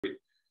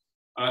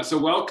So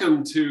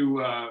welcome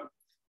to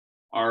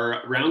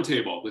our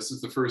roundtable. This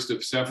is the first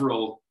of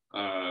several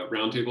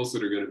roundtables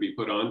that are going to be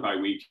put on by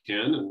We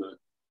Can, and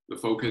the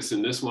focus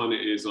in this one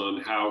is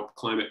on how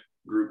climate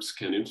groups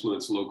can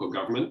influence local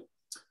government.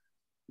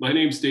 My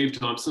name's Dave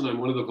Thompson. I'm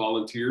one of the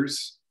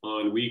volunteers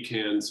on We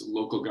Can's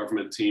local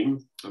government team.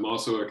 I'm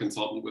also a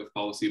consultant with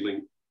Policy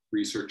Link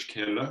Research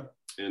Canada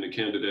and a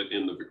candidate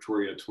in the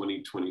Victoria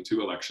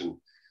 2022 election.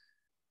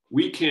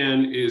 We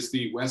Can is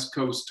the West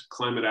Coast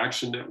Climate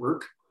Action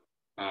Network.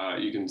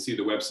 You can see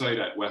the website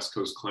at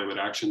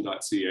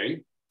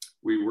westcoastclimateaction.ca.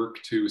 We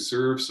work to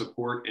serve,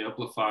 support,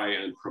 amplify,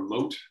 and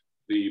promote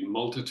the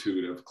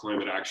multitude of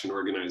climate action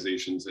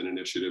organizations and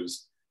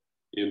initiatives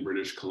in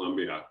British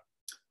Columbia.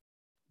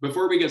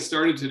 Before we get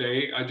started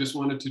today, I just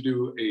wanted to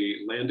do a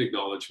land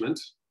acknowledgement,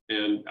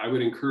 and I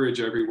would encourage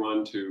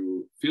everyone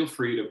to feel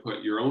free to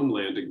put your own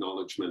land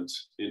acknowledgement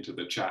into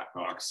the chat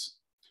box.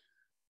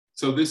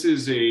 So this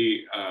is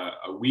a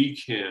We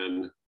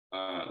Can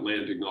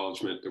land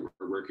acknowledgement that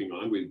we're working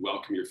on. We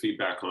welcome your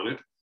feedback on it.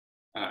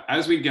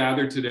 As we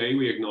gather today,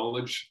 we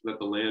acknowledge that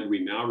the land we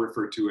now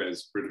refer to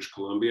as British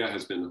Columbia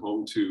has been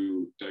home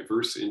to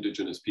diverse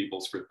Indigenous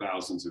peoples for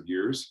thousands of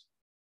years.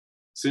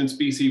 Since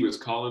BC was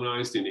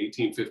colonized in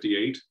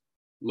 1858,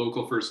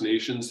 local First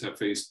Nations have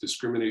faced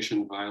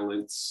discrimination,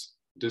 violence,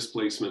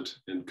 displacement,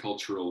 and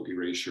cultural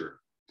erasure.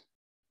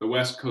 The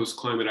West Coast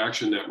Climate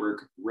Action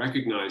Network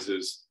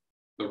recognizes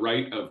the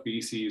right of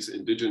BC's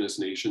Indigenous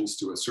nations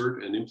to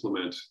assert and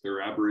implement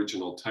their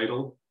Aboriginal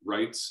title,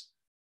 rights,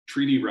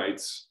 treaty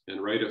rights,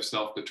 and right of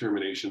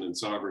self-determination and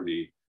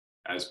sovereignty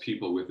as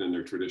people within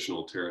their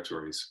traditional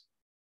territories.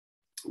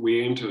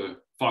 We aim to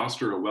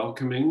foster a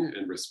welcoming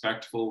and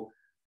respectful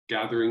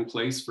gathering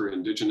place for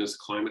Indigenous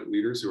climate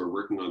leaders who are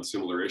working on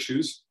similar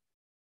issues,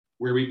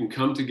 where we can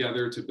come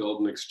together to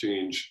build and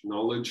exchange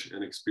knowledge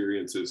and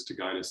experiences to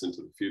guide us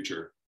into the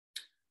future.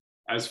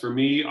 As for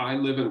me, I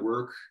live and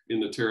work in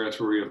the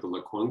territory of the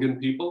Lekwungen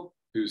people,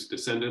 whose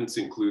descendants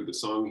include the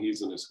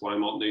Songhees and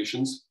Esquimalt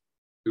nations,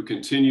 who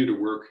continue to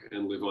work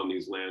and live on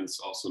these lands,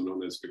 also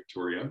known as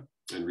Victoria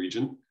and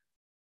region.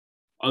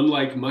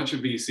 Unlike much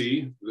of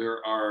BC,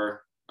 there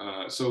are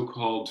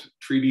so-called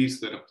treaties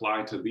that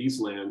apply to these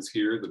lands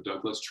here, the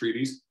Douglas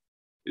Treaties.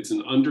 It's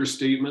an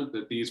understatement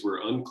that these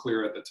were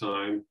unclear at the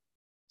time,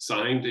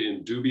 signed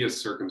in dubious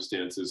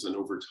circumstances, and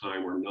over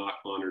time were not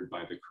honored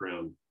by the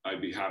Crown.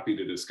 I'd be happy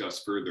to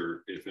discuss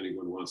further if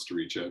anyone wants to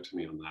reach out to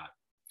me on that.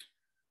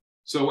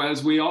 So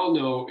as we all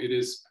know, it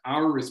is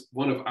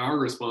one of our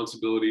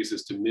responsibilities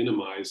is to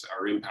minimize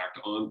our impact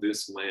on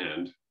this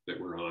land that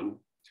we're on.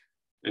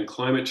 And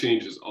climate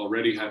change is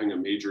already having a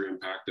major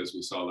impact, as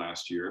we saw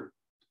last year.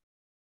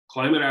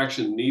 Climate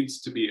action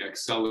needs to be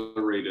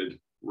accelerated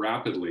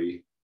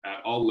rapidly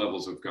at all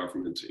levels of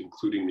government,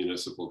 including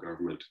municipal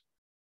government.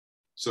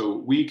 So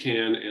We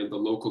Can and the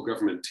local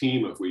government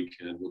team of We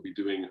Can will be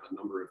doing a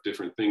number of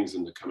different things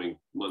in the coming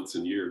months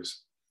and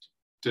years.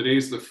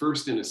 Today's the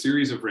first in a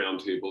series of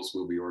roundtables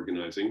we'll be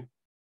organizing.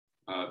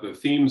 The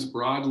themes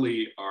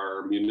broadly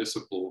are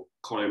municipal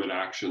climate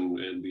action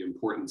and the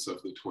importance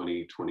of the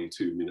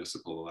 2022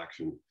 municipal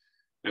election.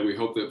 And we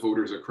hope that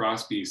voters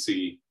across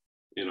BC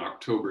in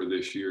October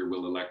this year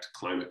will elect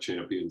climate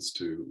champions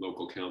to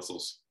local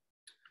councils.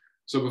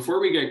 So before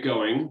we get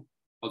going,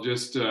 I'll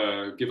just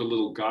give a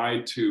little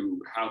guide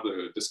to how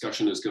the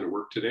discussion is going to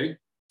work today.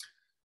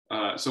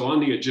 So on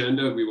the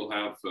agenda, we will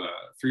have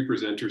 3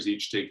 presenters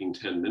each taking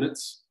 10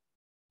 minutes,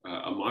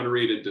 a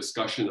moderated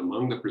discussion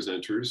among the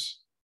presenters,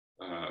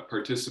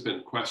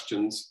 participant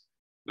questions,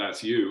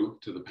 that's you,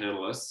 to the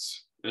panelists,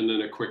 and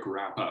then a quick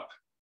wrap up,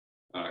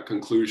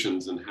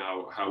 conclusions, and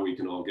how we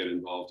can all get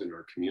involved in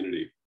our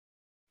community.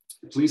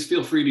 Please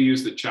feel free to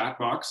use the chat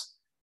box.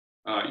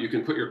 You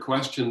can put your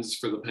questions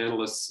for the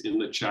panelists in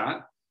the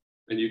chat,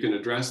 and you can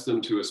address them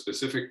to a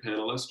specific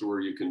panelist, or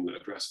you can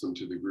address them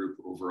to the group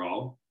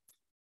overall.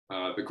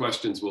 The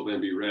questions will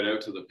then be read out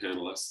to the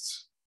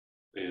panelists,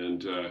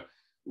 and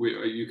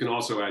you can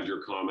also add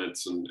your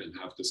comments and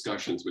have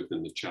discussions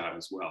within the chat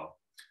as well.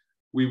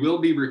 We will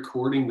be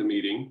recording the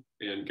meeting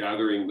and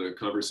gathering the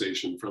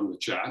conversation from the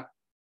chat.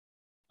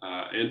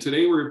 And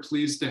today we're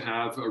pleased to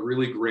have a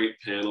really great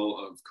panel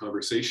of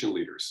conversation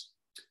leaders.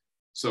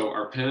 So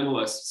our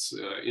panelists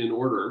in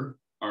order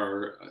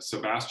are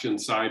Sebastian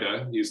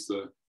Sadja. He's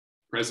the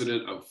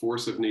president of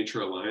Force of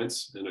Nature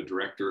Alliance and a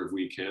director of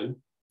We Can.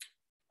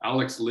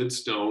 Alex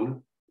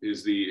Lidstone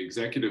is the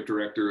executive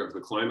director of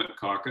the Climate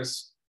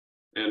Caucus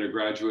and a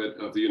graduate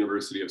of the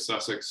University of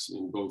Sussex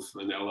in both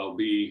an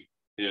LLB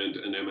and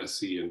an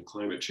MSc in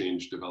Climate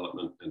Change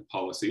Development and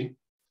Policy.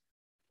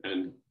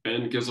 And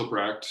Ben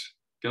Geselbracht,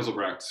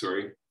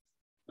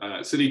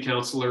 City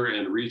Councillor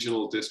and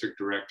Regional District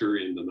Director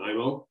in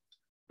Nanaimo,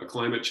 a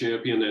climate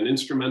champion and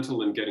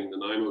instrumental in getting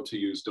Nanaimo to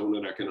use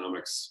donut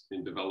economics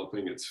in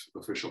developing its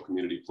official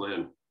community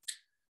plan.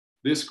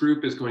 This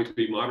group is going to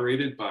be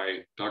moderated by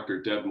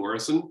Dr. Deb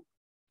Morrison,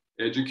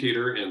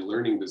 educator and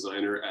learning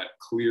designer at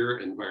Clear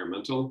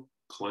Environmental,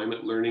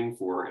 Climate Learning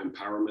for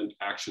Empowerment,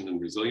 Action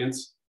and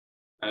Resilience,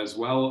 as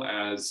well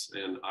as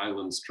an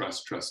Islands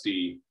Trust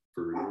trustee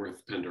for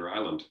North Pender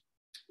Island.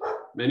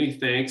 Many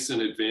thanks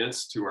in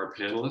advance to our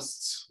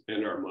panelists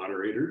and our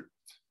moderator.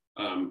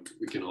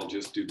 We can all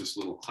just do this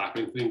little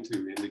clapping thing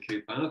to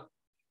indicate that.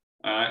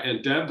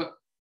 And Deb,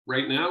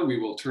 right now we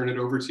will turn it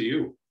over to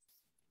you.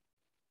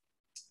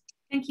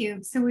 Thank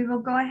you. So we will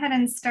go ahead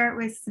and start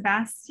with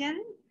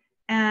Sebastian.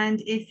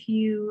 And if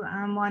you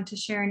want to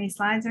share any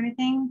slides or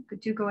anything,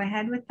 do go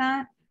ahead with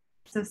that.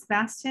 So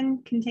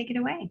Sebastian can take it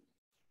away.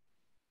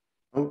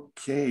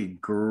 Okay,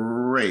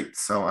 great.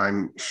 So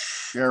I'm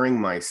sharing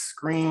my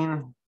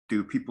screen.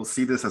 Do people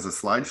see this as a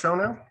slideshow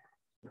now?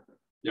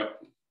 Yep.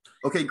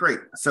 Okay, great.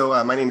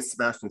 So my name is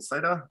Sebastian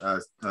Sadja.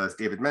 As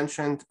David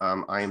mentioned,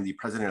 I am the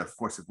president of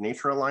Force of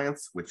Nature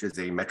Alliance, which is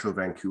a Metro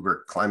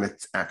Vancouver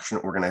climate action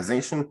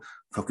organization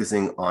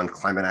focusing on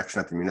climate action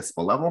at the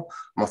municipal level.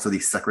 I'm also the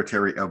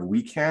secretary of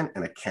We Can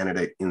and a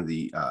candidate in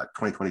the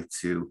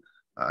 2022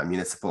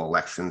 municipal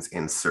elections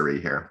in Surrey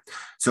here.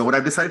 So what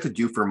I've decided to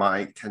do for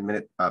my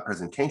 10-minute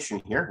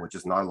presentation here, which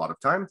is not a lot of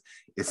time,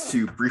 is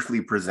to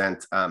briefly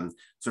present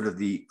sort of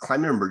the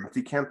climate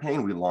emergency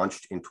campaign we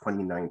launched in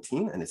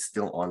 2019 and is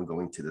still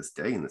ongoing to this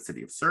day in the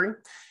city of Surrey.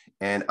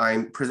 And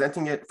I'm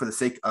presenting it for the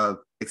sake of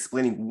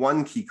explaining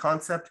one key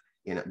concept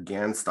in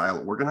GAN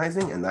style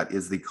organizing, and that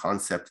is the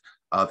concept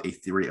of a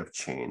theory of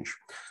change.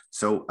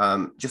 So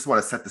just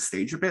want to set the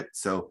stage a bit.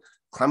 So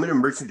climate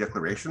emergency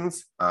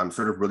declarations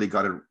sort of really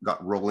got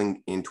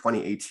rolling in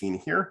 2018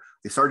 here.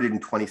 They started in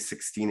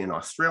 2016 in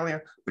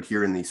Australia, but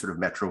here in the sort of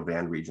Metro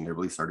Van region, they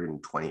really started in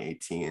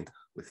 2018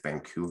 with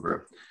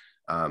Vancouver.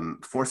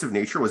 Force of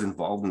Nature was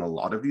involved in a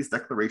lot of these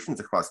declarations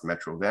across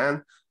Metro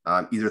Van,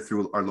 either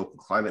through our local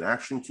climate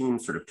action team,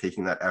 sort of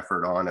taking that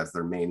effort on as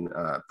their main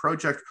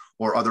project,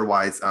 or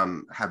otherwise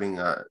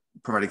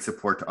providing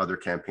support to other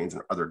campaigns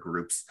and other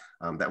groups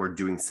that were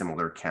doing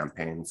similar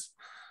campaigns.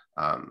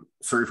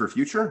 Surrey for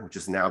Future, which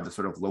is now the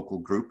sort of local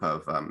group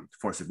of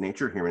Force of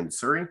Nature here in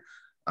Surrey,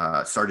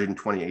 started in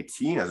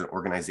 2018 as an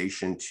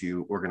organization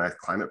to organize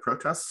climate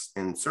protests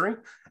in Surrey.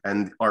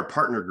 And our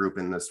partner group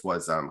in this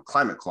was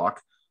Climate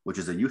Clock, which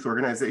is a youth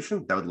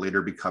organization that would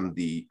later become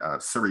the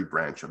Surrey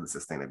branch of the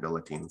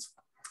sustainability teams.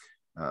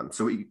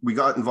 So we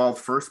got involved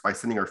first by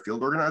sending our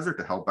field organizer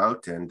to help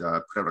out and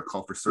put out a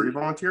call for Surrey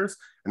volunteers.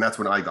 And that's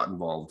when I got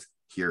involved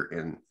here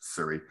in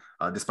Surrey.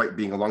 Despite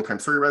being a longtime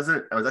Surrey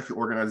resident, I was actually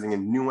organizing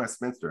in New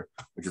Westminster,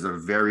 which is a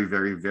very,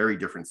 very, very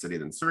different city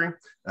than Surrey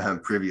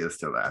previous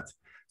to that.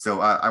 So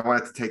I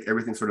wanted to take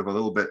everything sort of a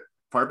little bit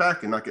far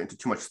back and not get into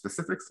too much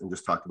specifics and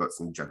just talk about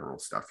some general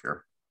stuff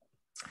here.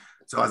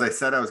 So as I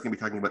said, I was going to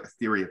be talking about the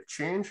theory of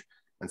change.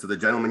 And so the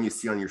gentleman you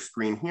see on your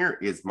screen here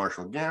is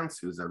Marshall Gans,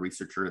 who's a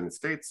researcher in the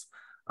States.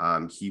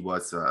 He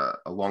was a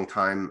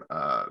longtime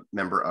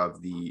member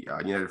of the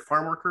United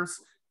Farm Workers,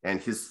 and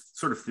his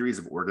sort of theories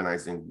of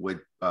organizing would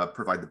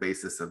provide the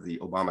basis of the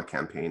Obama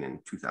campaign in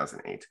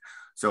 2008.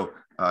 So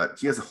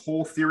he has a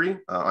whole theory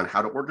on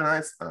how to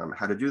organize,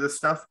 how to do this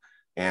stuff.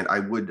 And I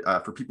would,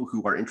 for people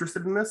who are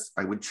interested in this,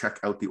 I would check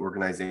out the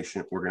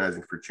organization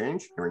Organizing for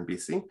Change here in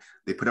BC.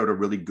 They put out a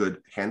really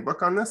good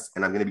handbook on this,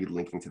 and I'm going to be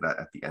linking to that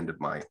at the end of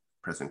my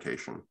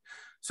presentation.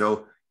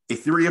 So a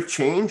theory of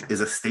change is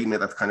a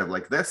statement that's kind of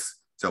like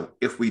this. So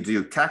if we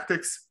do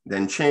tactics,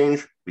 then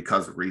change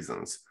because of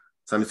reasons.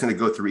 So I'm just going to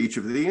go through each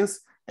of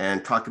these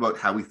and talk about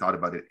how we thought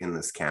about it in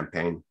this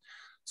campaign.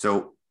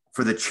 So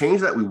for the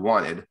change that we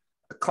wanted,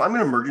 a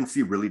climate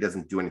emergency really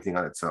doesn't do anything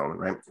on its own,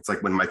 right? It's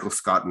like when Michael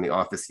Scott in The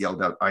Office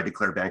yelled out, "I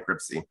declare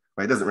bankruptcy,"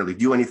 right? It doesn't really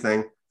do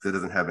anything because it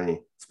doesn't have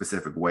any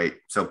specific weight.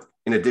 So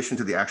in addition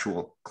to the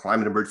actual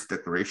climate emergency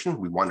declaration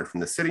we wanted from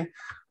the city,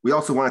 we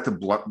also wanted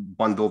to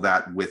bundle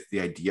that with the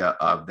idea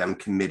of them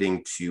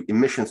committing to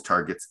emissions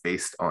targets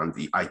based on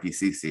the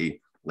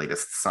IPCC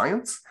latest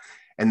science.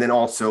 And then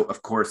also,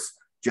 of course,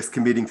 just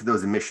committing to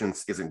those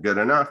emissions isn't good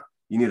enough.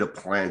 You need a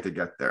plan to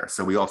get there.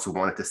 So we also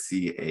wanted to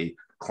see a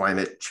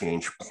climate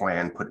change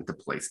plan put into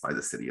place by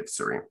the city of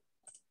Surrey.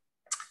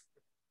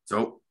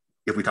 So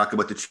if we talk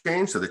about the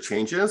change, so the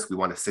change is we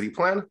want a city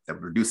plan that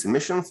would reduce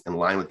emissions in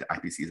line with the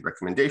IPCC's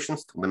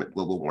recommendations to limit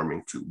global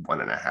warming to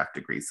 1.5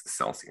 degrees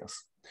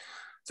Celsius.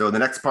 So the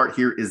next part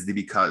here is the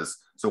because.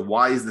 So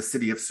why is the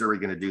city of Surrey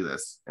going to do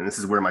this? And this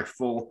is where my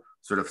full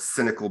sort of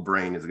cynical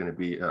brain is going to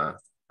be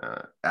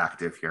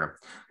active here.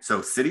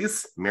 So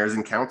cities, mayors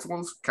and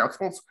councils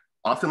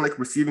often like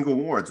receiving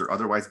awards or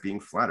otherwise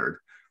being flattered.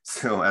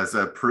 So as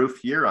a proof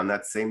here, on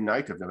that same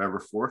night of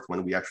November 4th,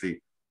 when we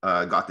actually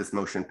got this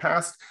motion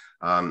passed,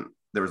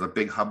 there was a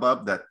big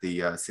hubbub that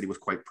the city was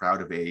quite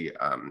proud of a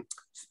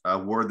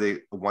award they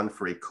won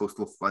for a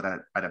coastal flood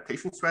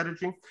adaptation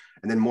strategy.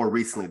 And then more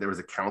recently, there was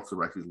a council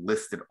who actually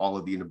listed all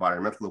of the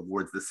environmental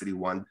awards the city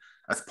won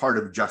as part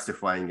of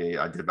justifying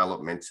a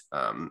development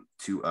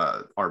to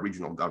our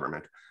regional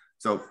government.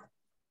 So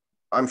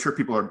I'm sure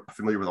people are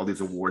familiar with all these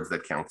awards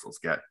that councils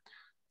get.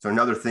 So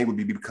another thing would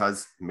be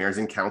because mayors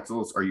and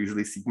councils are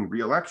usually seeking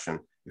re-election.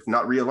 If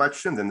not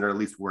re-election, then they're at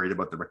least worried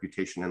about the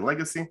reputation and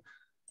legacy.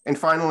 And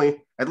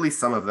finally, at least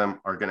some of them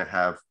are going to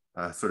have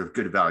sort of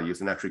good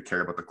values and actually care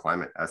about the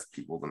climate as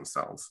people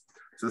themselves.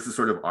 So this is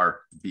sort of our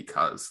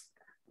because.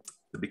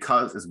 The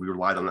because is we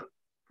relied on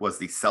was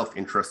the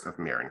self-interest of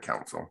mayor and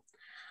council.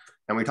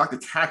 And when we talk to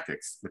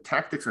tactics, the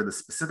tactics are the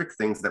specific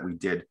things that we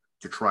did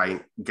to try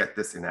and get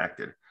this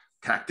enacted.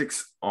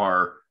 Tactics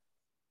are,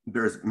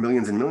 there's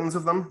millions and millions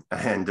of them,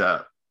 and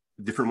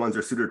different ones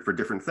are suited for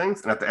different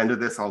things. And at the end of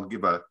this, I'll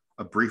give a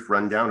brief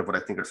rundown of what I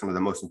think are some of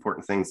the most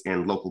important things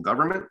in local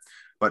government.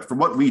 But for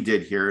what we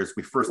did here is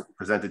we first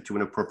presented to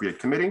an appropriate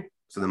committee.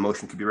 So the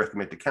motion could be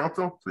recommended to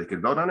council so they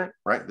could vote on it,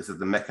 right? This is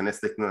the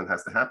mechanistic thing that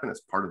has to happen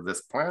as part of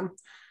this plan.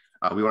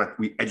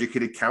 We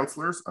educated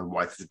councillors on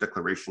why such a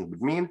declaration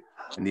would mean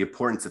and the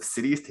importance of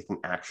cities taking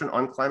action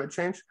on climate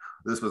change.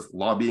 This was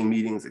lobbying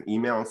meetings and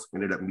emails. We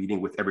ended up meeting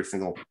with every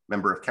single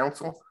member of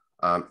council,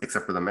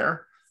 except for the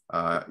mayor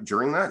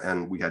during that.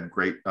 And we had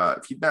great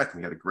feedback.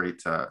 We had a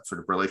great sort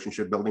of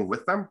relationship building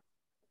with them.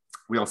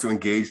 We also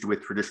engaged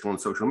with traditional and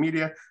social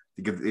media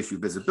to give the issue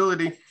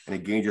visibility and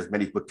engage as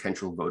many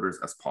potential voters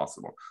as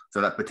possible. So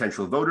that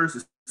potential voters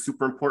is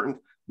super important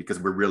because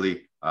we're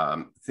really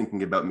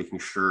thinking about making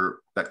sure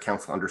that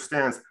council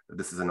understands that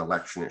this is an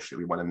election issue.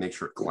 We want to make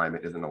sure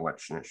climate is an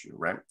election issue,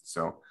 right?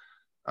 So,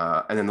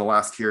 and then the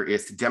last here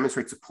is to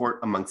demonstrate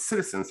support among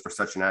citizens for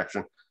such an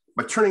action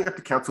by turning up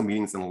to council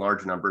meetings in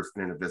large numbers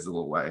and in a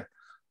visible way.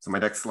 So my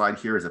next slide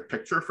here is a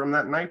picture from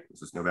that night.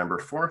 This is November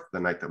 4th, the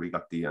night that we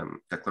got the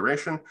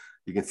declaration.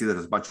 You can see that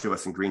there's a bunch of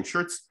us in green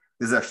shirts.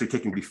 This is actually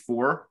taken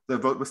before the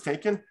vote was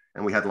taken.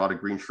 And we had a lot of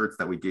green shirts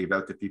that we gave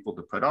out to people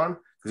to put on.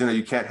 Because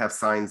you can't have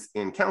signs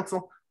in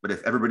council, but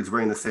if everybody's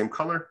wearing the same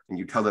color and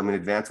you tell them in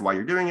advance why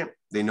you're doing it,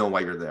 they know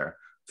why you're there.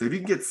 So if you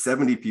can get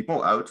 70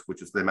 people out,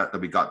 which is the amount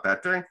that we got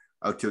that day,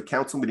 out to a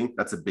council meeting,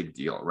 that's a big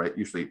deal, right?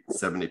 Usually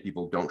 70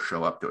 people don't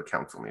show up to a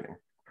council meeting.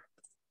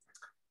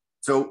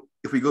 So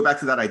if we go back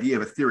to that idea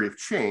of a theory of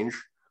change,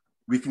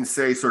 we can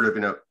say sort of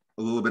in a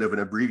little bit of an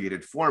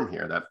abbreviated form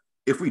here that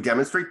if we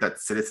demonstrate that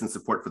citizen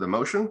support for the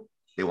motion,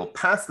 they will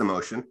pass the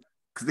motion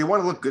because they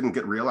want to look good and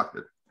get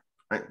reelected,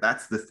 right?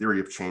 That's the theory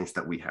of change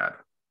that we had.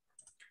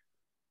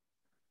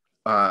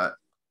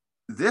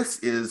 This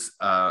is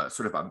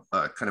sort of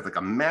a kind of like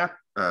a map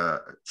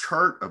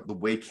chart of the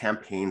way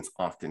campaigns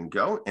often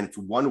go. And it's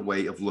one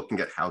way of looking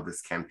at how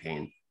this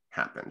campaign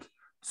happened.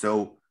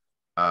 So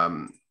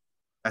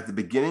at the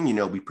beginning,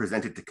 we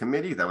presented to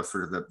committee. That was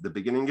sort of the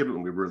beginning of it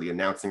when we were really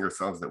announcing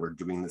ourselves that we're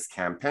doing this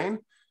campaign.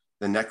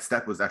 The next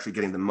step was actually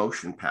getting the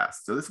motion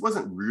passed. So this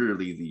wasn't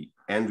really the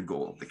end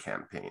goal of the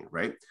campaign,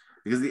 right?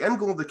 Because the end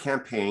goal of the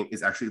campaign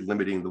is actually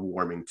limiting the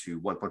warming to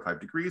 1.5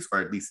 degrees,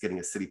 or at least getting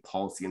a city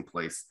policy in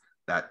place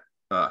that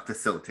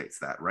facilitates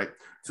that, right?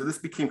 So this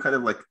became kind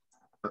of like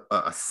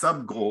a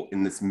sub goal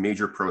in this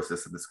major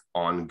process of this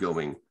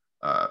ongoing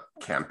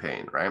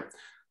campaign, right?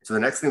 So the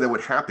next thing that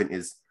would happen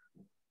is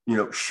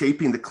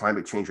shaping the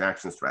climate change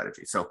action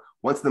strategy. So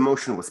once the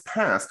motion was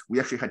passed, we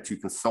actually had to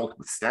consult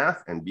with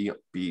staff and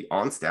be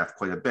on staff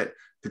quite a bit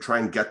to try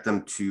and get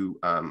them to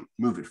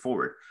move it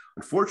forward.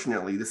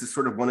 Unfortunately, this is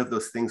sort of one of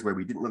those things where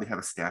we didn't really have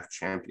a staff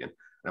champion.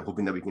 And I'm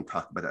hoping that we can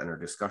talk about that in our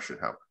discussion,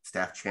 how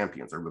staff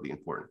champions are really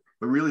important,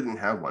 but we really didn't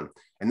have one.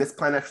 And this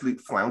plan actually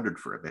floundered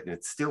for a bit, and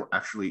it still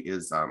actually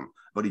is about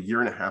 1.5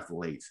 years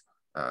late,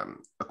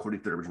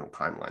 according to the original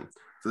timeline.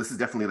 So this is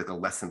definitely like a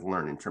lesson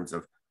learned in terms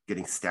of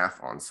getting staff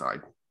on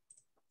side.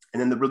 And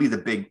then really the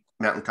big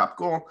mountaintop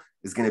goal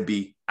is going to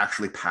be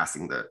actually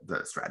passing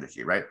the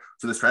strategy, right?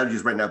 So the strategy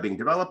is right now being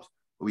developed,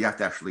 but we have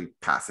to actually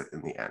pass it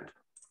in the end.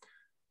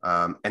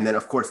 And then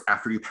of course,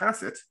 after you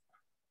pass it,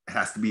 it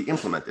has to be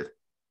implemented.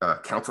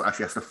 Council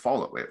actually has to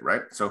follow it,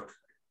 right? So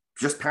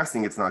just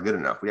passing it's not good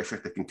enough. We actually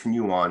have to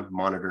continue on,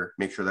 monitor,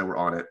 make sure that we're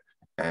on it.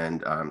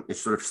 And it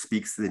sort of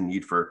speaks to the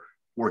need for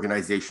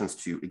organizations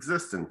to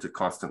exist and to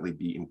constantly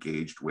be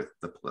engaged with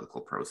the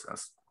political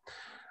process.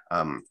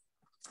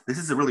 This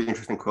is a really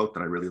interesting quote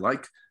that I really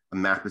like. A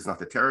map is not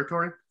the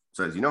territory.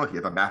 So as you know, if you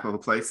have a map of a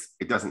place,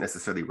 it doesn't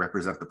necessarily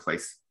represent the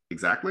place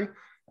exactly,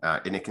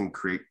 and it can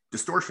create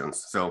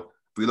distortions. So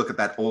if we look at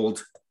that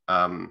old,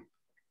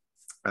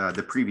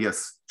 the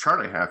previous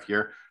chart I have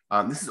here,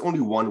 this is only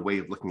one way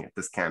of looking at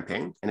this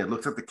campaign, and it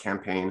looks at the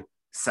campaign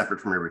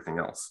separate from everything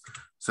else.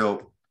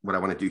 So what I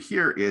want to do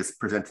here is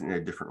present it in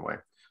a different way.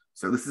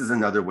 So this is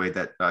another way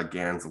that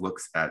GANS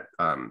looks at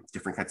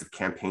different kinds of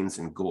campaigns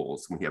and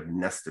goals when you have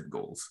nested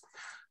goals.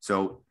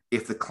 So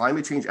if the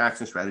climate change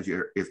action strategy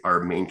is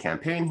our main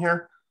campaign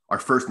here, our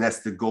first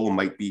nested goal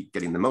might be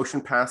getting the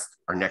motion passed.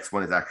 Our next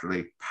one is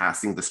actually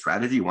passing the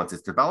strategy once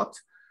it's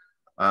developed.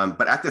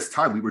 But at this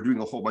time, we were doing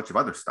a whole bunch of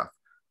other stuff.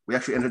 We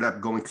actually ended up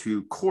going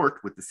to court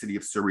with the city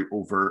of Surrey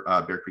over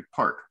Bear Creek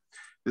Park.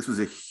 This was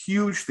a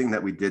huge thing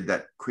that we did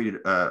that created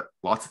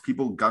lots of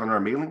people got on our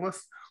mailing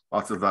list.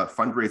 Lots of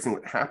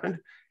fundraising happened.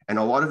 And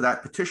a lot of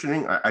that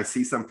petitioning, I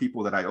see some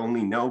people that I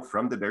only know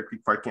from the Bear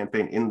Creek Park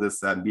campaign in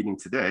this meeting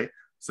today.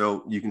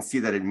 So you can see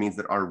that it means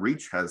that our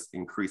reach has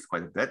increased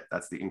quite a bit.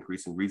 That's the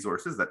increase in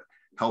resources that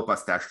help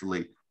us to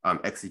actually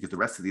execute the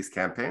rest of these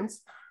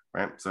campaigns,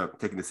 right? So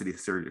taking the city of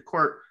Surrey to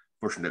court,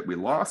 fortunately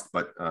we lost,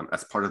 but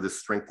as part of this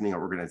strengthening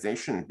our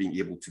organization and being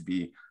able to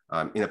be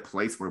in a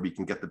place where we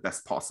can get the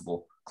best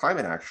possible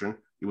climate action,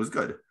 it was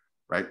good,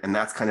 right? And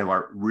that's kind of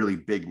our really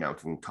big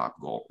mountaintop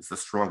goal, is the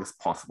strongest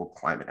possible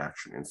climate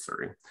action in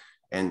Surrey.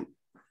 And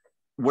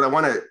what I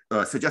want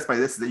to suggest by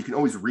this is that you can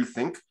always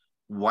rethink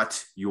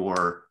what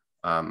your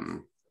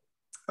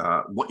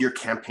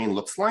campaign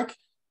looks like,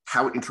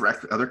 how it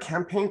interacts with other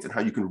campaigns, and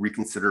how you can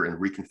reconsider and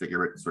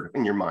reconfigure it sort of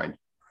in your mind.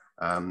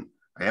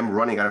 I am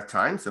running out of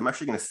time, so I'm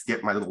actually going to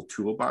skip my little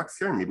toolbox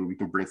here, and maybe we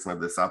can bring some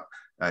of this up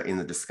in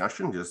the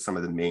discussion, just some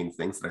of the main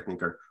things that I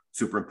think are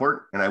super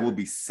important. And I will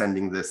be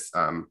sending this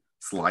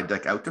slide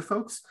deck out to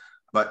folks,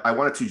 but I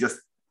wanted to just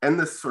end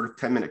this sort of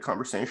 10-minute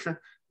conversation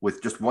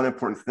with just one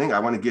important thing. I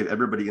want to give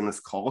everybody in this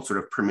call sort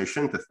of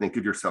permission to think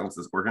of yourselves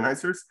as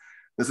organizers.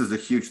 This is a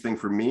huge thing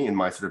for me in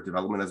my sort of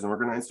development as an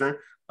organizer,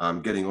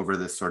 getting over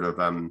this sort of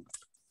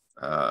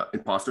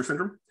imposter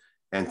syndrome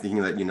and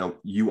thinking that, you know,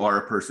 you are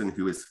a person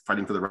who is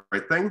fighting for the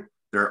right thing.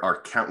 There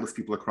are countless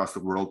people across the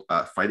world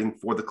fighting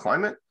for the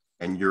climate,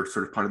 and you're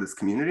sort of part of this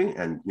community,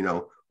 and, you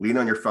know, lean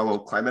on your fellow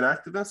climate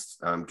activists,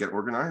 get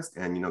organized,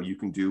 and, you know, you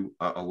can do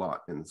a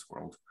lot in this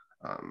world.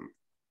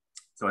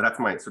 So that's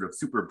my sort of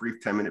super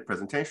brief 10-minute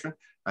presentation.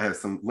 I have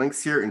some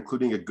links here,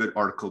 including a good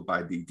article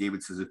by the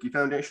David Suzuki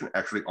Foundation,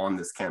 actually on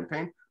this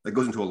campaign, that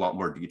goes into a lot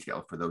more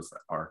detail for those that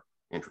are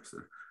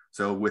interested.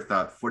 So with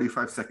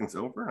 45 seconds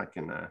over, I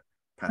can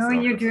pass it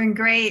on. You're doing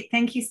great.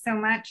 Thank you so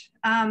much.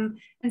 And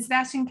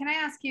Sebastian, can I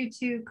ask you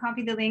to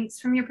copy the links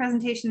from your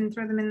presentation and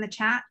throw them in the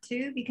chat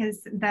too?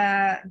 Because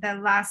the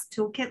last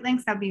toolkit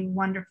links, that'd be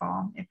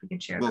wonderful if we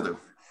could share Will those. do.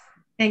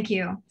 Thank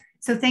you.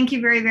 So thank you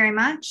very, very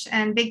much.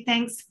 And big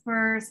thanks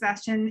for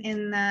Sebastian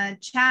in the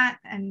chat,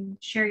 and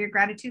share your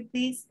gratitude,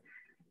 please.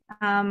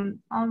 All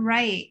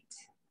right.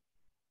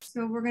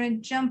 So we're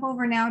going to jump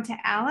over now to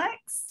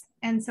Alex.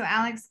 And so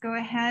Alex, go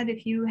ahead.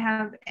 If you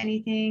have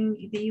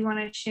anything that you want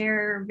to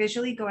share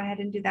visually, go ahead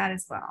and do that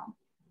as well.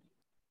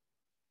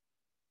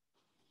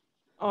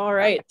 All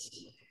right.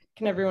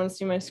 Can everyone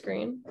see my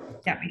screen?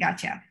 Yeah, we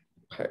got you.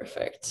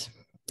 Perfect.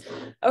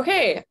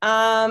 Okay.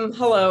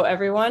 Hello,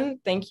 everyone.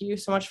 Thank you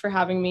so much for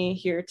having me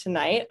here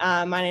tonight.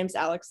 My name is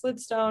Alex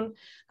Lidstone.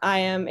 I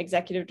am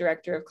Executive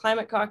Director of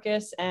Climate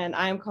Caucus, and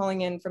I am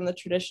calling in from the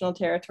traditional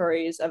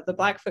territories of the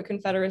Blackfoot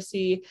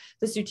Confederacy,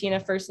 the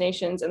Tsuut'ina First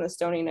Nations, and the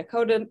Stoney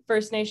Nakoda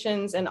First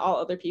Nations, and all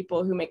other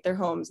people who make their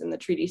homes in the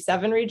Treaty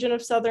 7 region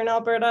of Southern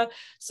Alberta.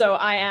 So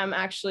I am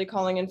actually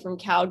calling in from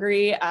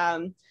Calgary.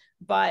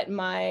 But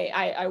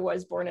I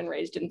was born and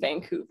raised in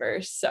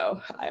Vancouver,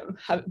 so I'm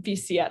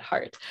BC at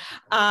heart.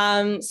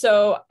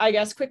 So I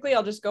guess quickly,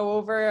 I'll just go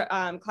over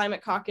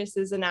Climate Caucus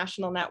is a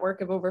national network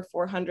of over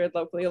 400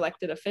 locally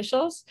elected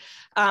officials.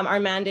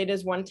 Our mandate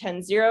is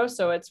 1-10-0,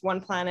 so it's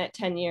one planet,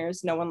 10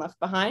 years, no one left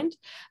behind.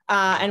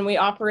 And we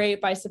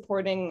operate by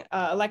supporting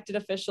elected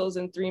officials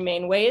in 3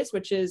 main ways,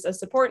 which is a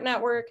support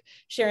network,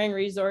 sharing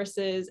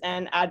resources,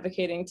 and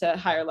advocating to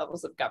higher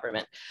levels of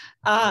government.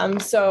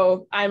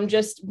 So I'm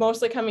just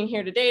mostly coming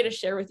here today to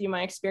share with you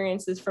my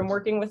experiences from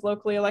working with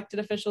locally elected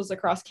officials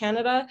across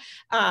Canada,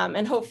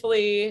 and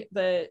hopefully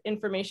the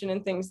information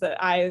and things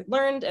that I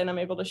learned and I'm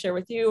able to share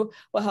with you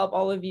will help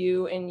all of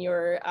you in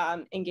your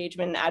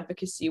engagement and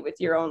advocacy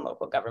with your own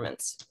local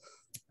governments.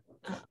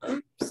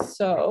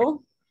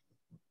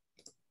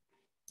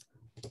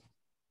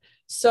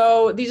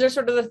 So these are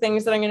sort of the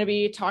things that I'm going to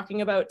be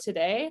talking about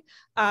today.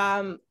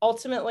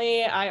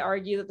 Ultimately, I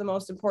argue that the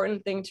most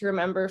important thing to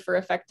remember for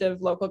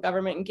effective local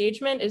government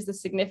engagement is the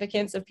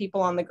significance of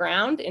people on the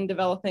ground in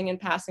developing and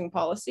passing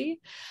policy.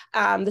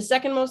 The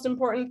second most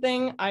important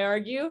thing, I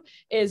argue,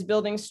 is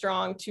building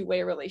strong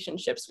two-way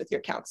relationships with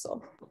your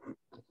council.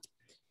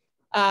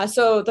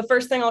 So the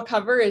first thing I'll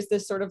cover is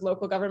this sort of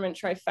local government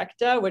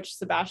trifecta, which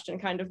Sebastian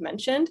kind of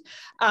mentioned.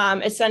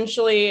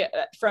 Essentially,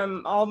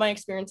 from all my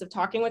experience of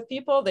talking with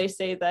people, they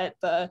say that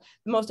the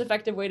most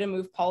effective way to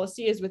move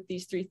policy is with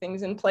these 3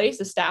 things in place: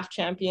 a staff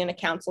champion, a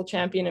council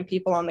champion, and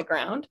people on the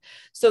ground.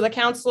 So the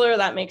councillor,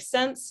 that makes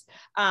sense.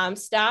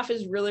 Staff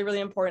is really,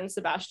 really important.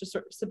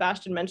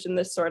 Sebastian mentioned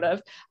this sort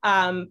of,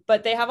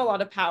 but they have a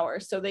lot of power.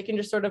 So they can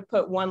just sort of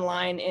put one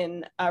line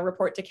in a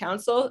report to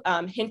council,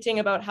 hinting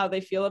about how they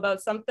feel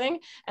about something,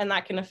 and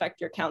that can affect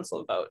your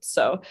council vote.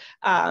 So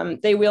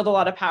they wield a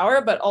lot of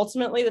power, but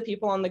ultimately the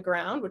people on the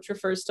ground, which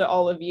refers to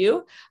all of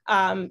you,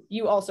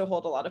 you also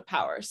hold a lot of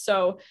power.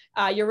 So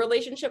your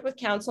relationship with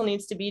council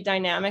needs to be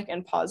dynamic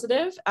and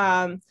positive.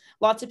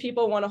 Lots of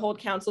people want to hold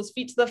council's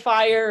feet to the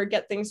fire or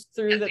get things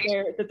through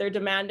that they're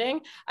demanding.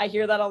 I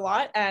hear that a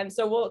lot. And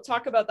so we'll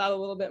talk about that a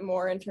little bit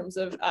more in terms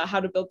of how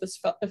to build this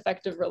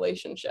effective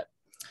relationship.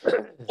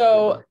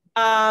 So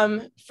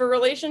for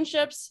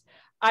relationships,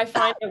 I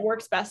find it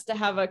works best to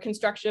have a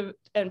constructive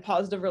and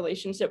positive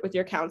relationship with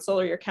your council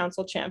or your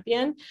council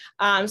champion.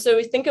 So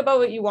we think about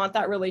what you want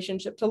that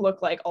relationship to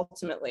look like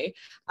ultimately.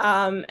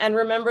 And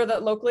remember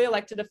that locally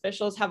elected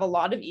officials have a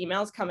lot of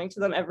emails coming to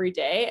them every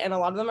day, and a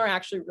lot of them are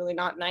actually really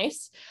not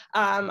nice.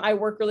 I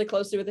work really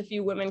closely with a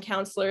few women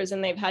councillors,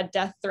 and they've had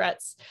death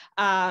threats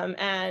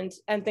and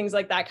things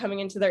like that coming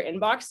into their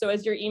inbox. So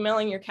as you're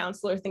emailing your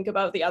councillor, think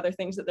about the other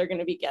things that they're going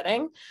to be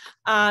getting.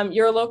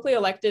 Your locally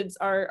electeds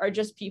are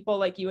just people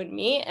like you and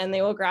me, and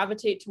they will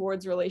gravitate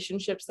towards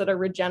relationships that are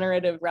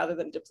regenerative rather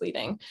than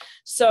depleting.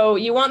 So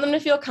you want them to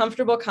feel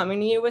comfortable coming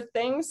to you with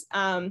things,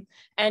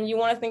 and you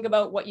want to think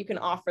about what you can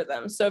offer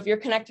them. So if you're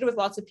connected with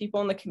lots of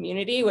people in the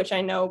community, which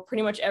I know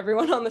pretty much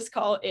everyone on this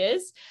call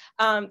is,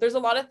 there's a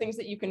lot of things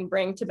that you can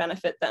bring to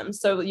benefit them.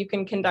 So you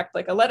can conduct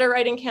like a letter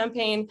writing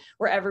campaign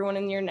where everyone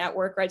in your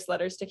network writes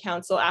letters to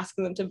council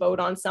asking them to vote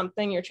on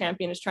something your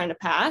champion is trying to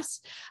pass.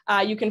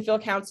 You can fill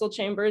council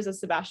chambers, as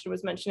Sebastian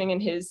was mentioning in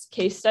his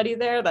case study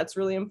there. That's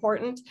really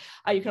important.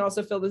 You can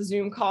also fill the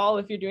Zoom call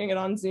if you're doing it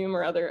on Zoom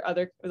or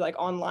other like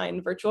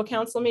online virtual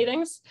council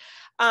meetings.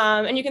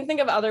 And you can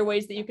think of other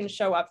ways that you can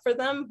show up for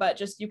them, but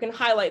just you can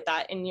highlight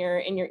that in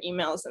your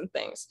emails and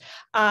things.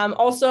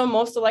 Also,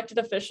 most elected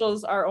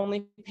officials are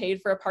only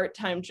paid for a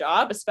part-time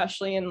job,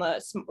 especially in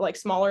the like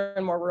smaller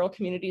and more rural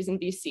communities in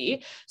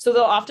BC. So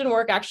they'll often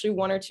work actually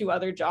one or two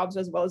other jobs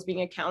as well as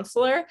being a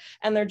councillor,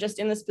 and they're just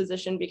in this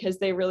position because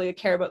they really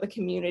care about the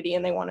community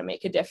and they want to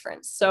make a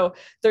difference. So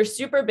they're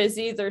super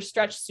busy, they're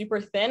stretched super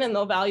thin, and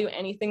they'll value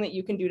anything that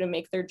you can do to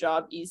make their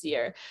job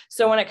easier.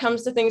 So when it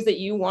comes to things that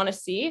you want to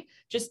see,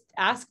 just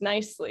ask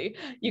nicely.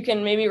 You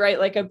can maybe write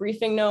like a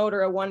briefing note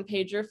or a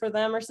one-pager for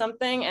them or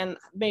something, and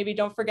maybe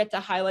don't forget to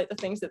highlight the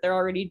things that they're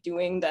already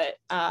doing that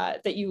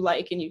that you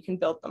like, and you can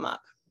build them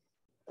up.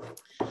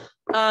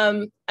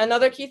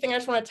 Another key thing I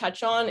just want to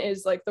touch on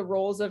is like the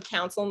roles of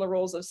council and the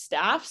roles of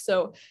staff.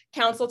 So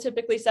council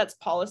typically sets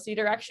policy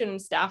direction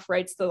and staff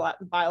writes the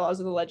bylaws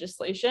of the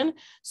legislation.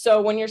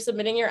 So when you're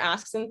submitting your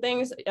asks and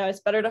things, it's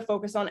better to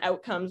focus on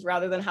outcomes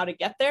rather than how to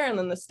get there. And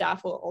then the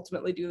staff will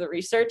ultimately do the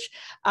research.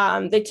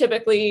 They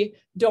typically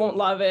don't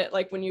love it,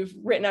 like when you've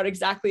written out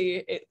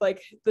exactly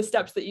like the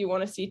steps that you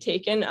want to see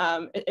taken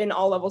in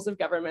all levels of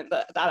government,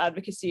 that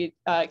advocacy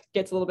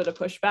gets a little bit of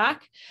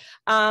pushback.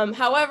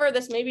 However,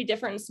 this may be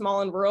different in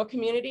small and rural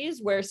communities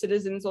where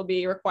citizens will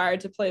be required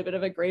to play a bit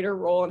of a greater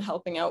role in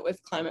helping out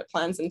with climate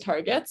plans and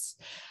targets.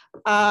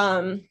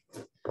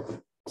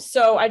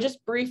 So I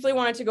just briefly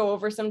wanted to go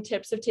over some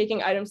tips of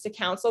taking items to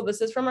council.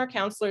 This is from our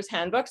councillor's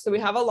handbook. So we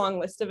have a long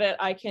list of it.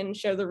 I can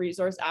share the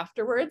resource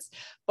afterwards,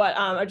 but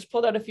I just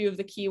pulled out a few of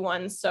the key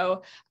ones.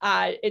 So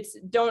it's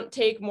don't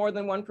take more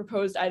than one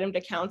proposed item to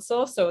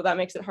council. So that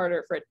makes it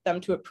harder for them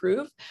to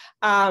approve.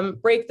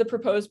 Break the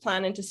proposed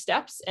plan into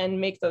steps and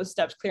make those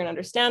steps clear and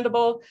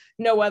understandable.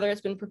 Know whether it's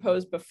been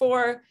proposed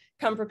before.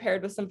 Come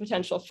prepared with some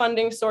potential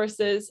funding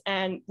sources,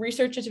 and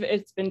research if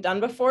it's been done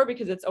before,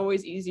 because it's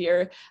always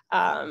easier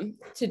to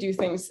do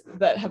things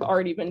that have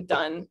already been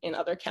done in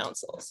other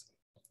councils.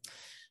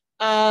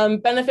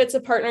 Benefits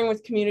of partnering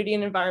with community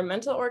and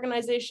environmental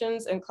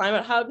organizations and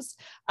climate hubs.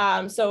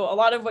 So a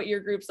lot of what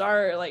your groups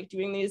are like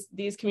doing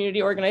these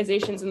community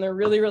organizations, and they're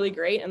really, really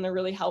great and they're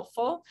really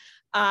helpful.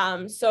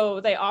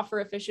 So they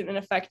offer efficient and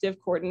effective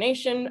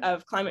coordination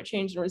of climate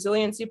change and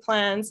resiliency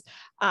plans.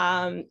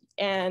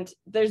 And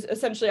there's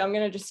essentially, I'm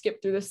going to just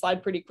skip through this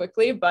slide pretty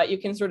quickly, but you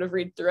can sort of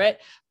read through it.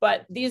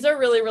 But these are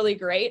really, really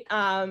great.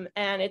 And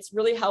it's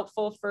really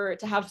helpful to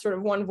have sort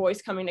of one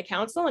voice coming to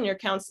council and your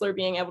councillor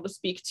being able to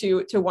speak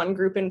to one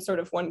group in sort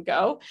of one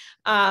go.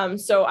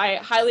 So I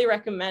highly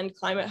recommend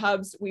climate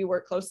hubs. We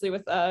work closely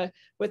with all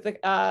of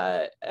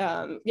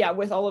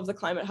the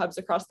climate hubs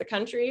across the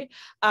country.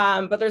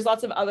 But there's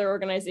lots of other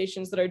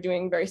organizations that are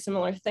doing very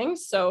similar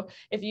things. So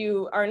if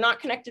you are not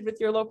connected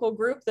with your local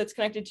group that's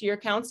connected to your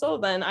council,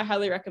 then I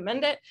highly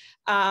recommend it.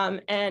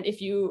 And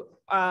if you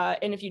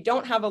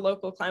don't have a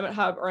local climate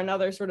hub or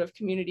another sort of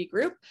community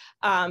group,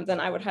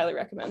 then I would highly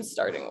recommend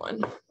starting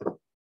one.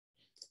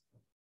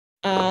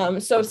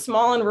 So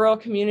small and rural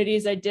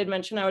communities, I did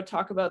mention I would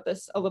talk about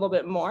this a little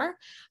bit more.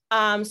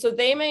 So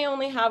they may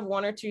only have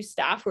one or two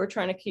staff who are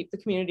trying to keep the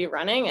community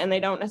running, and they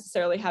don't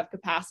necessarily have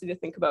capacity to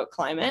think about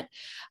climate.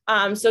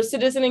 So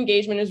citizen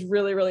engagement is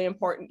really, really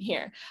important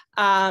here.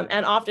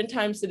 And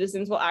oftentimes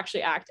citizens will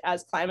actually act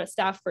as climate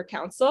staff for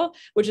council,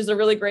 which is a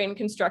really great and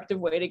constructive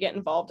way to get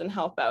involved and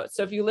help out.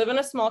 So if you live in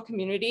a small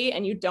community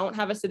and you don't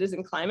have a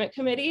citizen climate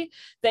committee,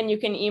 then you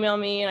can email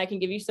me and I can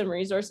give you some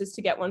resources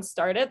to get one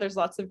started. There's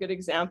lots of good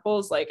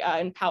examples, like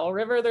in Powell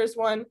River, there's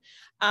one.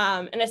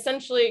 And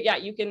essentially, yeah,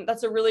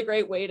 that's a really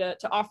great way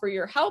to offer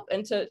your help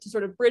and to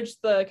sort of bridge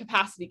the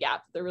capacity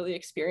gap that they're really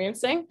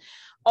experiencing.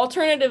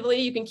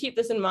 Alternatively, you can keep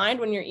this in mind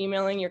when you're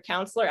emailing your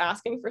counselor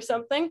asking for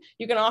something.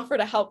 You can offer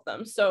to help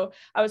them. So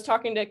I was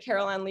talking to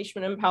Caroline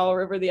Leishman in Powell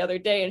River the other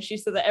day, and she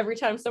said that every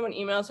time someone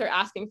emails her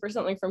asking for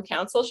something from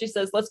council, she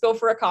says, let's go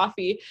for a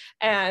coffee,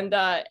 and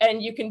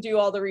you can do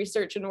all the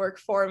research and work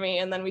for me,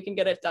 and then we can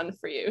get it done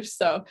for you.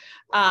 So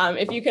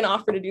if you can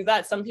offer to do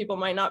that, some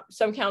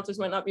counselors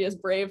might not be as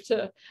brave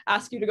to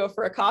ask you to go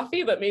for a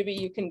coffee, but maybe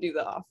you can do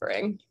the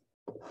offering.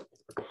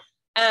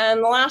 And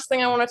the last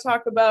thing I want to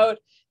talk about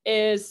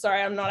is,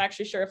 sorry, I'm not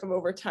actually sure if I'm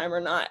over time or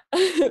not.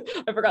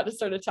 I forgot to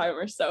start a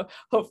timer, so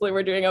hopefully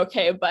we're doing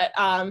okay. But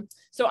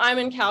so I'm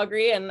in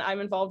Calgary, and I'm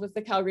involved with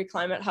the Calgary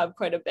Climate Hub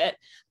quite a bit.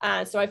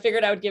 So I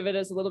figured I would give it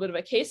as a little bit of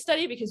a case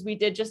study, because we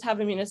did just have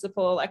a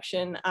municipal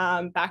election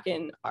back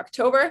in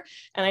October,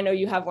 and I know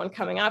you have one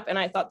coming up, and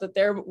I thought that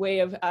their way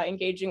of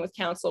engaging with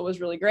council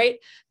was really great,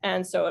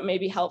 and so it may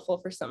be helpful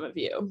for some of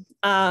you.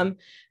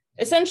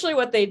 Essentially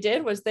what they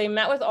did was they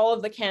met with all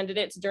of the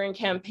candidates during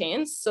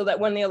campaigns, so that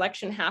when the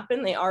election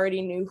happened, they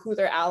already knew who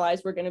their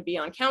allies were going to be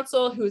on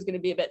council, who was going to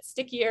be a bit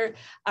stickier,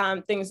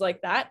 things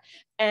like that.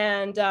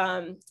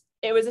 And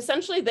it was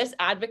essentially this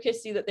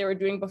advocacy that they were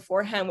doing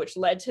beforehand, which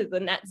led to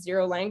the net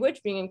zero language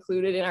being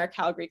included in our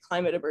Calgary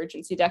Climate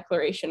Emergency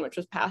Declaration, which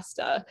was passed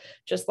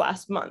just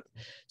last month.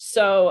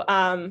 So,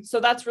 so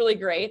that's really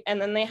great.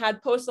 And then they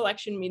had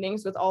post-election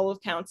meetings with all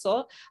of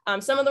council.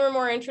 Some of them were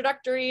more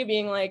introductory,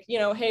 being like, you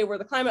know, hey, we're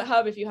the Climate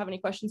Hub. If you have any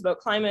questions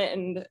about climate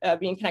and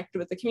being connected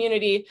with the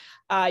community,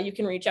 you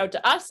can reach out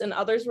to us. And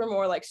others were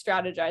more like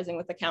strategizing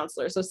with the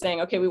councillor. So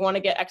saying, okay, we want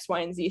to get X, Y,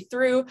 and Z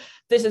through.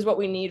 This is what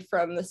we need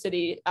from the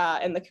city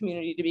and the community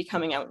to be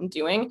coming out and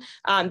doing.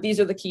 These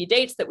are the key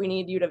dates that we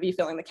need you to be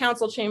filling the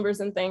council chambers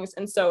and things.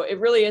 And so it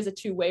really is a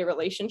two-way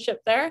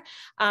relationship there,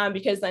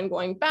 because then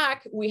going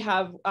back, we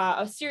have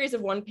a series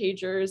of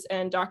one-pagers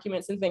and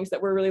documents and things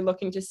that we're really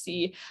looking to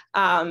see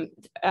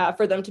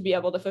for them to be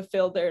able to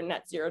fulfill their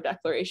net zero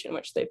declaration,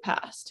 which they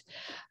passed.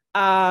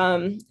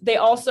 They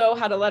also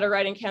had a letter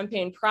writing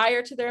campaign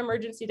prior to their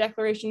emergency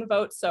declaration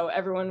vote. So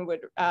everyone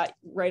would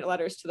write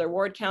letters to their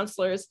ward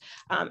councillors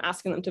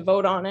asking them to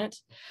vote on it.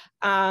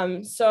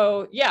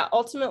 So yeah,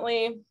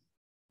 ultimately,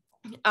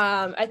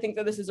 I think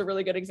that this is a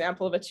really good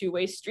example of a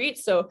two-way street.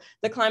 So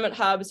the Climate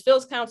Hubs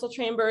fills council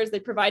chambers, they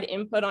provide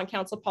input on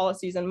council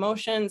policies and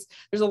motions.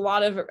 There's a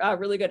lot of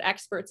really good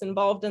experts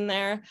involved in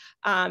there,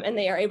 and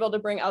they are able to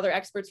bring other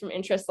experts from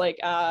interest like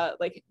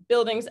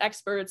buildings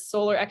experts,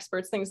 solar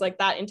experts, things like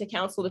that into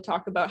council to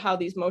talk about how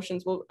these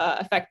motions will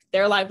affect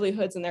their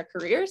livelihoods and their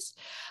careers.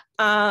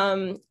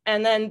 And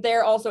then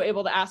they're also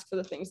able to ask for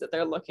the things that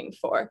they're looking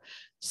for.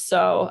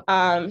 So,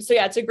 so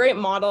yeah, it's a great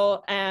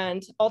model.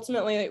 And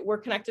ultimately, we're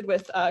connected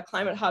with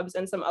Climate Hubs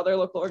and some other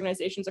local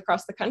organizations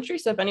across the country.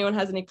 So if anyone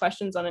has any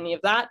questions on any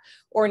of that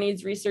or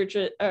needs research,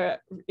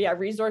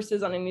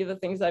 resources on any of the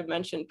things I've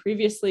mentioned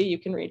previously, you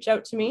can reach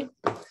out to me.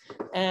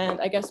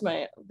 And I guess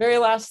my very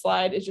last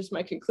slide is just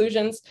my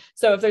conclusions.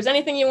 So if there's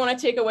anything you want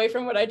to take away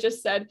from what I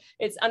just said,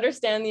 it's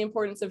understand the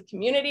importance of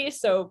community.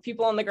 So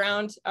people on the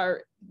ground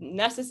are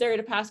necessary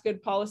to pass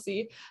good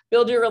policy,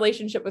 build your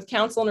relationship with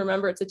council, and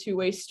remember it's a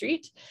two-way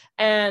street,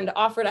 and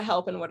offer to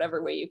help in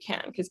whatever way you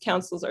can, because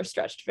councils are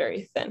stretched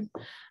very thin.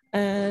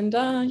 And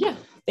yeah,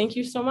 thank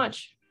you so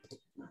much.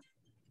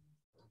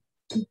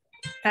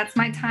 That's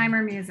my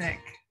timer music.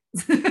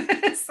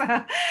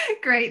 So,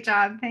 great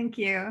job, thank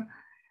you.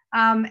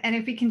 And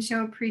if we can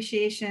show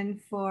appreciation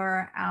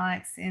for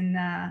Alex in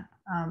the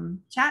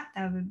chat,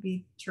 that would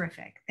be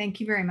terrific.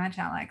 Thank you very much,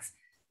 Alex.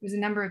 There's a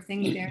number of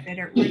things there that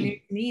were new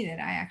to me that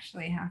I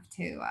actually have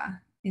to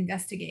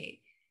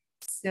investigate.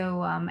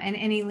 So, and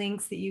any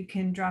links that you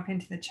can drop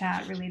into the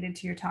chat related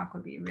to your talk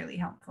would be really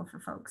helpful for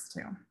folks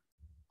too.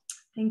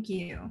 Thank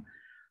you.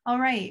 All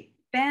right,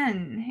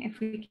 Ben,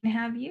 if we can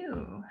have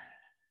you.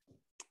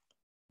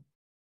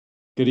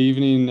 Good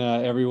evening,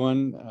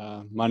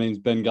 everyone. My name is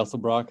Ben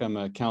Geselbracht. I'm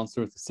a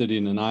councillor with the city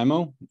of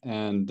Nanaimo,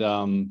 and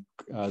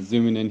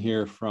zooming in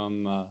here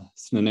from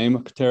Nanaimo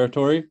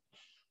territory.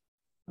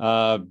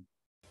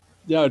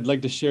 Yeah, I'd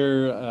like to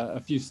share a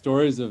few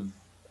stories of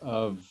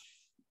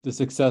the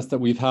success that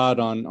we've had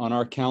on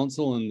our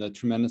council and the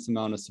tremendous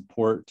amount of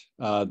support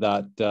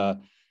that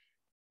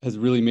has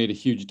really made a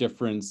huge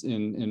difference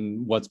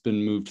in what's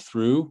been moved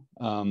through.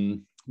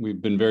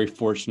 We've been very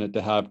fortunate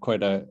to have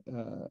quite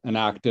an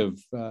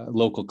active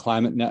local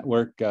climate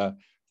network,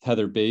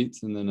 Heather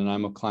Bates and the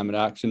Nanaimo Climate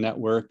Action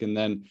Network, and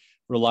then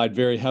relied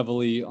very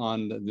heavily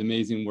on the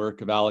amazing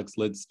work of Alex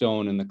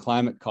Lidstone and the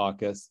Climate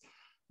Caucus,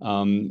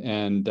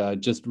 and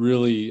just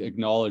really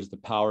acknowledge the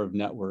power of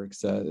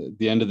networks. At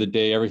the end of the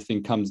day,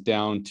 everything comes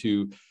down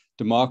to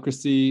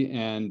democracy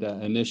and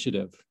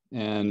initiative.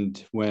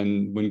 And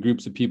when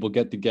groups of people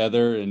get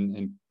together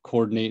and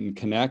coordinate and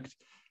connect,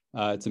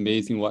 it's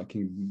amazing what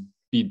can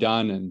be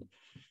done. And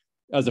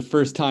as a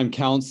first-time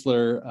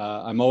councillor,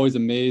 I'm always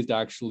amazed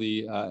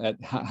actually at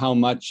how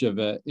much of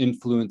an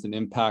influence and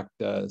impact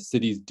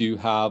cities do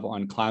have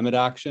on climate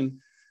action.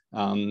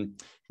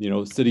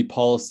 City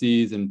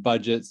policies and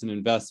budgets and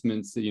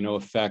investments that,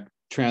 affect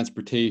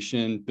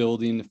transportation,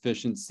 building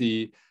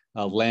efficiency,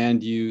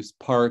 land use,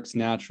 parks,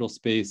 natural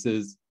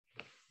spaces.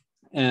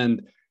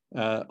 And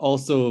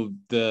also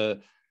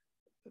the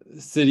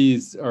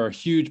cities are a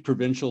huge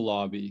provincial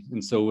lobby.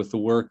 And so with the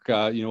work,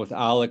 with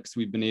Alex,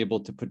 we've been able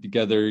to put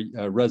together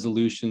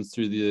resolutions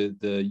through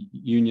the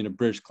Union of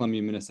British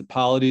Columbia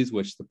Municipalities,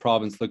 which the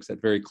province looks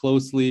at very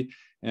closely,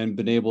 and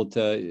been able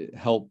to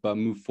help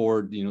move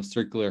forward,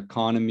 circular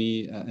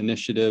economy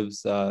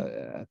initiatives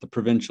at the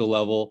provincial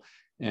level,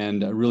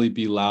 and really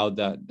be loud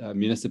that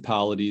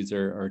municipalities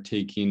are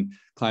taking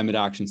climate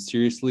action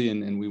seriously,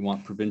 and we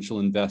want provincial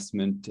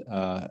investment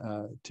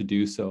to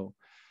do so.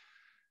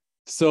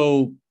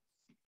 So,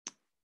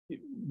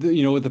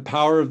 with the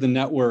power of the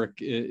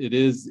network, it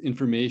is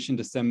information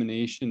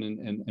dissemination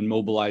and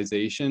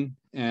mobilization.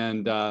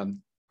 And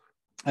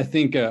I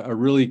think a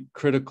really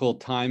critical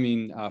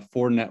timing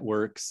for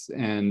networks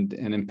and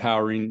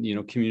empowering,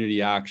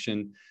 community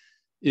action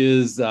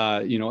is,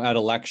 at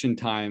election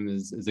time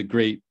is a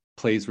great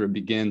place where it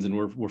begins. And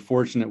we're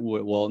fortunate,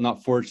 well,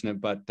 not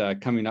fortunate, but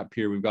coming up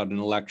here, we've got an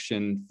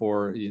election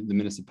for the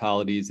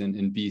municipalities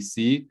in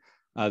BC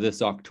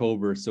this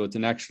October. So it's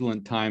an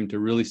excellent time to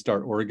really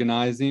start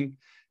organizing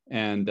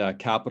and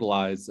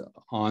capitalize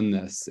on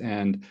this.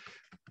 And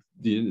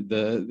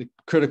the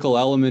critical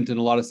element and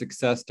a lot of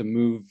success to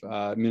move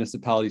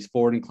municipalities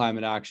forward in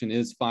climate action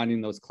is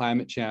finding those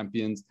climate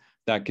champions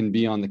that can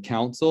be on the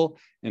council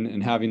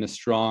and having a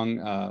strong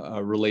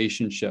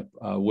relationship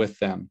with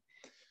them.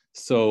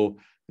 So,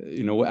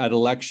 at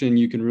election,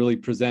 you can really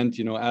present,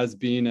 as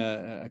being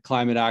a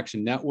climate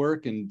action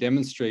network and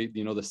demonstrate,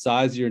 the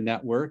size of your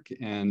network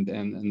and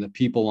the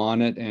people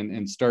on it,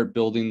 and start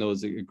building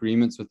those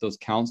agreements with those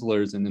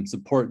councillors and then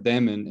support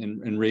them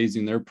in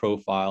raising their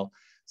profile,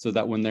 so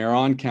that when they're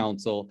on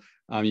council,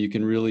 you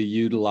can really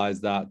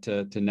utilize that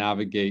to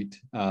navigate,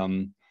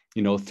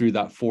 through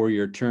that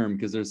 4-year term,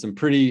 because there's some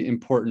pretty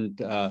important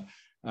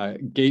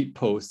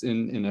gateposts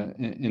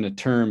in a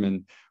term.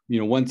 And,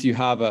 once you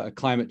have a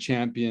climate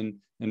champion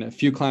and a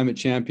few climate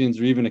champions,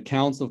 or even a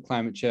council of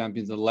climate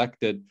champions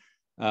elected,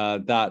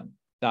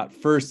 that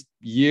first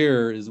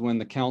year is when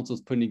the council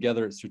is putting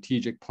together a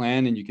strategic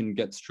plan, and you can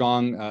get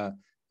strong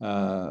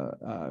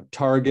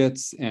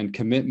targets and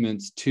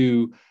commitments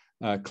to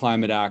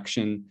climate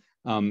action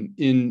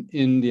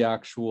in the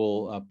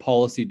actual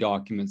policy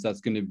documents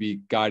that's going to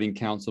be guiding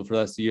council for the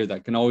rest of the year,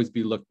 that can always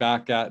be looked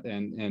back at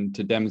and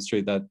to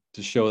demonstrate that,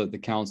 to show that the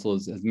council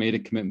has made a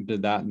commitment to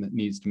that and that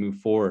needs to move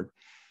forward.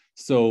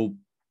 So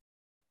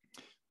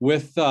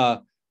with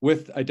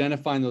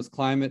identifying those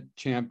climate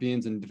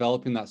champions and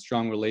developing that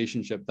strong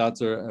relationship,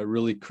 that's a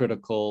really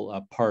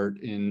critical part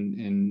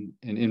in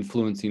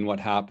influencing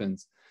what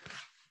happens.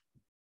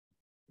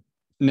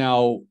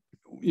 Now,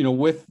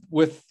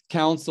 with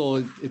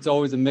council, it's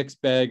always a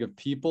mixed bag of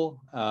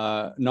people.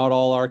 Not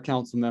all our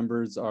council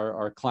members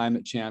are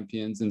climate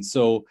champions. And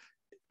so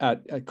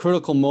at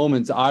critical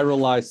moments, I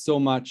rely so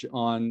much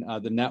on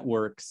the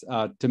networks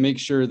to make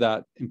sure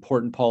that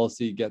important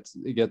policy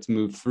gets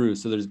moved through.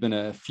 So there's been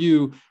a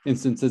few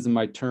instances in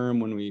my term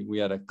when we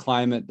had a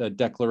climate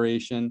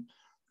declaration,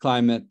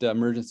 climate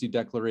emergency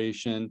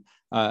declaration.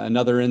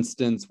 Another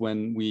instance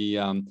when we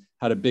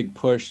had a big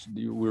push.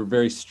 We were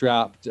very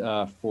strapped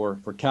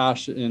for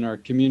cash in our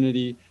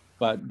community,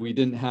 but we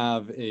didn't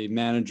have a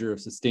manager of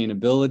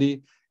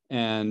sustainability.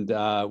 And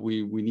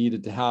we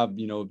needed to have,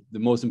 the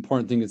most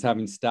important thing is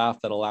having staff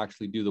that'll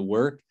actually do the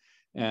work.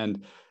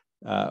 And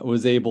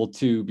was able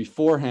to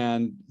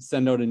beforehand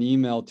send out an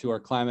email to our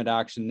Climate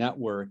Action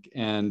Network,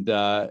 and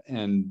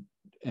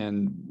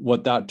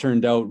what that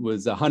turned out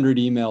was 100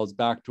 emails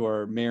back to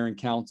our mayor and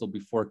council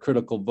before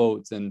critical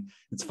votes. And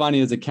it's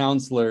funny, as a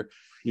councillor,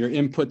 your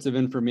inputs of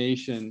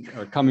information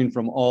are coming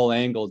from all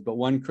angles, but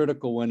one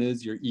critical one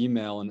is your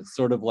email, and it's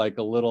sort of like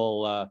a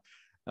little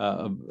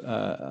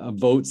a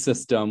vote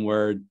system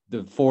where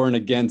the for and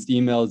against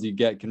emails you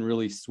get can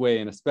really sway.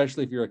 And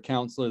especially if you're a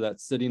councillor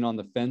that's sitting on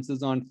the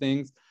fences on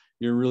things,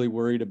 you're really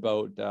worried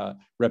about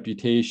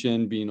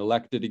reputation, being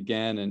elected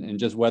again, and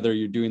just whether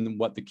you're doing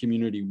what the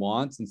community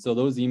wants. And so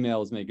those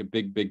emails make a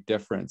big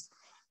difference.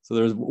 So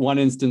there's one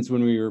instance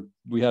when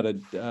we had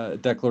a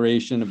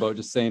declaration about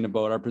just saying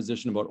about our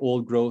position about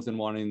old growth and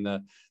wanting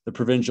the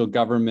provincial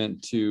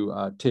government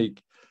to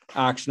take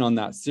action on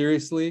that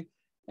seriously.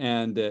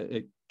 And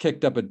it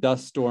kicked up a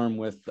dust storm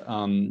with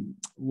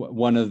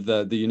one of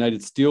the United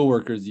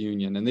Steelworkers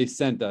Union, and they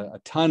sent a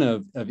ton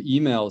of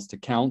emails to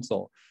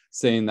council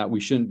saying that we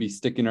shouldn't be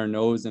sticking our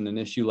nose in an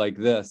issue like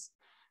this.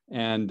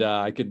 And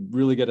I could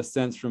really get a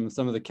sense from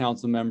some of the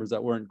council members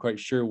that weren't quite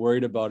sure,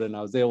 worried about it. And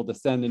I was able to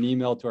send an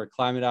email to our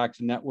Climate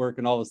Action Network,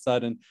 and all of a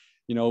sudden,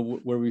 where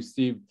we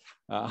received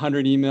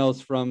 100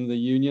 emails from the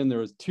union, there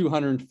was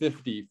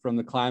 250 from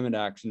the Climate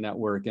Action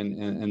Network,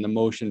 and the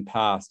motion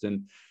passed.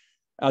 And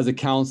as a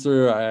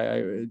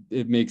councillor,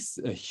 it makes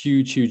a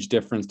huge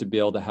difference to be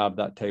able to have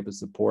that type of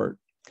support.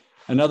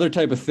 Another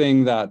type of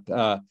thing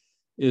that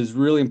is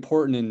really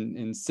important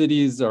in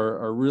cities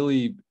are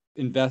really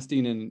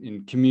investing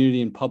in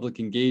community and public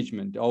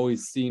engagement,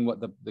 always seeing what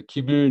the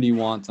community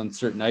wants on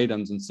certain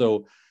items. And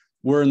so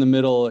we're in the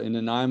middle in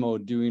Nanaimo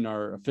doing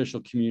our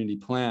official community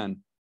plan.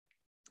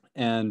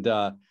 And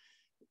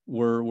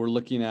we're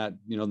looking at,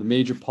 the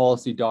major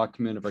policy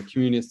document of our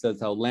community. It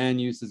says how land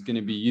use is going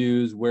to be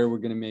used, where we're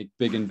going to make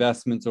big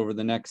investments over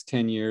the next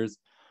 10 years.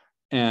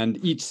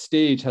 And each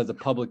stage has a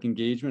public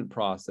engagement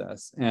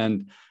process.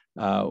 And,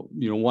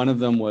 one of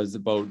them was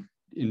about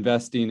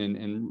investing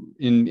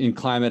in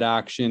climate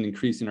action,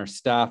 increasing our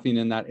staffing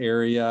in that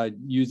area,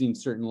 using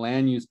certain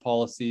land use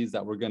policies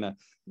that were going to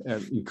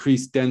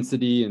increase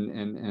density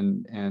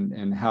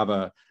and have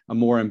a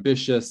more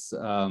ambitious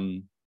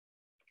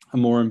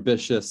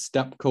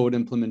step code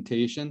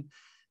implementation.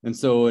 And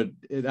so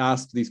it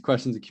asked these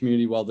questions of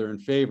community while they're in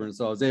favor. And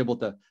so I was able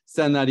to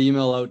send that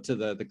email out to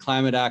the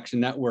Climate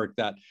Action Network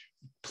that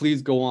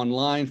please go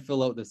online,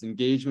 fill out this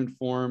engagement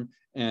form,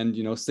 and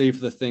say for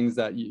the things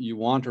that you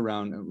want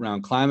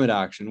around climate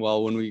action.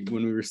 Well, when we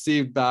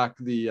received back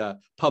the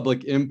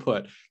public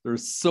input, there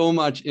was so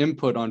much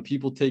input on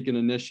people taking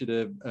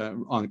initiative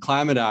on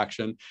climate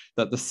action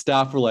that the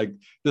staff were like,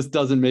 this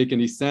doesn't make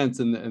any sense,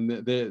 and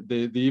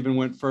they even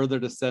went further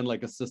to send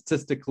like a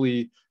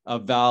statistically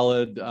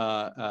valid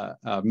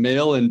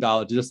mail-in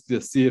ballot just to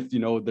see if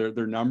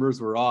their numbers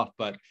were off.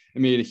 But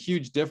it made a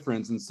huge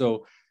difference. And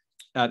so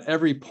at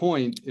every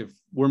point, if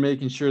we're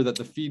making sure that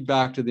the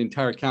feedback to the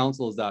entire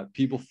council is that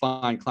people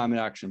find climate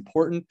action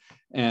important,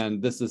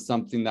 and this is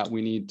something that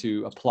we need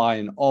to apply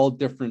in all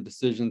different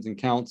decisions in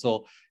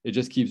council, it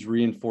just keeps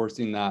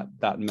reinforcing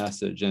that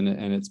message. And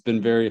it's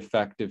been very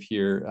effective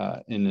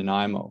here in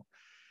Nanaimo.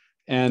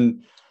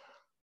 And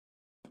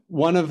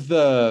one of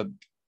the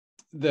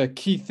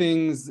key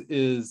things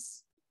is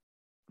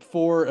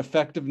for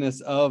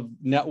effectiveness of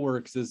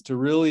networks is to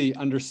really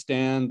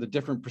understand the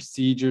different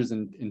procedures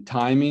and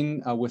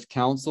timing with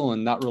council,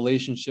 and that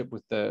relationship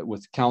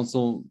with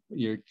council,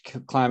 your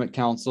climate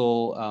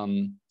council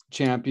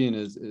champion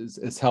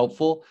is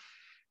helpful.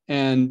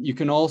 And you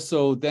can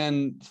also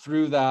then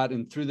through that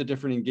and through the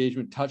different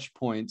engagement touch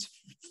points,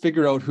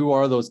 figure out who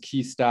are those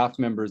key staff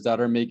members that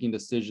are making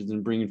decisions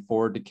and bringing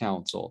forward to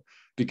council.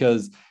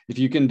 Because if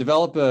you can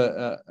develop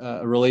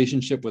a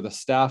relationship with a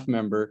staff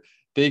member,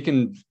 they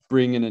can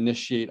bring and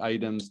initiate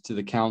items to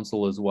the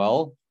council as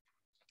well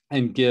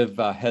and give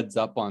heads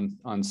up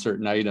on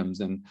certain items.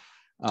 And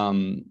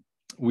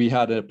we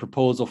had a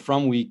proposal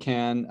from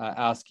WeCan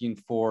asking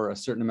for a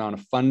certain amount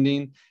of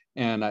funding.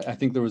 And I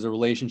think there was a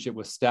relationship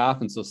with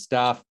staff. And so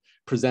staff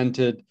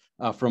presented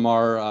from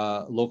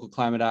our local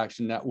climate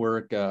action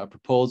network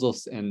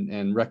proposals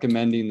and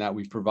recommending that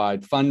we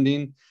provide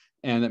funding.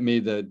 And it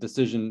made the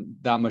decision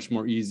that much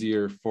more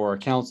easier for our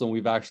council. And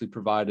we've actually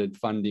provided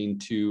funding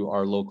to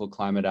our local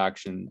climate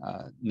action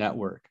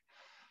network.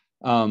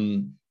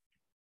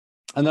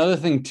 Another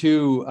thing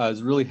too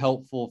is really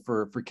helpful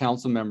for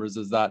council members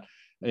is that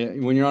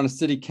when you're on a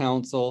city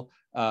council,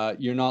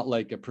 you're not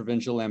like a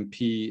provincial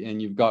MP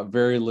and you've got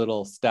very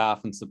little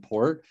staff and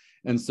support.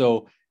 And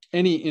so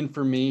any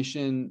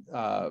information,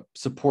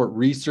 support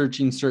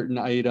researching certain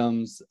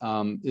items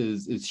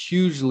is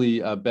hugely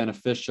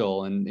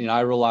beneficial. And I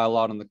rely a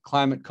lot on the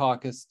Climate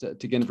Caucus to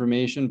get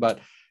information, but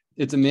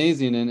it's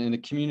amazing. And in a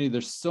community,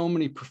 there's so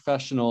many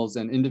professionals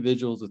and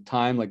individuals with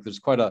time. Like there's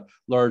quite a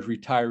large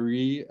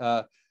retiree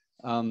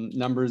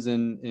numbers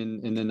in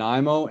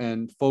Nanaimo,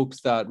 and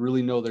folks that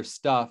really know their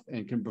stuff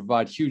and can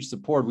provide huge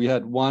support. We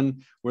had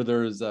one where there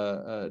was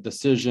a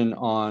decision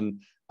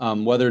on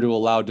whether to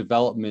allow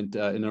development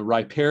in a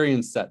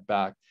riparian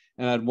setback.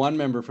 And I had one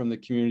member from the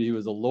community who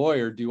was a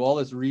lawyer do all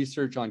this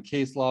research on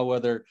case law,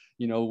 whether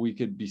we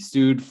could be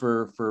sued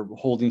for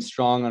holding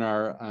strong on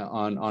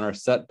our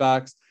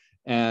setbacks,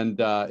 and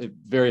it's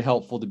very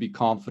helpful to be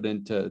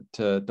confident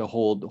to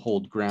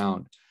hold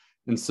ground.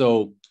 And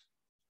so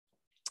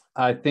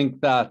I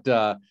think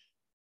that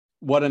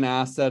what an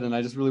asset, and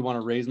I just really want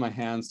to raise my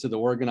hands to the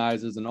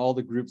organizers and all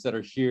the groups that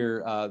are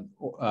here,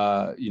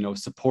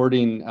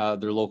 supporting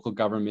their local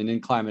government in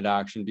climate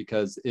action,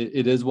 because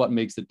it is what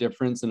makes a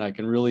difference, and I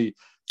can really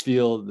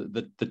feel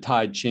the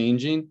tide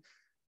changing,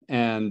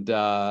 and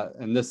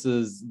this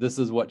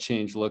is what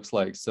change looks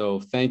like. So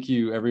thank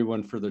you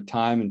everyone for their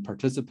time and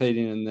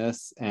participating in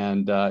this,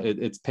 and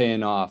it's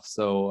paying off.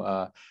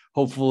 So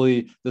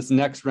hopefully this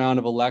next round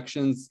of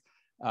elections,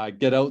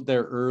 get out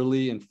there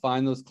early and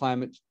find those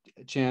climate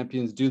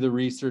champions, do the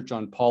research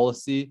on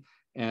policy,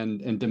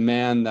 and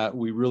demand that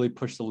we really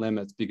push the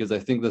limits, because I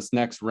think this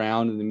next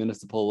round in the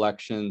municipal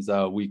elections,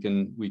 we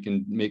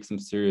can make some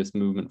serious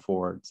movement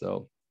forward.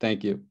 So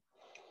thank you.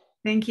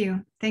 Thank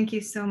you. Thank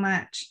you so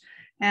much.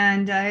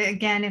 And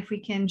again, if we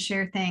can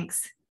share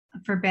thanks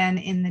for Ben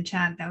in the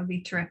chat, that would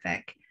be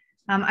terrific.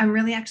 I'm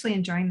really actually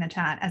enjoying the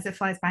chat. As it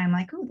flies by, I'm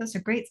like, oh, those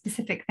are great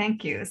specific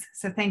thank yous.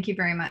 So thank you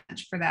very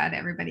much for that,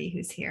 everybody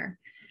who's here.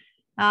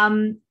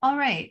 All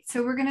right,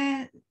 so we're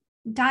gonna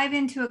dive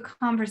into a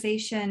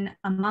conversation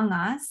among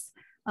us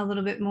a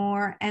little bit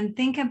more and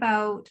think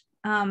about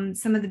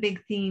some of the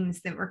big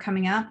themes that were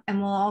coming up, and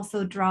we'll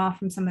also draw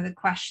from some of the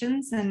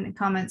questions and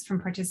comments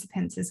from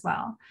participants as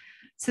well.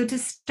 So to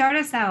start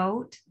us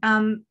out,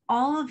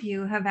 all of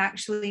you have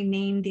actually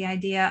named the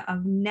idea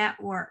of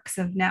networks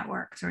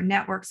or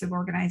networks of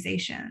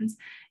organizations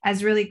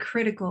as really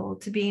critical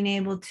to being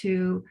able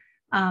to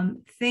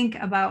think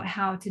about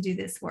how to do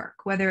this work,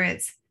 whether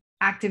it's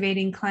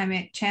activating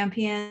climate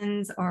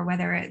champions or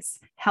whether it's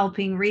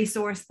helping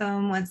resource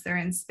them once they're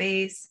in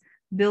space,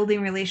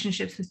 building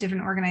relationships with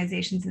different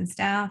organizations and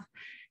staff.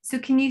 So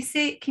can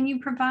you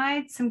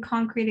provide some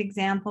concrete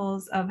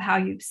examples of how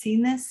you've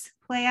seen this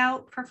play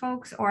out for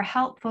folks, or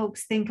help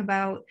folks think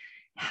about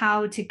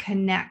how to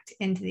connect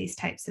into these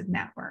types of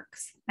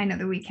networks? I know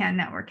the We Can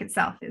network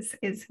itself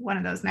is one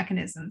of those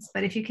mechanisms,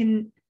 but if you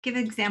can give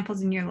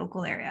examples in your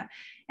local area,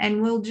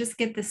 and we'll just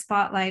get the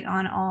spotlight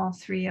on all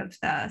three of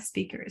the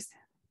speakers.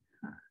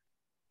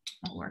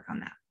 I'll work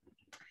on that.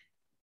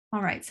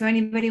 All right, so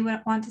anybody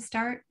want to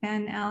start?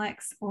 Ben,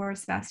 Alex, or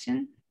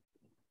Sebastian?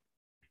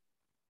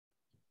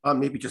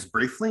 Maybe just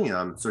briefly,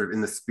 sort of in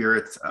the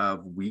spirit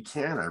of We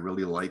Can, I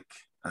really like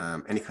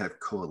any kind of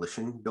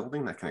coalition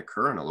building that can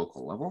occur on a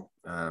local level.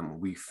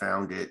 We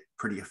found it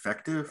pretty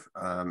effective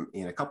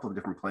in a couple of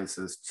different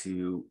places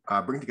to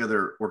bring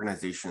together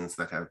organizations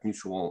that have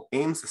mutual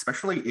aims,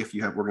 especially if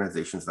you have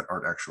organizations that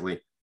aren't actually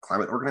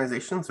climate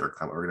organizations or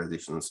climate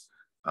organizations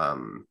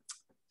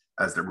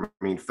as their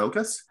main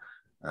focus.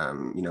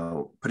 You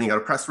know, putting out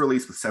a press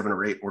release with 7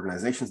 or 8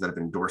 organizations that have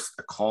endorsed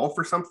a call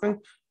for something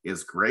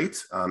is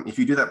great. If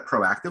you do that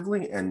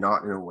proactively and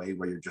not in a way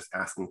where you're just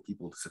asking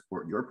people to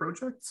support your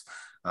projects,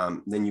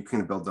 then you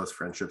can build those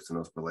friendships and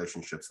those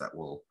relationships that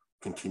will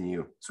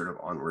continue sort of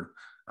onward.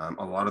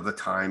 A lot of the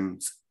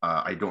times,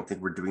 I don't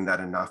think we're doing that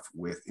enough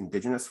with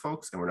Indigenous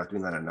folks, and we're not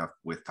doing that enough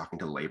with talking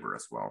to labor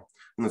as well.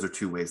 And those are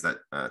 2 ways that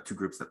 2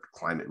 groups that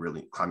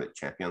climate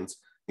champions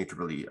need to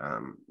really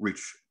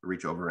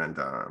reach over and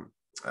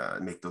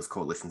make those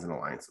coalitions and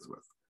alliances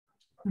with.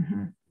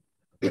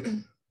 Mm-hmm.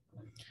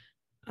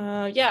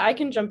 Yeah, I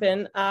can jump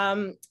in.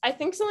 I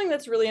think something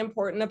that's really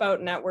important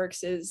about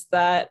networks is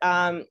that,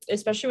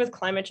 especially with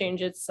climate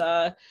change, it's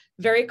a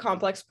very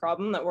complex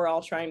problem that we're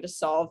all trying to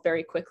solve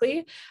very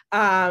quickly.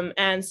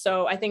 And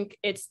so I think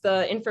it's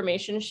the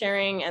information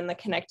sharing and the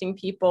connecting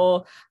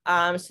people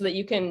so that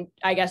you can,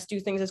 I guess, do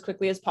things as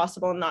quickly as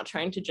possible and not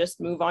trying to just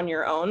move on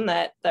your own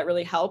that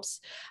really helps.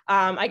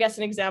 I guess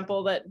an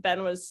example that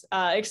Ben was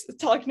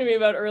talking to me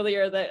about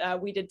earlier that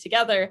we did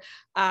together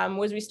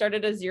was we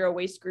started a zero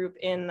waste group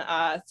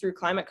through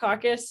Climate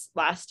Caucus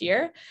last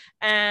year.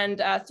 And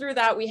through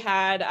that, we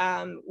had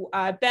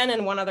Ben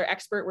and one other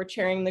expert were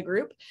chairing the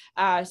group,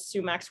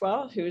 Sue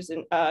Maxwell, who's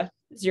a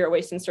zero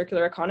waste and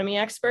circular economy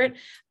expert.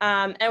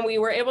 And we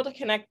were able to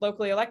connect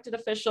locally elected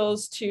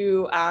officials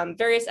to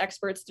various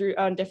experts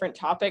on different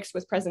topics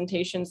with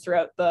presentations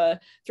throughout the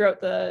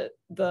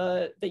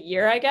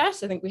year, I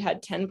guess. I think we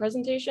had 10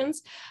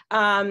 presentations.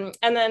 And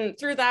then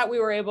through that, we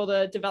were able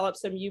to develop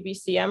some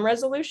UBCM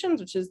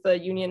resolutions, which is the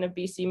Union of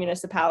BC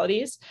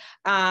Municipalities.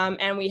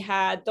 And we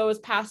had those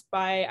passed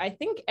by, I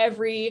think,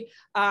 every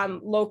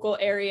local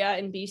area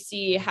in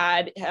BC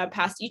had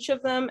passed each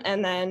of them.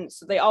 And then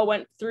so they all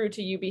went through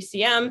to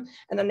UBCM,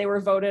 and then they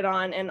were voted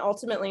on. And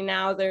ultimately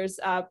now there's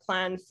a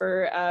plan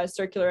for a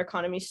circular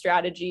economy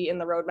strategy in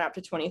the roadmap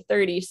to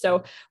 2030.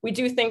 So we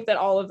do think that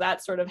all of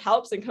that sort of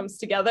helps and comes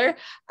together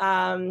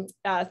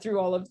through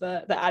all of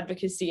the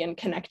advocacy and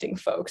connecting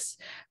folks.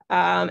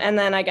 And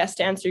then I guess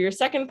to answer your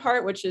second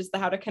part, which is the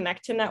how to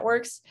connect to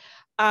networks.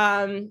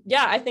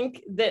 Yeah, I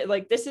think that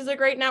this is a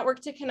great network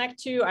to connect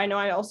to. I know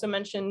I also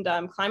mentioned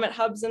climate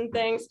hubs and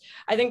things.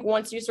 I think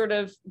once you sort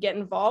of get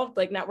involved,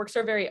 networks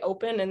are very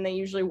open and they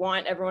usually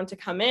want everyone to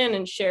come in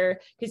and share,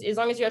 because as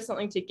long as you have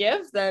something to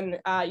give, then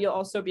you'll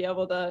also be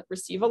able to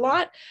receive a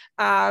lot.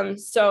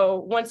 So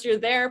once you're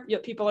there,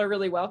 people are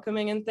really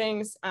welcoming and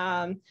things.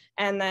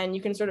 And then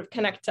you can sort of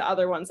connect to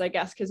other ones, I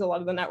guess, because a lot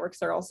of the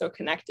networks are also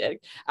connected.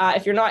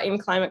 If you're not in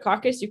Climate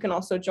Caucus, you can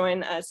also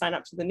join, sign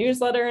up to the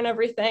newsletter and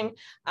everything.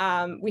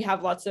 We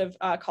have lots of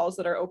calls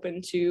that are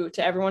open to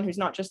everyone who's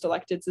not just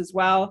electeds as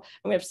well.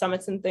 And we have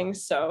summits and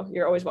things, so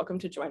you're always welcome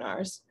to join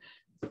ours.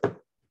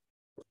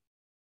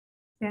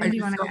 Ben, do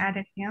you want to add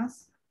anything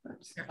else?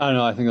 I don't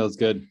know, I think that was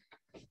good.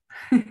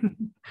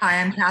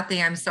 Hi, I'm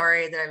Kathy. I'm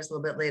sorry that I was a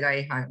little bit late.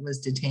 I was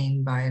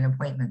detained by an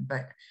appointment,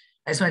 but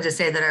I just wanted to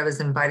say that I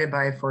was invited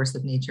by Force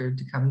of Nature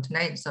to come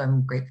tonight, so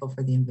I'm grateful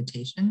for the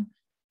invitation.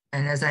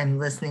 And as I'm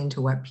listening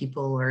to what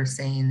people are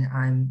saying,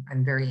 I'm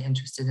very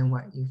interested in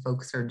what you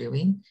folks are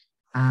doing.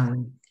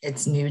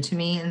 It's new to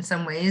me in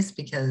some ways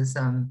because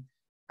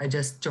I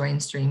just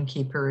joined Stream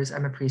Keepers.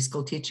 I'm a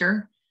preschool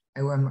teacher.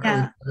 I'm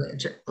an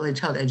early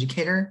child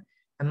educator.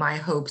 And my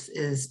hopes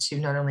is to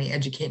not only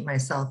educate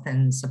myself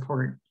and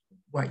support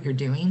what you're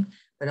doing,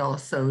 but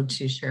also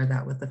to share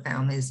that with the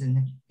families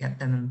and get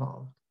them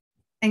involved.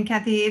 And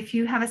Kathy, if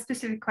you have a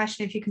specific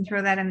question, if you can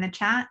throw that in the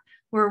chat,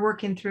 we're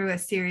working through a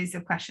series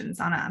of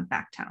questions on a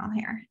back channel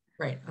here.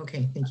 Right,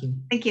 okay, thank you.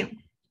 Thank you.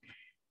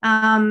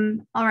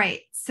 All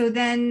right, so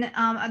then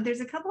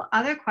there's a couple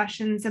other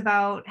questions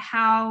about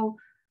how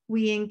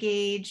we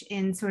engage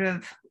in sort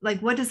of like,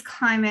 what does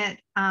climate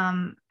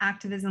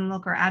activism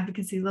look or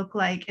advocacy look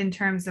like in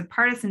terms of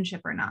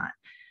partisanship or not?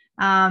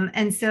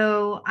 And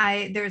so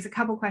there's a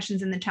couple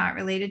questions in the chat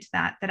related to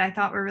that I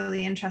thought were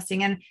really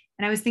interesting. And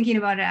I was thinking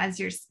about it as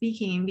you're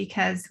speaking,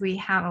 because we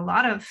have a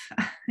lot of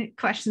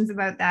questions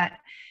about that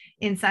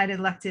inside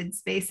elected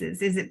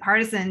spaces. Is it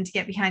partisan to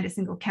get behind a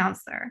single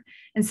councillor?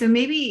 And so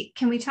maybe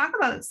can we talk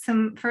about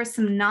some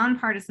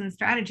non-partisan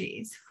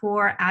strategies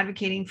for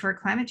advocating for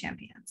climate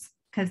champions?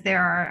 Because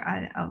there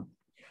are a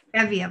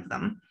bevy of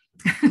them.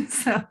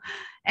 So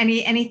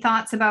any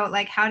thoughts about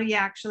like, how do you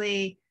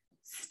actually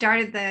start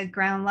at the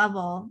ground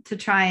level to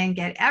try and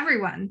get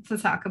everyone to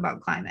talk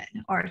about climate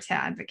or to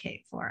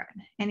advocate for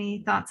it?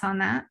 Any thoughts on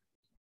that?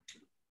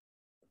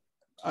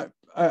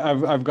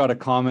 I've got a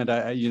comment.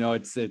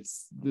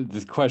 It's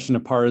the question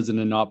of partisan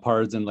and not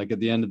partisan. Like at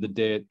the end of the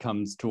day, it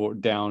comes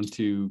down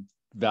to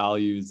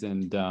values,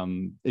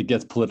 and it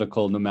gets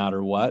political no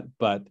matter what.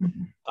 But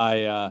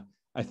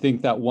I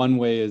think that one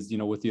way is,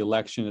 with the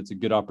election, it's a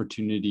good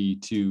opportunity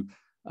to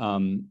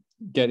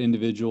get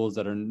individuals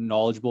that are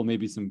knowledgeable,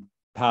 maybe some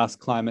past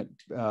climate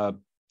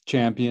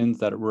champions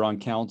that were on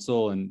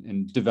council,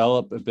 and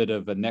develop a bit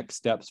of a next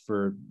steps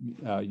for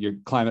your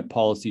climate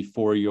policy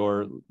for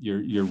your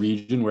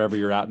region, wherever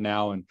you're at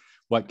now, and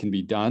what can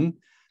be done.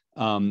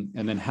 And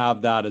then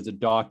have that as a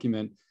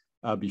document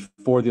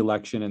before the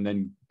election, and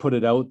then put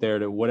it out there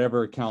to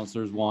whatever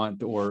councillors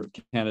want or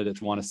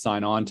candidates want to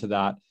sign on to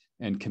that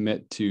and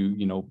commit to,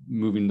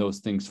 moving those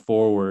things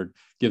forward.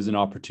 Gives an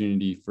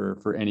opportunity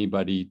for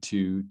anybody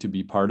to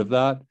be part of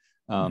that.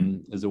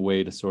 As a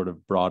way to sort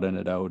of broaden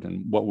it out,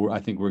 and what I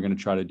think we're going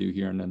to try to do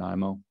here in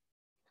Nanaimo.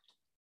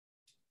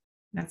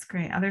 That's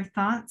great. Other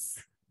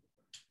thoughts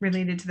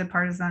related to the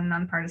partisan,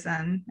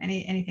 non-partisan,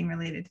 anything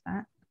related to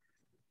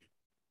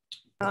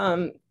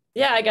that?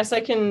 Yeah, I guess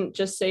I can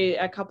just say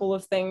a couple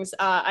of things.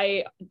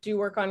 I do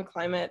work on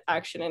climate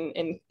action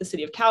in the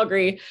city of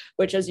Calgary,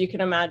 which, as you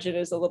can imagine,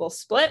 is a little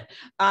split.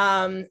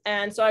 And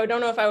so I don't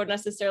know if I would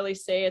necessarily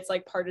say it's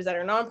like partisan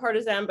or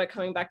non-partisan, but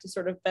coming back to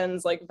sort of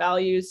Ben's like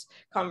values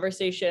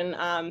conversation,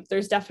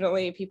 there's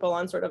definitely people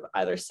on sort of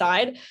either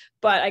side.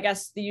 But I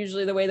guess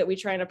usually the way that we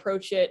try and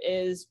approach it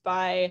is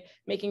by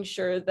making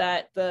sure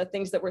that the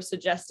things that we're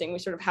suggesting, we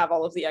sort of have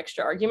all of the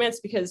extra arguments,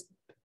 because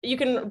you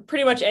can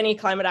pretty much any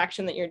climate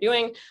action that you're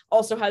doing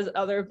also has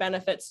other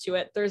benefits to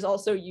it. There's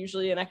also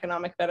usually an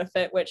economic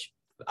benefit, which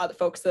other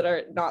folks that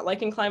are not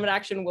liking climate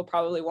action will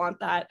probably want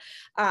that.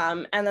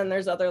 And then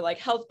there's other like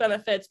health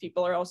benefits.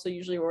 People are also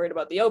usually worried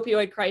about the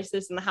opioid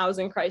crisis and the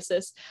housing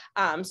crisis.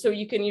 So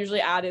you can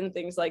usually add in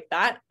things like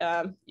that.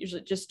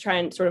 Usually just try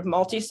and sort of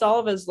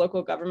multi-solve, as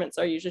local governments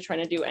are usually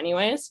trying to do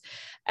anyways.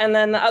 And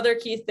then the other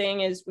key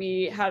thing is,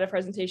 we had a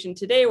presentation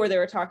today where they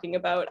were talking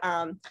about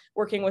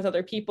working with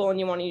other people, and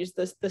you want to use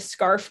the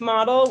SCARF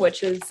model,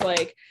 which is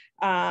like,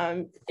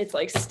 it's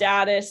like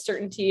status,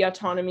 certainty,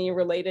 autonomy,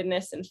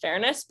 relatedness, and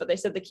fairness. But they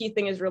said the key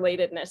thing is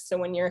relatedness. So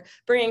when you're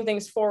bringing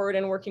things forward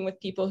and working with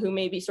people who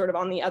may be sort of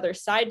on the other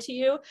side to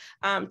you,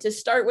 to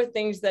start with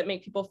things that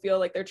make people feel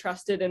like they're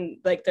trusted and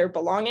like they're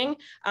belonging.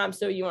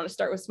 So you want to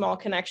start with small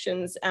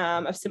connections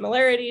of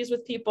similarities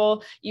with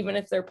people, even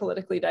if they're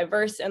politically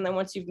diverse. And then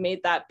once you've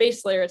made that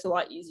base layer, it's a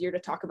lot easier to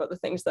talk about the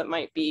things that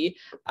might be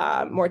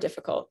more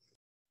difficult.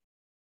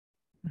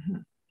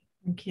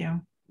 Thank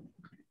you.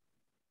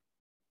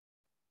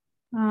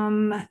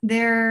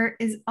 There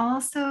is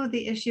also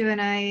the issue,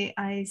 and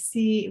I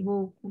see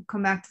we'll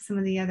come back to some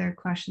of the other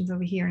questions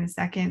over here in a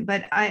second,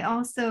 but I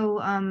also,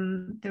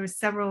 there were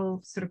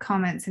several sort of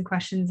comments and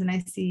questions, and I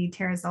see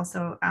Tara's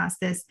also asked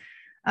this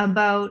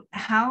about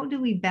how do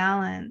we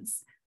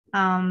balance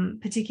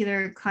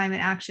particular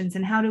climate actions,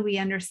 and how do we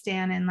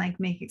understand and like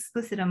make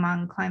explicit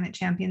among climate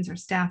champions or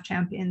staff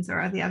champions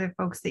or the other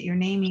folks that you're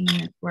naming in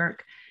this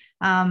work,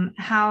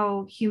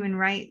 how human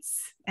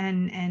rights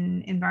and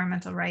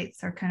environmental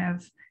rights are kind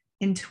of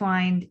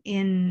entwined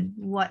in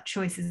what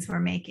choices we're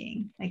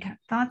making. Like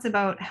thoughts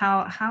about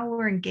how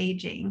we're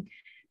engaging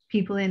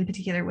people in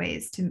particular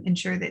ways to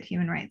ensure that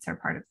human rights are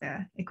part of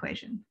the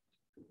equation.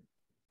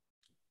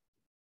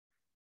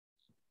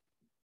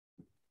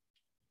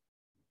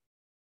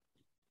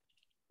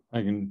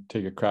 I can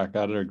take a crack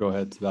at it, or go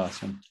ahead,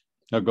 Sebastian.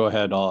 No, go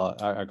ahead.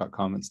 I got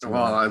comments too.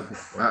 Well,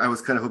 I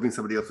was kind of hoping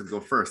somebody else would go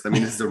first. I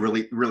mean, this is a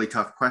really, really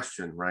tough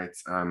question, right?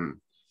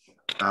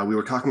 We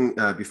were talking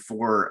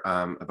before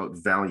about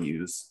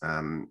values.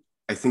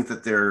 I think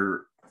that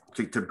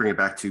to bring it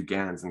back to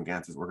Gans and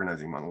Gans's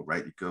organizing model,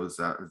 right? It goes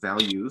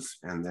values,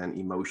 and then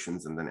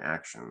emotions, and then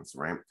actions,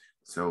 right?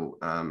 So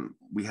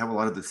we have a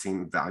lot of the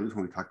same values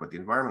when we talk about the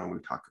environment, when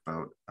we talk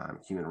about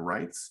human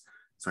rights.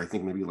 So I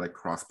think maybe like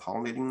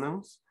cross-pollinating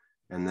those,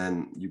 and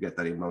then you get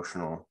that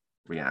emotional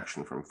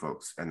reaction from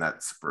folks, and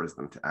that spurs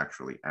them to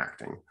actually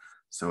acting.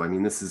 So I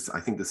mean, I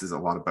think this is a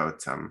lot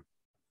about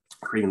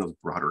creating those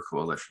broader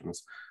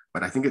coalitions.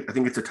 But I think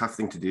it's a tough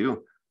thing to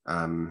do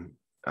in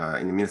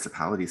the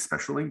municipality,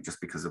 especially just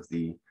because of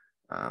the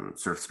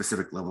sort of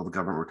specific level of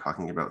government we're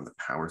talking about and the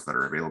powers that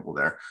are available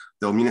there.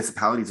 Though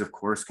municipalities, of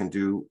course, can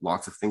do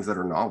lots of things that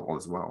are novel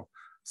as well.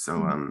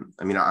 So,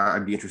 I mean,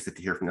 I'd be interested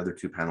to hear from the other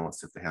two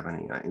panelists if they have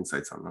any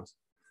insights on those.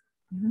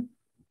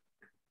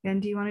 Ben,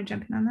 do you want to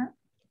jump in on that?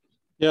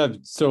 Yeah,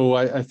 so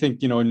I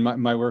think, in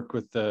my work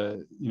with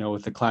the,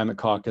 with the Climate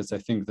Caucus, I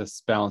think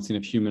this balancing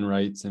of human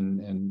rights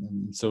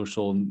and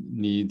social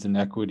needs and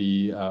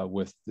equity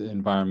with the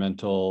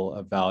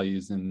environmental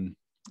values and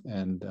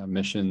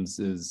missions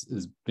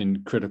is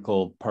been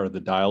critical part of the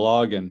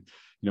dialogue. And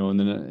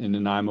in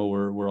Nanaimo,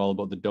 we're all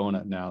about the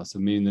donut now. So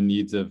meeting the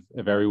needs of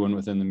everyone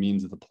within the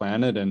means of the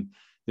planet, and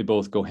they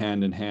both go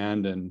hand in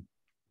hand. And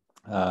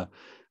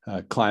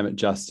climate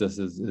justice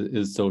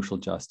is social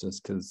justice,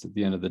 because at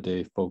the end of the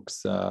day,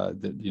 folks that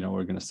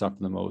are going to suffer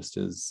the most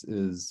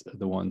is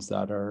the ones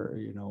that are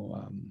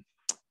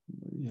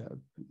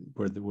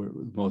where the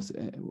most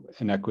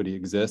inequity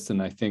exists.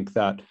 And I think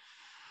that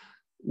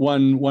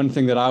one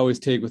thing that I always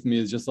take with me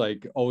is just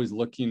like always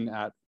looking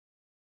at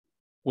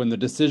when the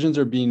decisions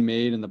are being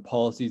made and the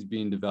policies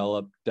being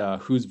developed,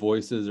 whose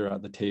voices are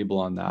at the table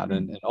on that.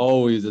 And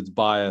always it's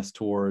biased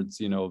towards,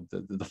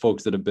 the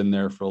folks that have been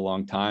there for a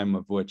long time,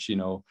 of which,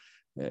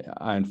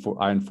 I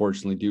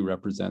unfortunately do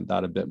represent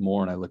that a bit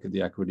more. And I look at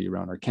the equity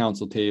around our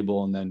council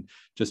table, and then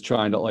just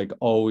trying to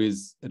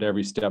always at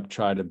every step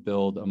try to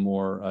build a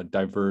more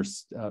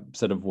diverse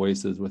set of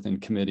voices within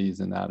committees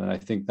and that. And I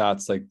think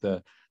that's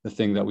the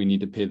thing that we need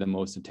to pay the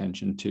most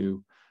attention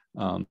to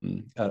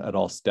at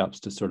all steps,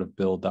 to sort of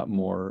build that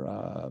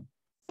more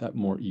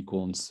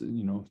equal and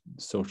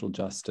social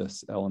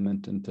justice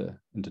element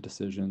into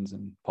decisions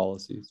and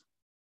policies.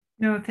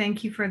 No,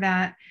 thank you for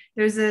that.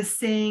 There's a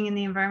saying in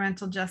the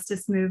environmental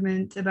justice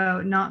movement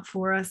about not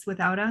for us,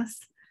 without us.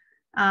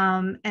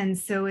 And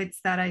so it's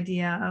that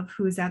idea of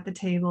who's at the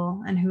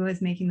table and who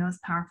is making those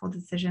powerful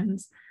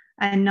decisions,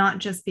 and not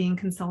just being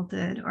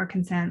consulted or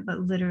consent,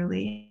 but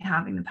literally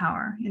having the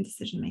power in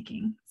decision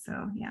making.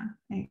 So yeah,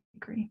 I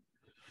agree.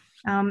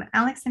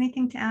 Alex,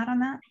 anything to add on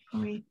that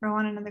before we throw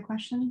on another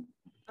question?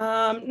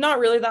 Not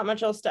really that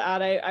much else to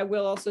add. I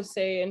will also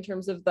say, in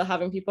terms of the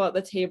having people at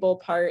the table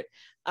part,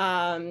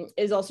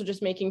 is also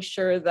just making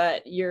sure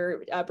that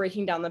you're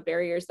breaking down the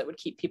barriers that would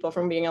keep people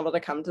from being able to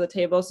come to the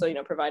table. So,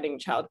 providing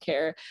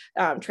childcare,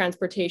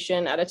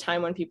 transportation at a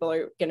time when people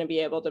are going to be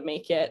able to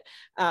make it,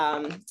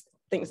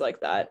 things like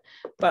that.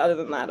 But other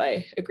than that,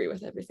 I agree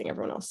with everything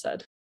everyone else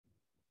said.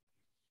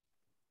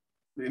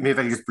 Maybe if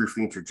I could just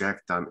briefly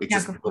interject,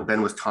 when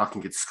Ben was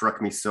talking, it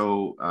struck me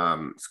so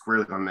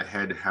squarely on the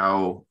head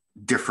how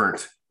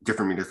different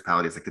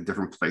municipalities, like the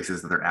different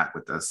places that they're at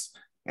with this.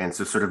 And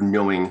so sort of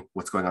knowing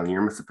what's going on in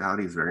your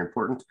municipality is very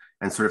important,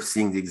 and sort of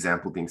seeing the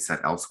example being set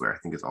elsewhere, I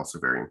think, is also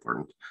very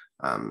important.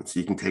 So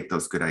you can take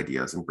those good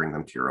ideas and bring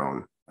them to your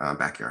own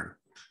backyard.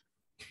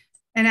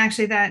 And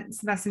actually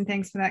Sebastian,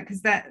 thanks for that,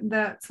 because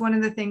that's one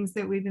of the things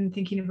that we've been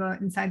thinking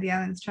about inside the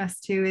Islands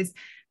Trust too, is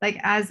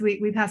as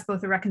we passed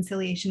both a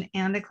reconciliation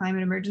and a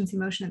climate emergency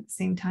motion at the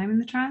same time in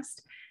the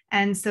trust.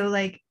 And so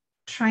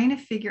trying to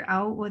figure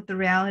out what the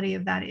reality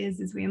of that is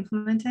as we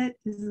implement it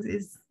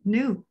is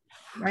new,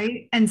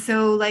 right? And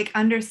so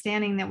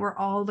understanding that we're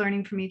all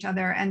learning from each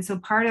other. And so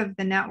part of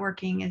the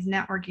networking is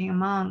networking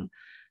among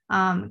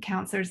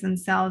counselors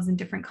themselves in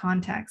different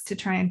contexts to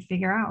try and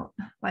figure out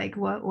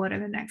what are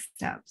the next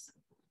steps.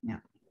 Yeah.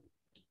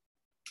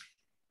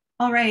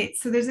 All right,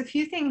 so there's a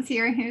few things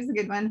here. Here's a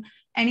good one.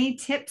 Any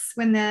tips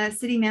when the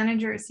city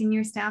manager or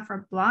senior staff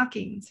are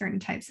blocking certain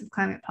types of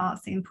climate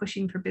policy and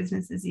pushing for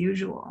business as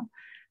usual?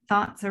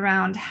 Thoughts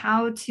around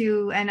how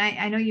to, and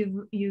I know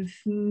you've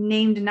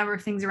named a number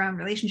of things around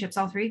relationships.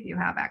 All three of you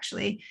have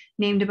actually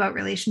named about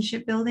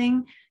relationship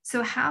building.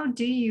 So how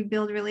do you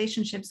build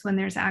relationships when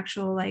there's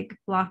actual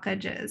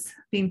blockages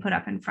being put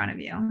up in front of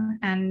you,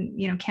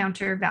 and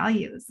counter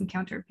values and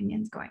counter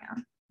opinions going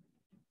on?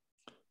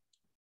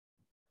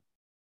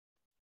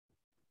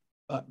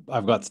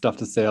 I've got stuff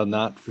to say on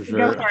that for sure.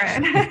 Go for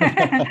it.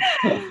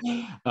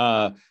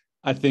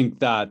 I think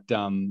that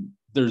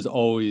there's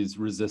always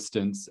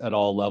resistance at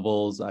all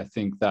levels. I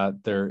think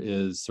that there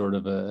is sort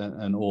of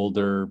an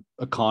older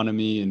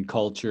economy and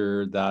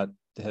culture that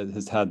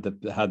has had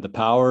the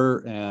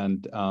power,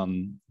 and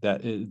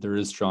there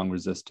is strong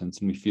resistance,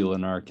 and we feel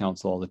in our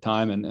council all the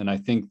time. And I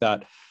think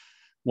that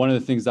one of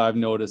the things I've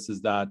noticed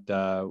is that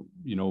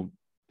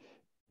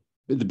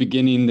at the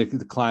beginning,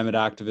 the climate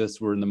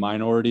activists were in the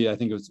minority. I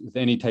think it was with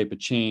any type of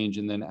change.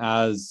 And then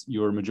as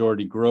your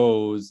majority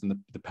grows and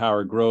the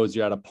power grows,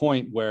 you're at a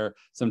point where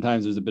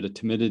sometimes there's a bit of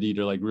timidity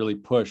to really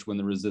push when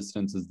the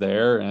resistance is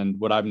there. And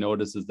what I've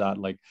noticed is that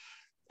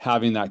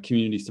having that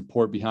community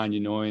support behind you,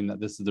 knowing that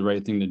this is the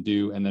right thing to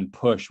do, and then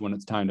push when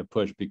it's time to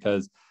push,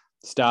 because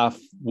staff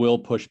will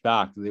push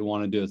back. They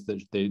want to do this.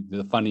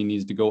 The funding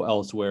needs to go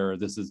elsewhere.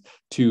 This is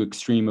too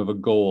extreme of a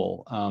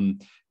goal.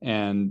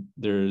 And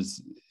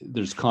there's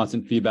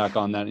constant feedback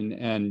on that,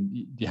 and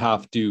you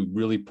have to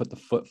really put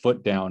the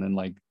foot down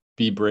and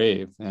be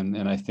brave.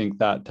 And I think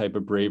that type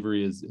of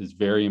bravery is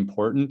very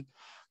important.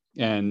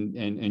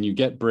 and you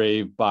get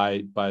brave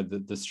by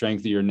the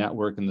strength of your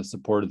network and the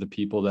support of the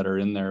people that are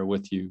in there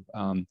with you.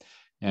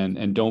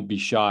 And don't be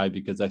shy,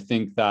 because I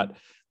think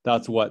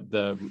that's what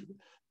the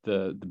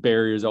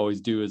barriers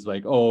always do, is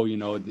like, oh, you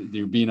know,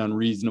 you're being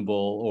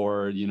unreasonable,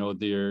 or, you know,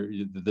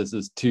 this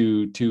is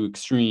too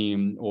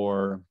extreme,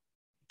 or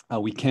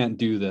we can't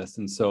do this.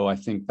 And so I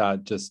think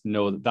that just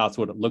know that that's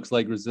what it looks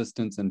like,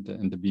 resistance,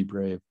 and to be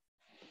brave.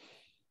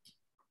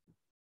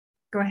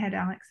 Go ahead,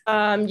 Alex.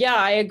 Yeah,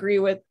 I agree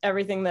with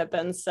everything that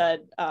Ben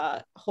said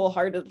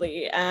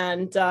wholeheartedly.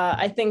 And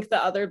I think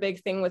the other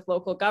big thing with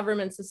local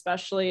governments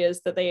especially is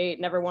that they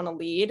never want to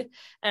lead,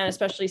 and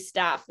especially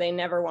staff, they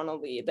never want to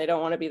lead. They don't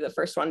want to be the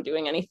first one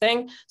doing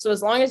anything. So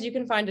as long as you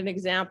can find an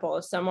example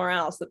of somewhere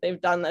else that they've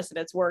done this and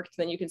it's worked,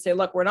 then you can say,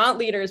 look, we're not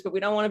leaders, but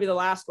we don't want to be the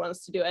last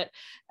ones to do it.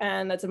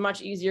 And that's a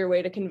much easier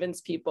way to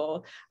convince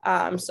people.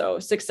 So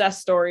success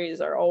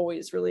stories are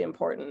always really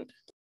important.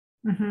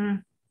 Mm-hmm.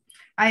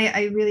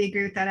 I really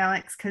agree with that,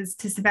 Alex, because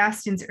to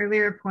Sebastian's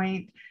earlier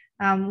point,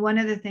 one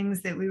of the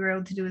things that we were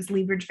able to do is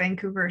leverage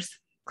Vancouver's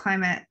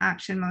climate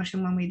action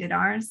motion when we did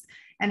ours,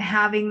 and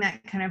having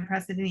that kind of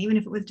precedent, even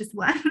if it was just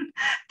one,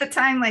 the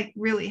time like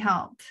really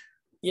helped.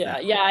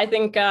 Yeah, I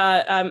think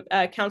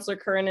Councillor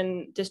Curran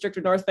in District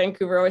of North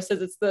Vancouver always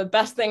says it's the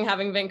best thing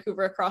having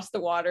Vancouver across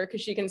the water, because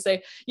she can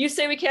say, you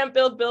say we can't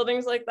build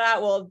buildings like that,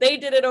 well, they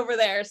did it over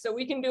there, so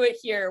we can do it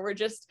here. We're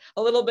just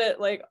a little bit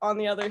like on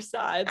the other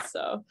side.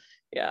 So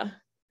yeah.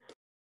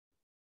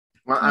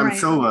 Well, I'm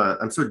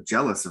so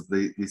jealous of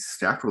these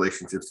staff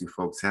relationships you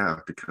folks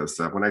have, because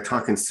when I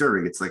talk in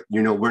Surrey, it's like,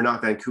 you know, we're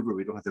not Vancouver.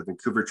 We don't have the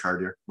Vancouver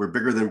Charter. We're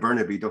bigger than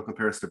Burnaby. Don't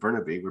compare us to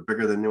Burnaby. We're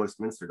bigger than New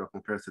Westminster. Don't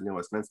compare us to New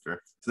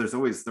Westminster. So there's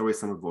always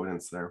some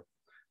avoidance there.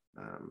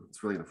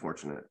 It's really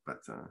unfortunate, but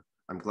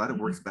I'm glad it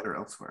works better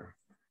elsewhere.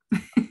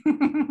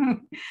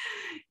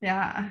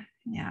 Yeah,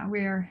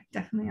 we're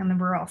definitely on the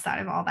rural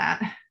side of all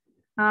that.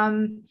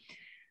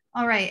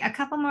 All right, a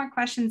couple more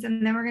questions,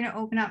 and then we're going to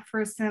open up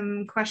for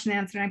some question and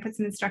answer. And I put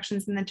some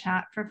instructions in the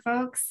chat for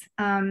folks.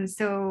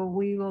 So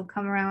we will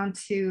come around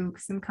to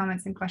some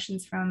comments and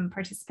questions from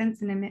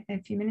participants in a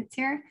few minutes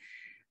here.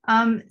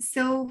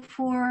 So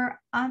for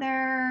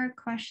other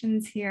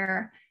questions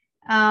here,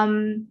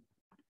 when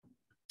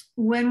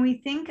we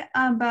think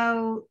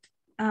about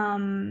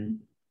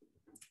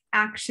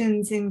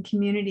actions in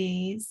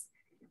communities,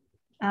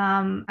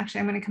 actually,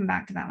 I'm going to come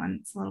back to that one.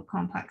 It's a little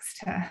complex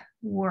to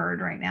word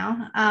right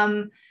now.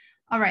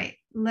 All right,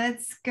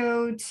 let's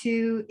go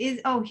to,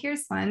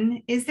 here's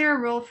one. Is there a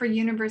role for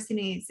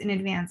universities in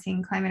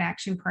advancing climate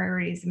action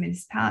priorities in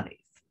municipalities?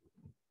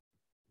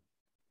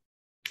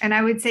 And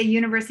I would say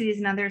universities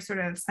and other sort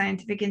of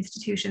scientific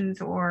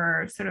institutions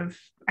or sort of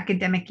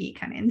academic-y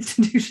kind of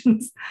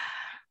institutions.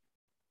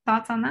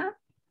 Thoughts on that?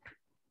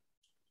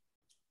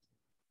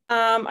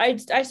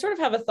 I sort of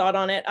have a thought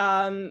on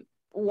it.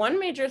 One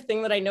major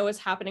thing that I know is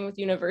happening with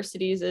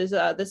universities is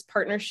this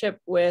partnership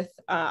with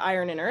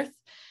Iron and Earth,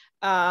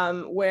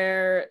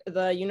 where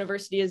the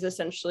university is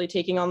essentially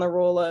taking on the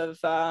role of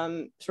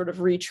sort of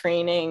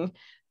retraining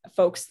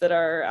folks that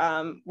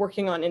are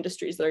working on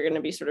industries that are going to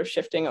be sort of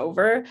shifting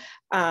over,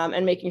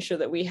 and making sure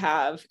that we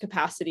have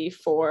capacity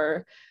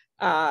for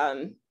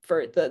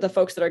the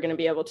folks that are going to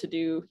be able to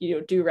do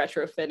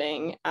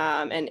retrofitting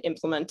and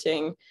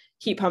implementing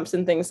heat pumps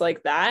and things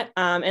like that.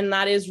 And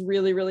that is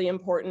really, really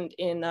important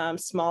in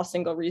small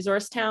single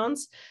resource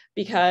towns,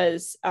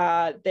 because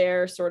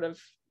they're sort of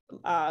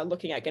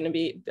looking at going to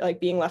be like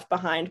being left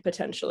behind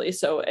potentially.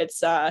 So it's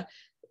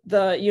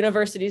the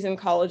universities and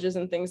colleges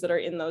and things that are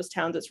in those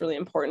towns, it's really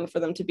important for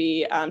them to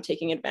be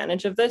taking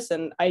advantage of this.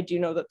 And I do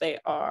know that they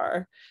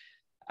are.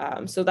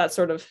 So that's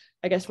sort of,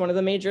 I guess, one of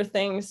the major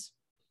things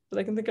that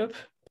I can think of.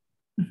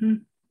 Mm-hmm.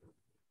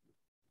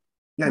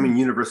 Yeah, I mean,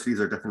 universities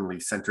are definitely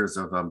centers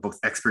of both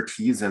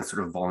expertise and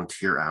sort of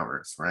volunteer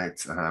hours,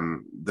 right?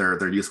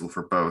 They're useful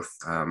for both.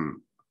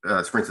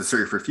 For instance,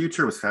 Surrey for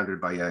Future was founded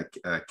by a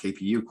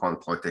KPU,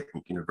 Quantum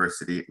Polytechnic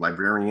University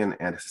librarian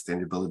and a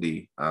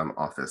sustainability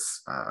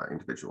office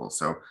individual.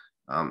 So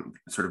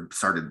sort of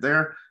started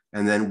there.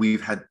 And then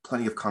we've had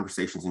plenty of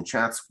conversations and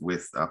chats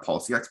with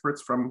policy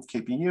experts from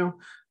KPU,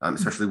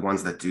 especially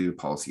ones that do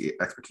policy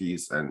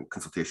expertise and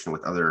consultation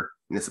with other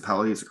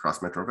municipalities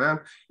across Metro Van.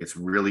 It's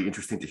really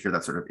interesting to hear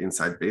that sort of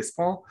inside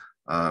baseball.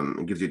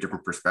 It gives you a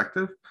different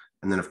perspective.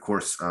 And then, of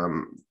course,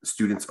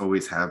 students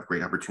always have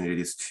great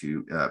opportunities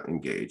to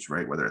engage,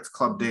 right? Whether it's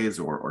club days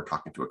or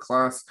talking to a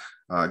class,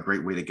 a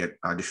great way to get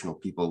additional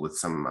people with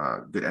some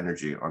good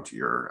energy onto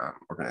your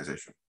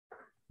organization.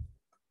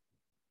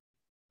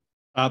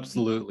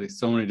 Absolutely.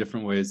 So many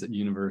different ways that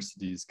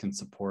universities can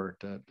support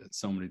at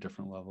so many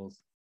different levels.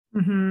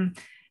 Mm-hmm.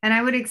 And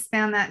I would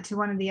expand that to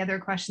one of the other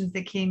questions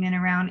that came in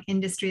around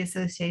industry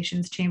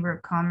associations, Chamber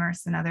of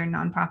Commerce, and other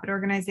nonprofit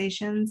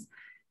organizations.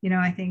 You know,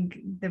 I think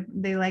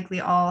they likely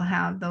all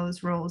have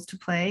those roles to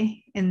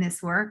play in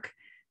this work.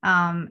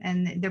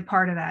 And they're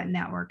part of that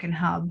network and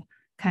hub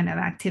kind of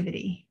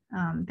activity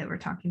that we're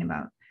talking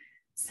about.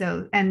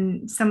 So,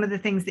 and some of the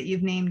things that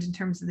you've named in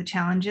terms of the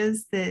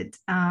challenges that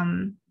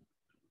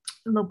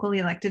locally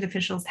elected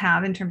officials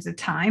have in terms of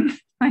time.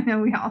 I know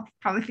we all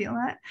probably feel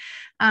that.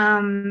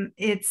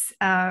 It's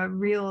a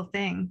real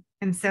thing.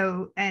 And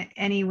so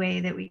any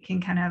way that we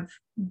can kind of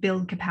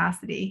build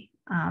capacity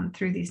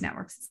through these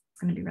networks is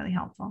going to be really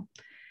helpful.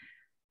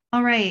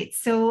 All right,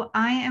 so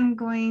I am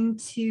going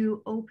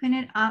to open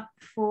it up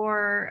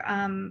for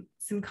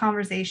some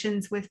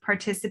conversations with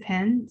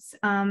participants.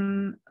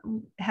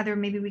 Heather,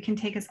 maybe we can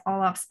take us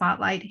all off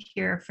spotlight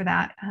here for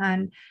that.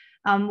 And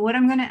what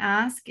I'm going to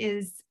ask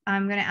is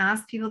I'm going to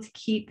ask people to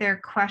keep their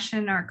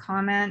question or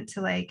comment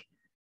to like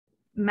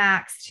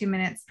max 2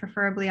 minutes,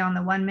 preferably on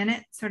the 1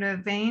 minute sort of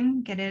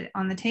vein, get it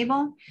on the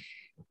table.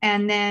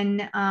 And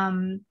then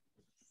I'm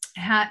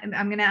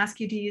going to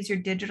ask you to use your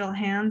digital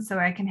hands so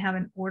I can have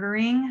an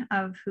ordering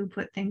of who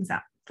put things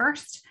up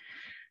first.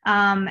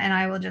 And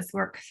I will just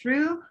work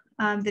through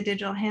the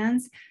digital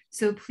hands.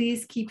 So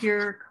please keep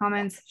your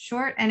comments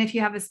short. And if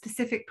you have a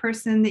specific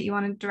person that you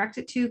want to direct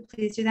it to,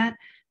 please do that.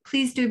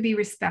 Please do be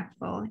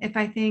respectful. If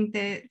I think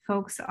that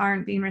folks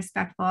aren't being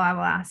respectful, I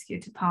will ask you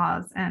to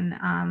pause and,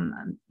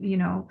 you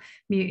know,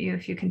 mute you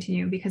if you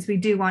continue, because we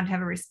do want to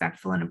have a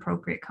respectful and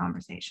appropriate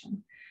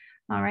conversation.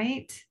 All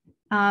right.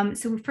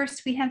 So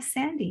first we have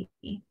Sandy.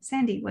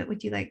 Sandy, what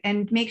would you like?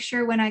 And make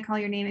sure when I call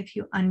your name, if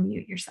you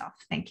unmute yourself.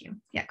 Thank you.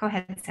 Yeah, go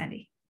ahead,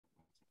 Sandy.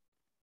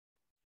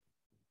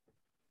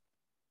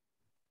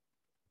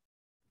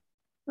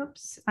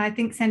 Oops, I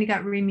think Sandy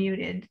got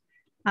remuted.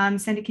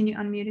 Sandy, can you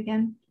unmute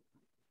again?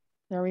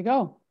 There we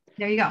go.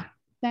 There you go.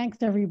 Thanks,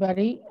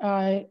 everybody.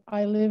 I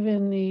live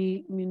in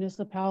the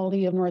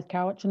municipality of North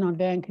Cowichan on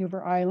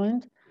Vancouver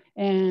Island.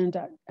 And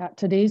at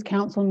today's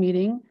council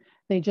meeting,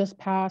 they just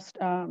passed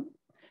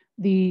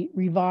the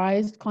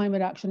revised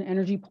climate action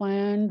energy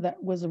plan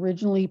that was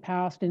originally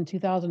passed in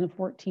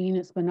 2014.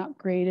 It's been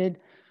upgraded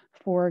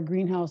for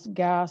greenhouse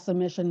gas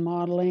emission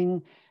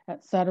modeling,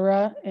 et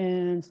cetera.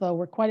 And so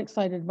we're quite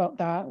excited about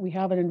that. We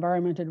have an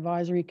environment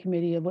advisory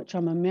committee of which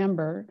I'm a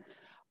member.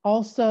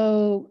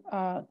 Also,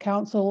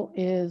 council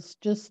is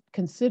just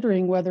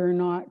considering whether or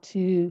not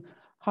to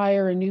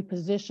hire a new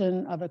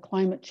position of a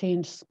climate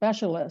change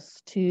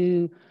specialist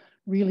to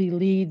really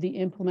lead the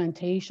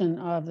implementation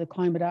of the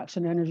climate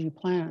action energy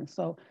plan.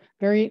 So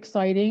very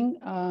exciting.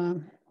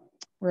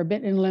 We're a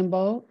bit in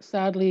limbo.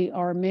 Sadly,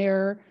 our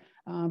mayor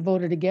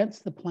voted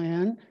against the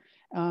plan.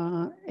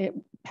 It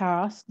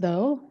passed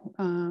though,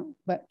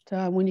 but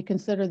when you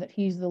consider that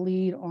he's the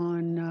lead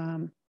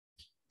on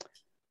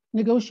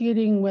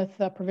negotiating with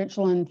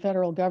provincial and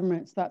federal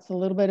governments, that's a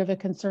little bit of a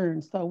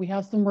concern. So we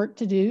have some work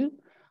to do.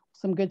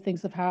 Some good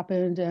things have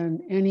happened,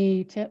 and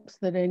any tips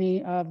that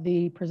any of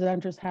the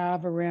presenters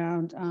have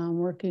around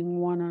working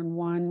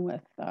one-on-one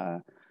with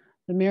the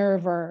mayor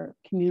of our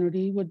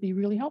community would be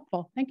really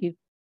helpful. Thank you.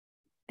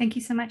 Thank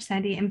you so much,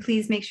 Sandy. And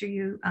please make sure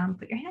you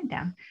put your hand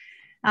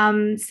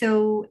down.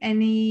 So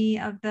any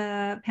of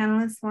the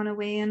panelists want to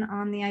weigh in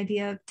on the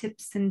idea of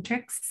tips and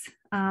tricks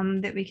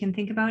that we can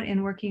think about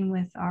in working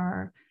with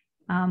our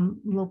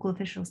local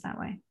officials that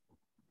way?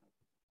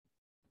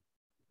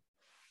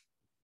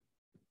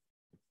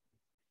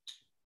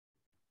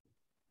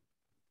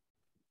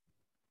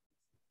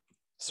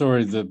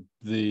 Sorry,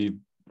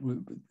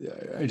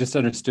 I just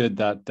understood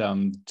that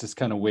just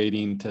kind of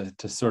waiting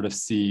to sort of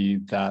see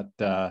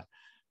that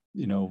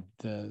you know,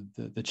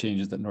 the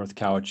changes that North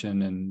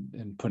Cowichan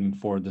and putting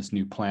forward this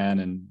new plan,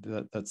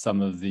 and that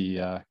some of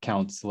the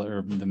councillor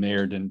or the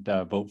mayor didn't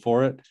vote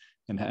for it,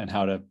 and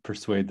how to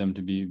persuade them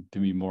to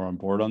be more on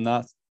board on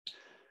that.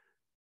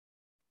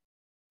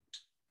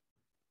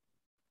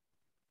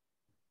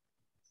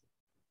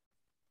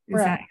 Is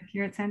that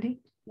accurate, Sandy?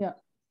 Yeah.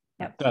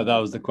 Yep. That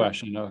was the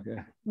question. Okay.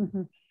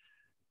 Mm-hmm.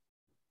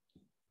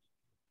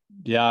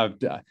 Yeah,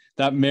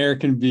 that mayor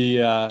can be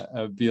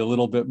a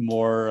little bit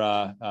more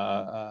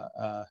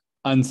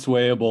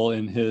unswayable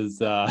in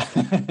his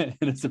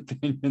in his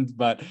opinions,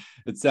 but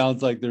it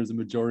sounds like there's a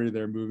majority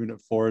there moving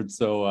it forward.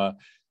 So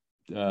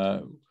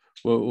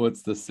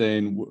what's the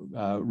saying?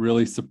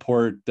 Really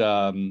support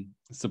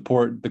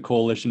the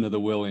coalition of the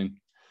willing.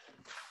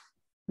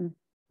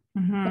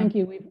 Mm-hmm. Thank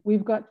you.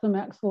 We've got some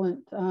excellent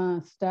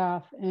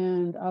staff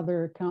and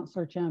other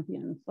councillor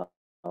champions.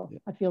 So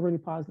I feel really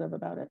positive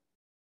about it.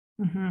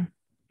 Mm-hmm.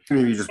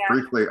 Maybe just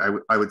briefly,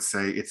 I would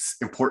say it's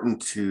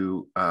important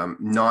to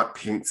not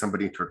paint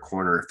somebody into a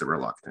corner if they're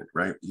reluctant,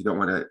 right? You don't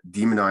want to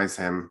demonize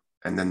him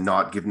and then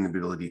not give him the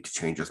ability to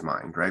change his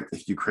mind, right?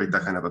 If you create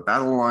that kind of a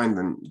battle line,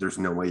 then there's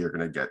no way you're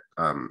going to get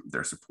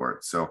their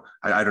support. So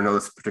I don't know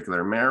this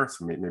particular mayor,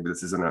 so maybe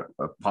this isn't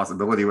a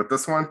possibility with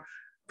this one,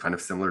 kind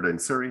of similar to in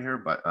Surrey here,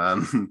 but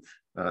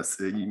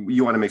so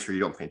you want to make sure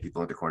you don't paint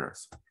people into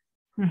corners.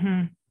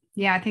 Mm-hmm.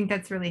 Yeah, I think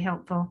that's really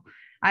helpful.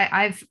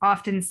 I've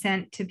often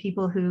sent to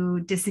people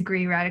who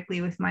disagree radically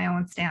with my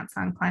own stance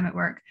on climate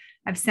work.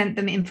 I've sent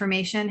them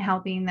information,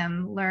 helping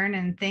them learn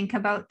and think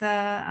about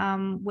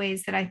the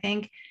ways that I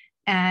think.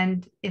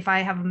 And if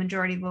I have a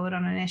majority vote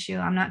on an issue,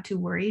 I'm not too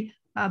worried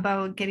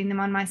about getting them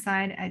on my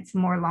side. It's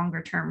more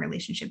longer term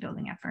relationship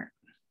building effort.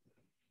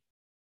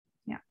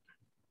 Yeah.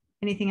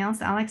 Anything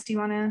else? Alex, do you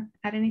want to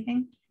add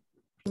anything?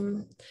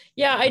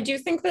 Yeah, I do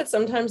think that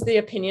sometimes the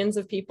opinions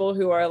of people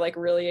who are like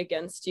really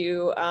against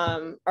you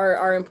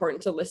are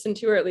important to listen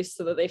to, or at least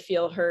so that they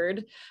feel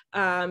heard.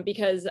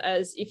 Because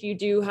as if you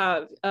do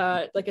have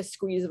like a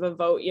squeeze of a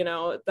vote, you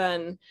know,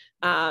 then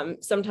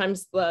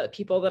sometimes the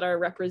people that are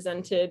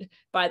represented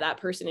by that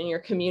person in your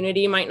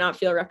community might not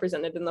feel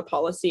represented in the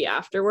policy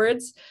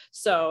afterwards.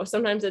 So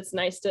sometimes it's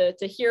nice to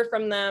hear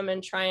from them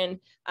and try and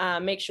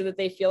make sure that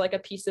they feel like a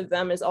piece of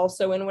them is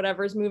also in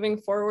whatever's moving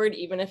forward,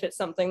 even if it's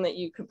something that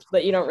you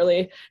don't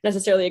really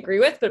necessarily agree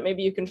with, but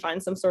maybe you can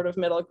find some sort of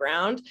middle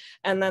ground.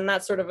 And then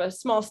that's sort of a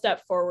small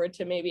step forward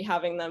to maybe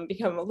having them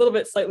become a little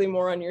bit slightly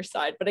more on your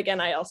side. But again,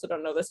 I also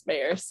don't know this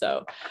mayor,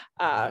 so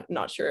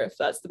not sure if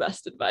that's the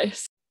best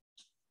advice.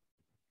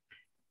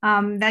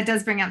 That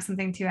does bring up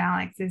something too,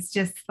 Alex. It's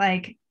just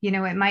like, you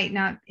know, it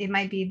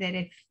might be that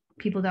if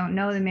people don't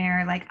know the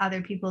mayor, like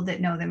other people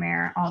that know the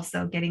mayor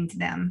also getting to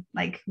them,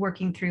 like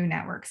working through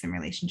networks and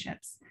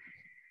relationships.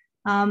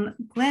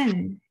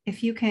 Glenn,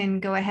 if you can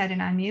go ahead and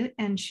unmute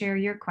and share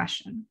your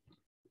question.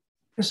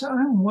 Yes,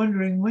 I'm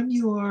wondering, when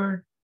you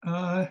are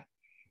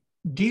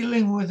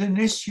dealing with an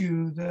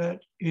issue that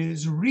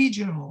is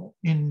regional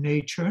in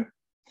nature,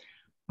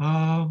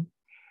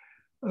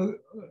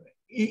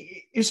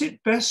 is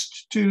it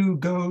best to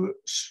go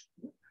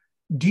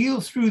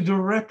deal through the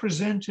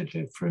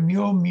representative from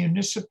your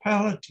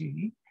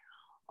municipality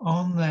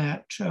on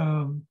that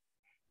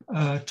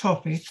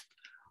topic?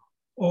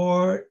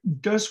 Or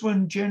does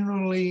one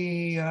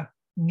generally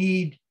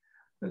need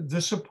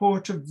the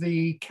support of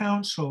the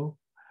council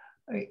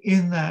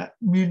in that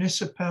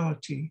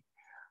municipality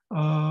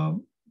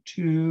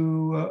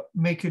to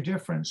make a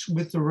difference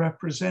with the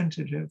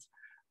representative?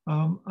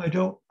 I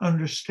don't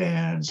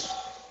understand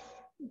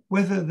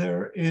whether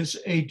there is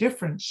a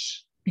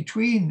difference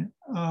between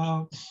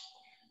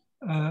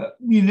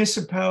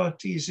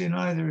municipalities in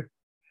either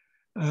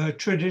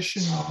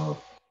tradition, or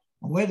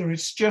whether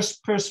it's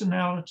just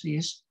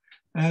personalities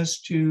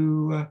as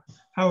to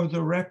how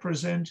the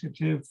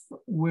representative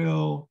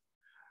will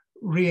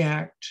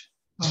react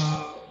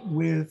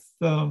with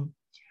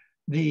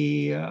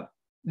the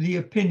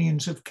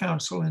opinions of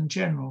council in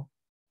general.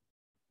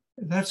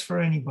 That's for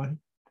anybody.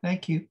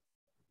 Thank you.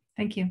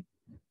 Thank you.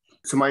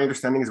 So my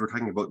understanding is we're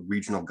talking about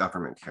regional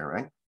government here,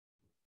 right?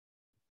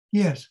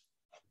 Yes.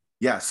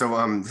 Yeah, so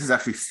this is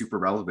actually super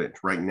relevant.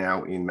 Right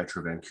now in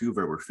Metro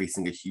Vancouver, we're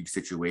facing a huge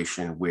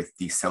situation with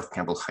the South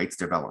Campbell Heights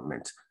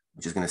development,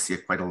 which is going to see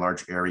quite a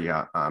large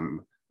area,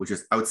 which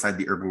is outside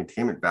the urban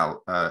containment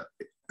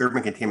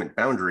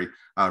boundary,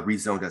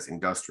 rezoned as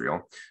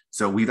industrial.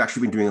 So we've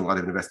actually been doing a lot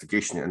of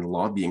investigation and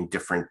lobbying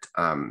different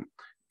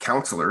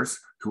councillors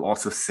who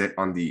also sit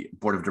on the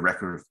board of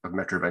directors of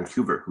Metro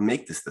Vancouver who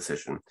make this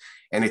decision.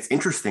 And it's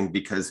interesting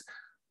because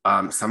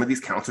some of these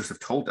councillors have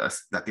told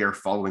us that they are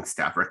following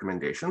staff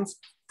recommendations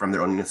from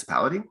their own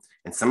municipality.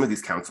 And some of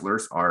these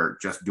councillors are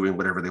just doing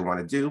whatever they want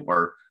to do,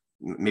 or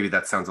maybe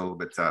that sounds a little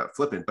bit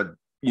flippant, but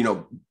you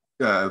know,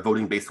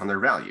 voting based on their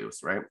values,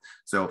 right?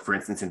 So for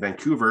instance, in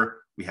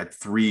Vancouver, we had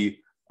 3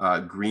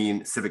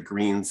 Civic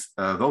Greens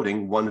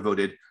voting. 1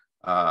 voted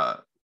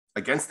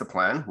against the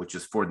plan, which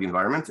is for the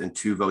environment, and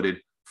 2 voted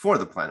for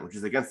the plan, which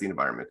is against the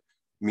environment.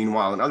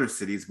 Meanwhile, in other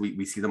cities,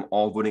 we see them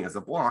all voting as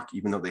a block,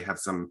 even though they have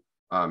some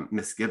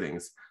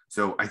misgivings.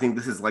 So I think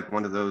this is like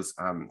one of those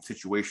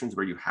situations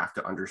where you have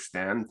to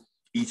understand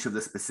each of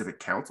the specific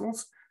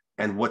councils.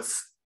 And what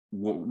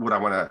I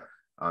want to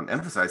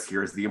emphasize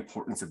here is the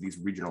importance of these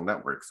regional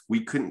networks.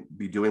 We couldn't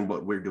be doing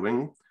what we're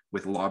doing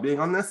with lobbying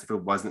on this if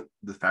it wasn't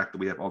the fact that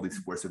we have all these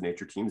force of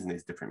nature teams in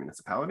these different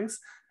municipalities.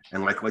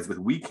 And likewise with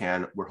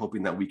we're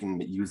hoping that we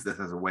can use this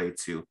as a way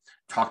to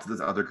talk to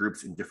those other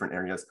groups in different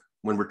areas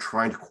when we're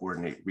trying to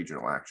coordinate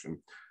regional action.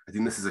 I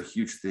think this is a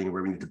huge thing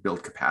where we need to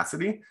build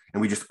capacity,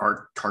 and we just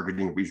aren't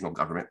targeting regional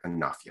government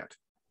enough yet.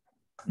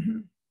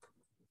 Mm-hmm.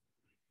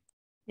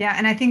 Yeah,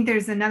 and I think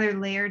there's another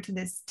layer to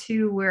this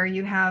too, where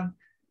you have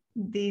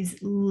these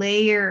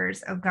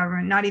layers of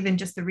government, not even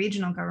just the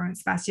regional government,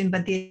 Sebastian,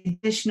 but the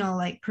additional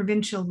like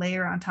provincial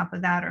layer on top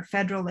of that, or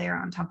federal layer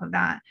on top of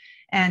that,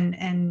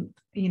 and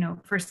you know,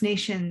 First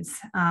Nations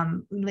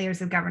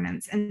layers of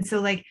governance. And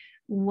so like,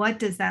 what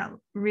does that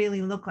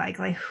really look like?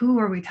 Like, who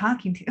are we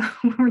talking to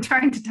when we're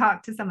trying to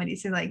talk to somebody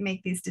to like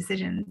make these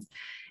decisions?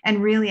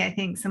 And really, I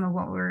think some of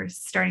what we're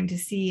starting to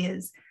see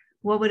is,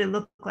 what would it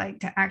look like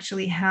to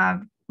actually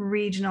have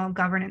regional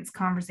governance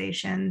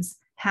conversations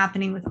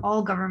happening with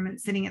all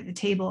governments sitting at the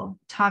table,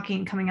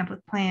 talking, coming up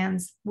with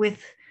plans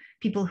with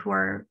people who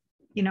are,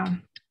 you know,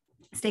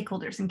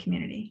 stakeholders in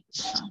community.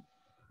 So.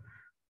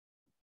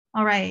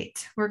 All right,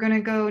 we're going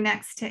to go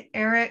next to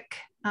Eric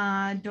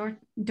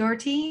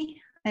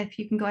Doherty. If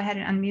you can go ahead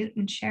and unmute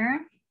and share.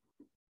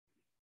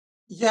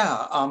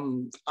 Yeah,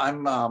 I'm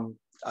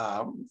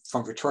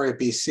from Victoria,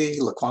 BC,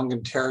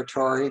 Lekwungen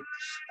territory,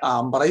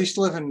 but I used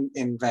to live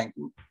in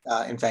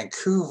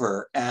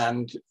Vancouver,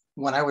 and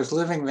when I was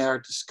living there, I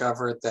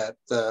discovered that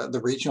the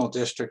regional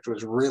district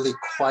was really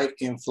quite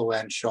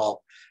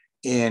influential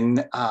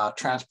in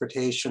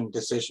transportation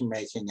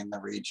decision-making in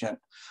the region.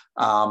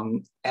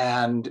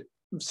 And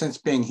since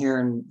being here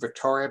in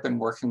Victoria, I've been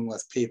working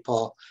with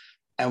people,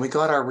 and we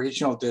got our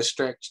regional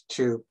district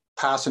to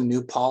pass a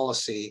new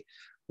policy,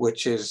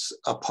 which is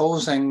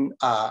opposing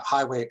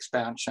highway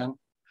expansion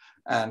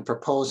and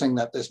proposing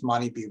that this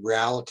money be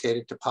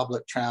reallocated to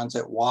public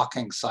transit,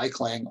 walking,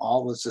 cycling,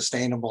 all the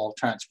sustainable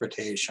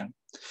transportation.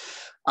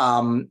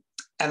 And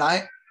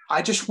I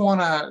just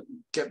want to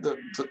get the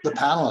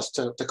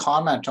panelists to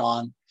comment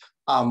on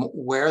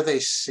where they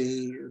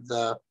see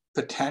the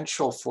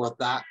potential for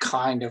that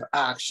kind of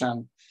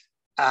action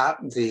at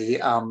the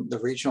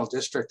regional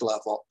district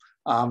level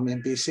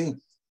in BC.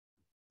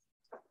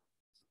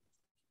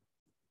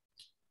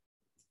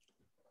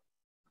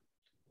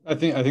 I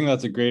think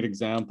that's a great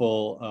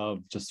example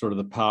of just sort of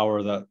the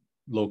power that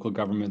local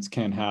governments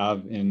can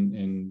have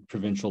in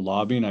provincial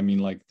lobbying. I mean,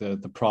 like the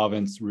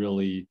province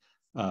really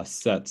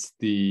sets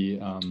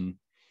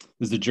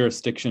there's the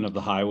jurisdiction of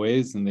the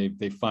highways, and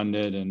they fund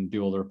it and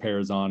do all the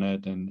repairs on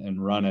it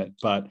and run it.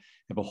 But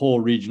if a whole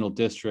regional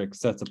district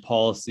sets a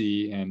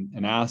policy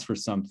and asks for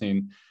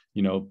something,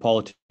 you know,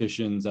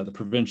 politicians at the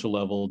provincial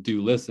level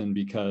do listen,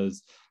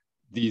 because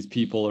these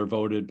people are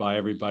voted by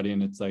everybody,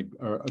 and it's like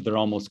they're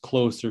almost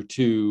closer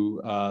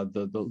to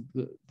the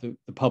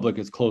public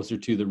is closer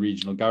to the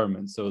regional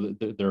government, so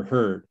that they're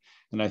heard.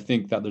 And I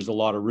think that there's a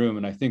lot of room,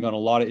 and I think on a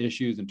lot of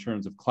issues in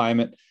terms of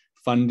climate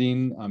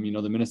funding, you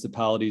know, the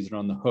municipalities are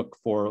on the hook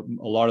for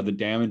a lot of the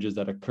damages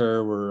that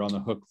occur. We're on the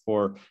hook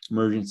for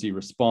emergency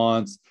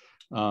response.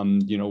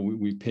 You know,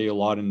 we pay a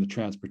lot in the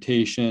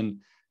transportation.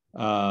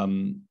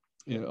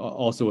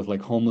 Also with like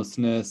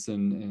homelessness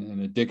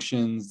and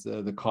addictions,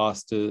 the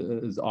cost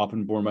is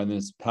often borne by the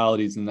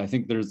municipalities. And I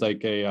think there's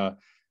like a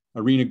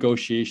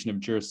renegotiation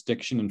of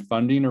jurisdiction and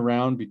funding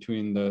around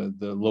between the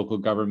local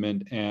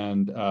government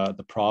and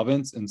the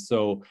province. And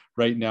so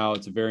right now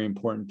it's a very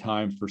important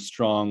time for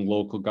strong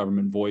local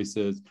government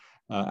voices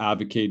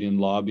advocating,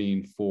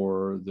 lobbying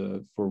for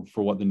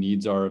what the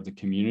needs are of the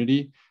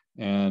community,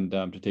 and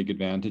to take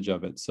advantage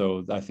of it.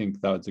 So I think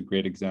that's a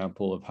great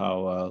example of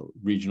how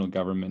regional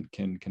government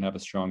can have a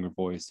stronger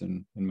voice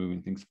in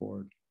moving things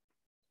forward.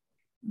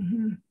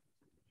 Mm-hmm.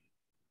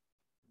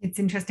 It's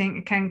interesting.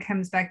 It kind of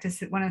comes back to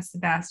one of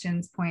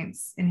Sebastian's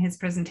points in his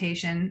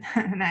presentation.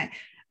 And I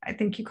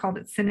think you called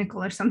it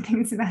cynical or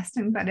something,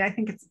 Sebastian, but I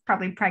think it's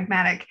probably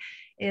pragmatic,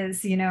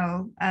 is, you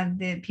know,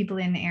 the people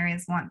in the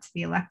areas want to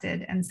be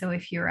elected. And so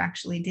if you're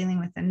actually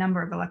dealing with a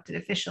number of elected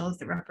officials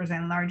that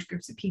represent large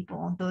groups of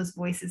people, those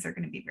voices are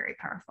going to be very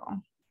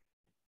powerful.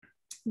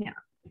 Yeah.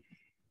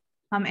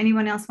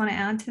 Anyone else want to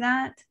add to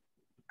that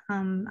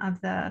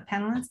of the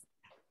panelists?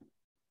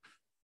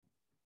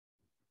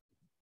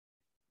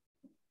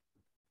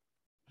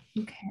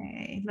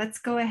 Okay, let's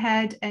go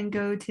ahead and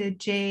go to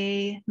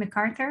Jay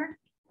MacArthur.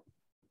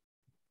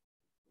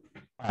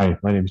 Hi,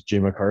 my name is Jay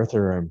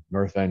MacArthur. I'm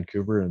North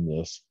Vancouver in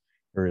this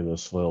area of the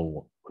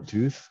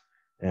Tsleil-Waututh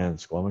and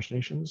Squamish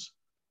Nations.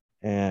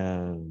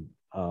 And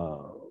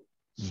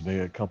just make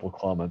a couple of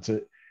comments.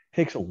 It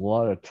takes a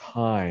lot of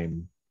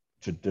time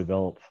to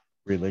develop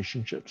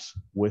relationships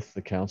with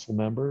the council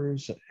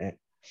members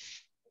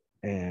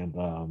and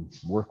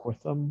work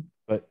with them,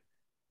 but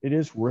it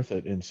is worth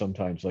it. And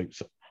sometimes, like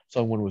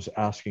someone was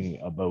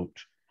asking about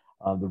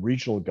the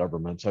regional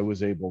governments, I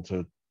was able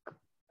to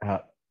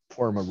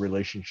form a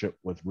relationship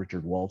with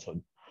Richard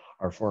Walton,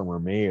 our former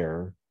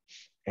mayor,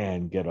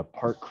 and get a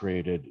park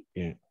created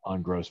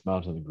on Grouse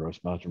Mountain, the Grouse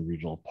Mountain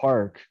Regional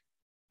Park,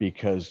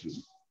 because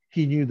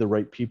he knew the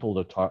right people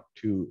to talk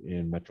to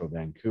in Metro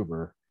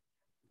Vancouver.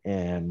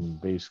 And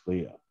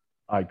basically,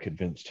 I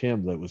convinced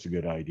him that it was a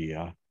good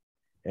idea.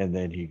 And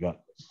then there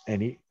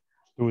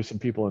was some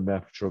people in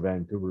Metro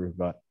Vancouver who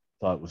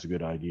thought it was a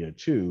good idea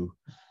too.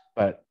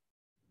 But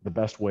the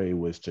best way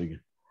was to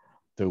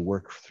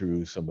work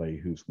through somebody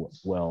who's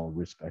well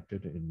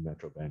respected in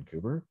Metro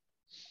Vancouver.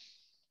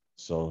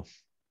 So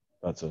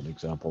that's an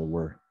example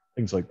where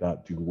things like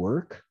that do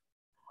work.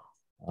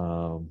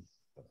 Yeah.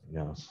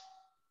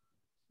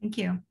 Thank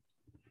you.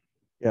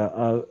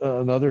 Yeah,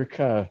 another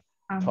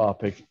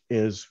topic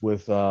is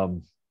with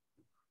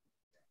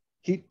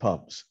heat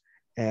pumps.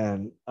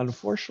 And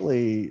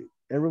unfortunately,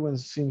 everyone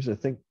seems to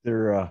think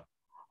they're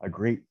a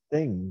great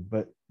thing,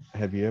 but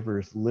have you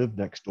ever lived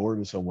next door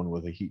to someone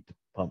with a heat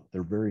pump?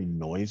 They're very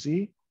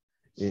noisy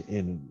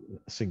in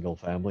single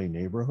family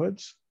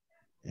neighborhoods,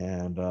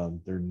 and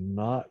they're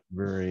not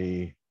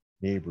very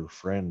neighbor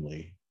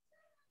friendly.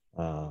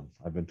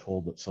 I've been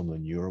told that some of the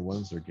newer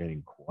ones are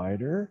getting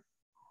quieter,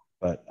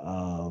 but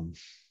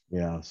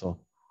yeah, so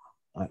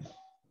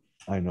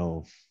I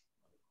know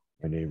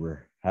my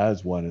neighbor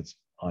has one. It's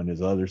on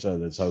his other side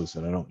of his house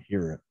and I don't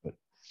hear it, but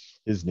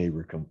his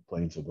neighbor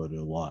complains about it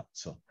a lot.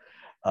 So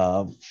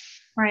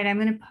right, I'm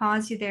going to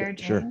pause you there,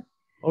 Jay. Sure.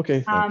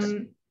 Okay, thanks.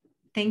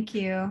 Thank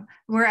you.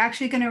 We're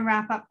actually going to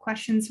wrap up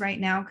questions right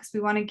now because we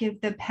want to give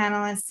the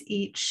panelists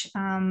each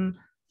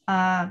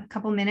a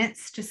couple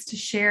minutes just to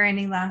share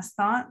any last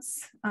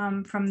thoughts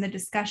from the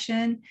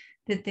discussion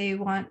that they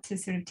want to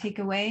sort of take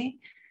away,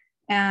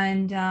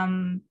 and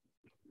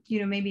you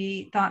know,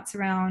 maybe thoughts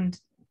around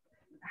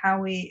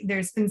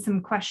there's been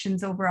some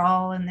questions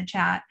overall in the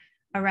chat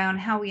around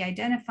how we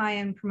identify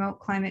and promote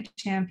climate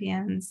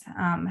champions,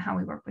 how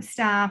we work with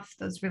staff,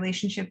 those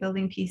relationship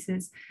building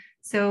pieces.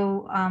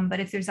 So, but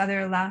if there's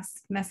other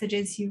last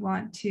messages you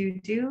want to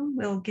do,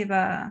 we'll give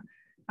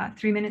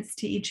 3 minutes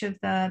to each of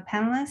the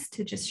panelists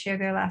to just share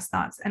their last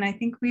thoughts. And I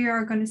think we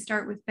are going to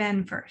start with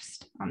Ben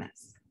first on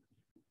this.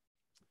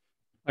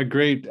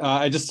 Great.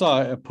 I just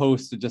saw a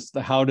post, just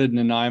how did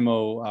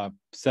Nanaimo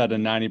set a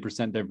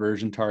 90%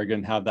 diversion target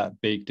and have that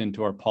baked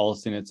into our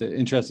policy? And it's an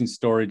interesting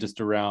story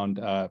just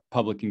around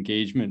public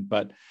engagement.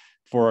 But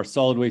for our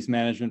solid waste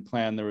management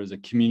plan, there was a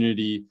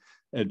community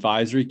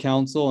advisory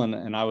council,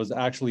 and I was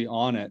actually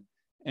on it.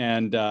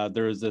 And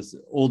there was this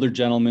older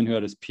gentleman who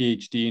had his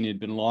PhD, and he'd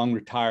been long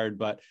retired,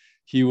 but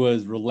he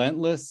was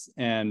relentless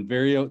and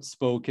very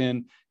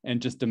outspoken, and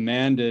just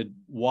demanded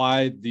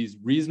why these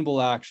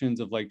reasonable actions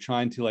of like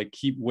trying to like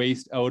keep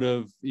waste out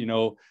of,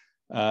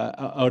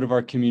 out of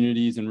our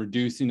communities and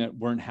reducing it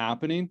weren't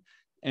happening.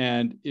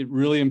 And it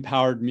really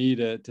empowered me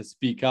to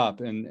speak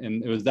up.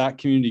 And it was that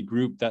community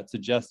group that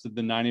suggested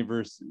the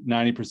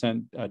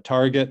 90%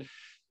 target,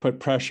 put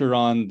pressure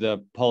on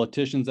the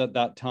politicians at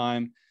that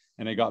time,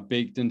 and it got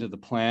baked into the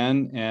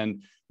plan.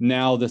 And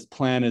now this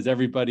plan is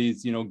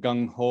everybody's,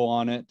 gung-ho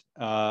on it,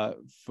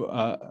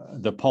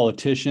 the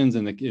politicians,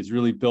 and it's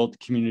really built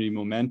community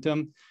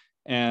momentum.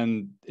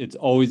 And it's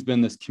always been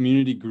this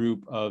community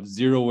group of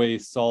zero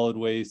waste, solid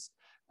waste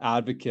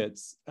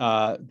advocates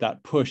that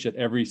push at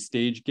every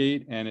stage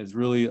gate, and has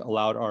really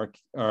allowed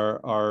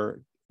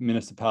our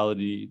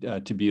municipality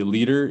to be a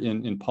leader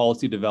in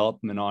policy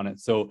development on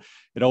it. So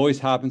it always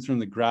happens from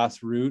the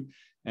grassroots.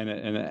 And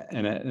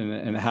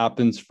it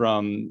happens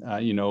from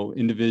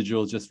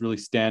individuals just really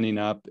standing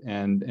up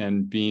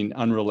and being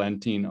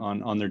unrelenting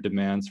on their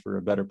demands for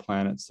a better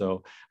planet.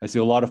 So I see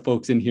a lot of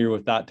folks in here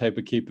with that type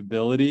of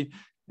capability,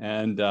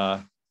 and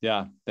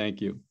yeah,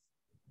 thank you.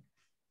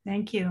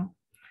 Thank you,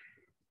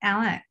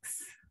 Alex.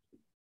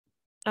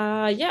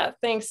 Yeah,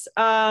 thanks.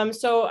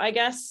 So I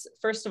guess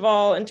first of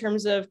all, in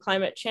terms of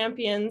climate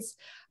champions,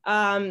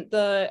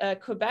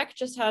 Quebec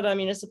just had a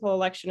municipal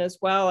election as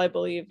well, I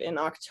believe in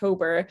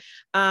October,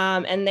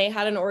 and they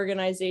had an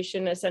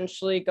organization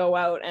essentially go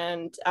out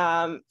and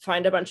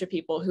find a bunch of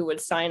people who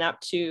would sign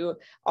up to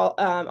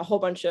a whole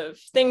bunch of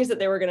things that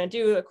they were going to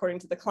do according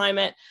to the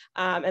climate,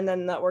 and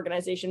then the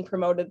organization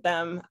promoted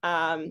them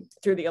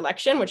through the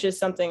election, which is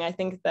something I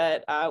think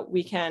that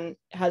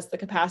has the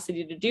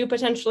capacity to do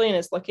potentially and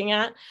is looking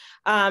at.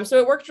 So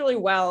it worked really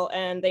well,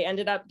 and they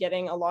ended up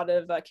getting a lot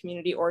of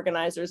community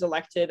organizers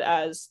elected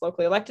as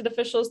locally elected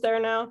officials there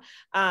now,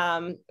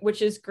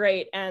 which is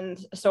great. And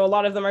so a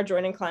lot of them are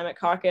joining Climate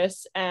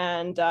Caucus,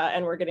 and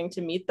we're getting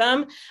to meet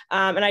them.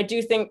 And I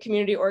do think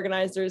community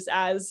organizers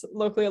as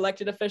locally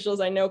elected officials,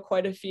 I know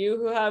quite a few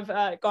who have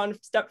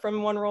stepped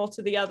from one role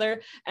to the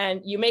other,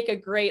 and you make a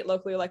great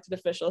locally elected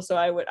official. So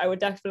I would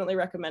definitely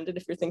recommend it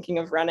if you're thinking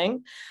of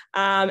running.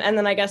 And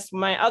then I guess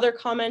my other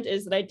comment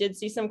is that I did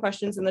see some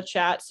questions in the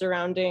chat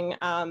surrounding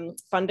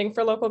funding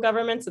for local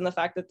governments and the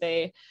fact that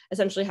they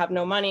essentially have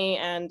no money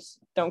and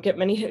don't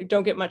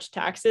get much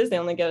taxes. They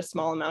only get a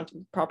small amount of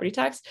property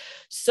tax.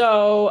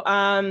 So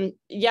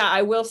yeah,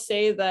 I will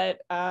say that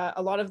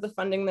a lot of the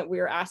funding that we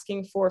are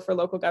asking for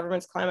local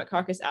governments, Climate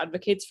Caucus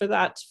advocates for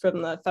that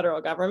from the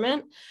federal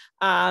government.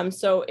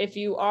 So if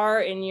you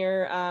are in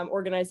your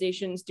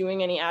organizations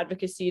doing any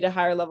advocacy to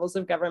higher levels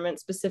of government,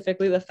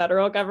 specifically the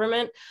federal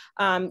government,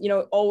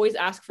 always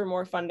ask for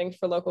more funding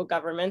for local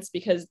governments,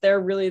 because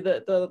they're really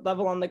the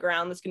level on the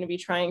ground that's going to be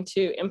trying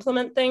to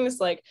implement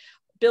things like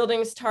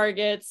buildings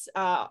targets,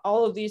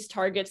 all of these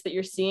targets that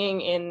you're seeing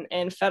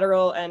in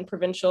federal and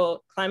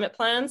provincial climate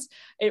plans.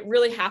 It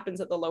really happens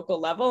at the local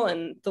level,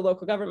 and the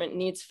local government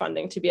needs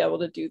funding to be able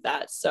to do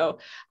that. So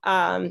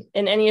in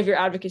any of your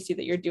advocacy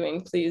that you're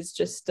doing, please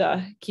just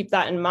keep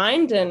that in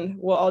mind, and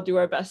we'll all do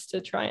our best to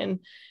try and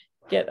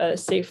get a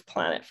safe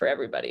planet for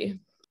everybody.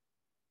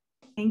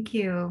 Thank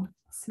you.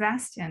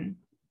 Sebastian.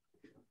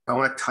 I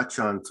want to touch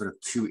on sort of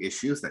two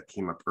issues that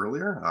came up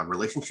earlier,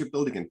 relationship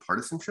building and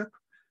partisanship.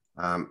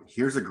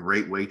 Here's a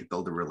great way to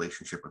build a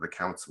relationship with a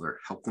councillor,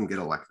 help them get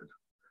elected.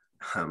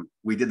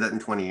 We did that in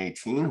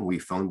 2018. We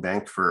phone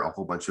banked for a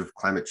whole bunch of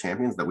climate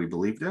champions that we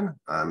believed in,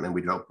 and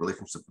we developed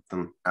relationships with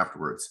them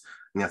afterwards.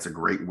 And that's a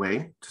great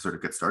way to sort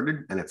of get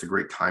started. And it's a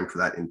great time for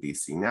that in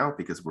BC now,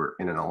 because we're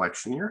in an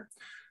election year.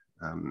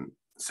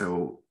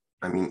 So,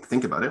 I mean,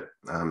 think about it.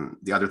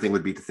 The other thing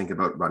would be to think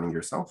about running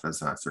yourself, as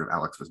sort of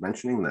Alex was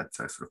mentioning, that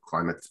sort of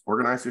climate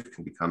organizers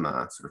can become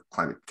sort of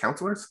climate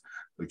councillors,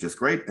 which is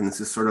great. And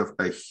this is sort of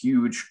a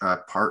huge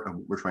part of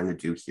what we're trying to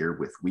do here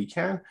with We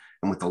Can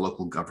and with the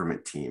local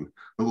government team.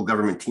 Local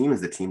government team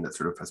is the team that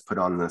sort of has put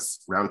on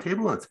this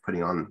roundtable, and it's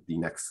putting on the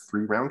next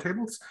 3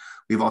 roundtables.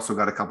 We've also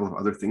got a couple of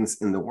other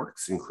things in the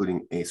works,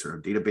 including a sort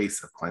of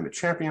database of climate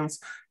champions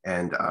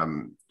and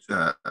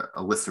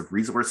a list of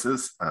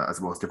resources, as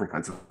well as different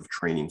kinds of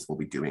trainings we'll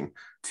be doing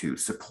to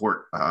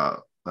support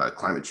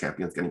climate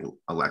champions getting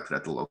elected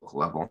at the local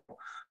level.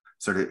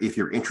 So if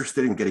you're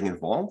interested in getting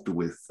involved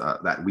with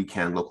that We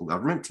Can local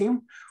government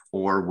team,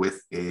 or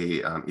with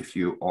a, if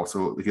you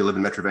live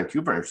in Metro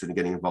Vancouver and interested in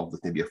getting involved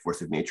with maybe a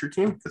Force of Nature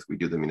team, because we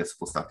do the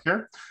municipal stuff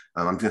here.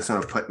 I'm just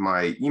going to put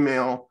my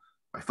email,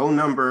 my phone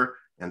number,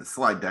 and the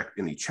slide deck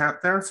in the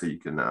chat there, so you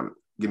can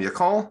give me a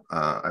call.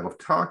 I love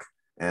to talk,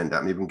 and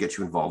maybe we can get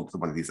you involved with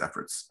one of these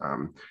efforts.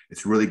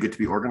 It's really good to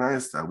be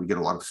organized. We get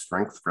a lot of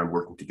strength from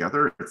working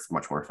together. It's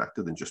much more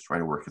effective than just trying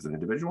to work as an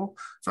individual.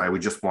 So I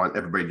would just want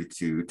everybody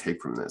to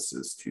take from this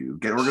is to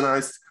get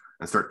organized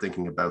and start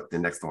thinking about the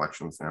next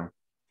elections now.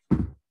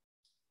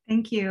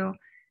 Thank you.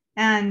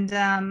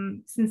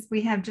 And since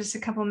we have just a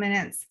couple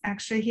minutes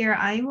actually here,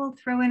 I will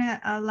throw in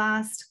a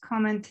last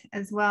comment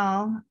as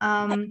well.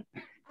 I'm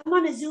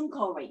on a Zoom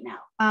call right now.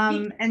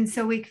 And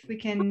so we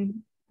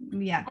can,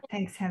 yeah,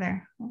 thanks,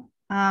 Heather.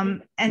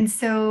 And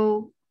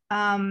so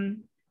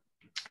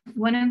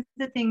one of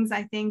the things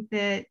I think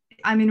that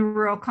I'm in a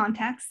rural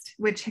context,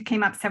 which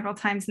came up several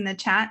times in the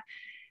chat.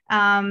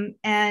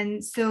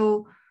 And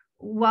so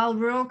while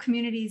rural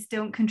communities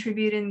don't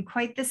contribute in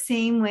quite the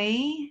same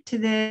way to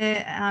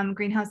the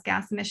greenhouse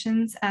gas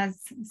emissions as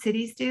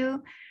cities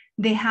do,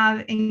 they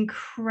have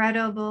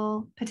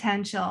incredible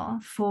potential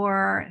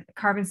for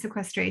carbon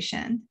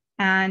sequestration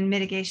and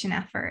mitigation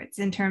efforts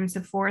in terms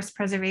of forest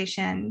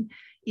preservation,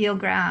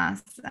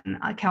 eelgrass, and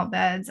kelp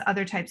beds,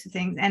 other types of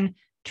things, and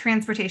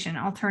transportation.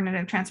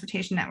 Alternative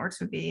transportation networks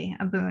would be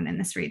a boon in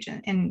this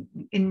region,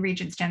 in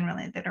regions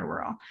generally that are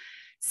rural.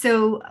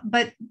 So,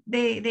 but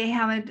they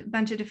have a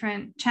bunch of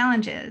different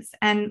challenges,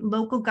 and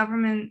local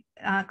government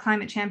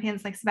climate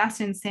champions like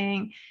Sebastian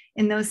saying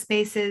in those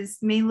spaces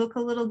may look a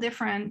little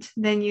different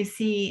than you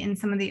see in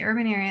some of the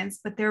urban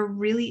areas, but they're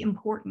really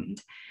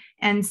important.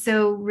 And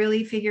so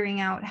really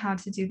figuring out how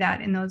to do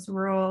that in those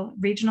rural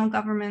regional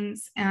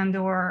governments and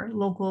or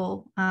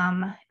local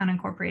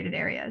unincorporated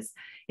areas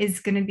is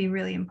going to be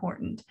really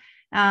important.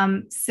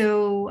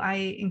 So I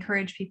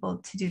encourage people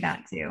to do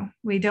that too.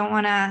 We don't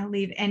want to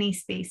leave any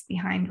space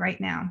behind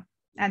right now.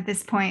 At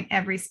this point,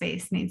 every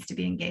space needs to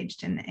be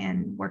engaged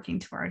in working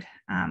toward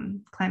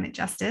climate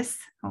justice,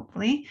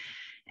 hopefully,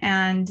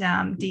 and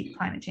deep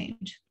climate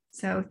change.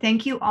 So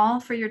thank you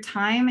all for your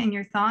time and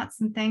your thoughts,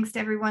 and thanks to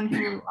everyone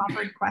who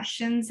offered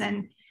questions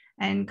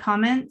and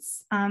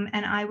comments.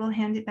 And I will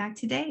hand it back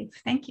to Dave.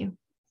 Thank you.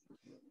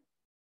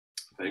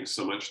 Thanks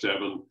so much,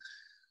 Devin.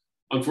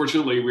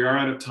 Unfortunately, we are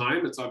out of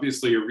time. It's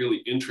obviously a really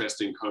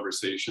interesting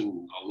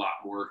conversation. A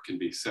lot more can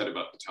be said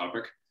about the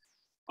topic.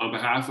 On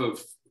behalf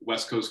of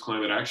West Coast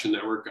Climate Action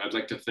Network, I'd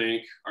like to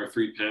thank our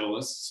three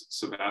panelists,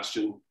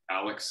 Sebastian,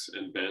 Alex,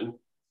 and Ben,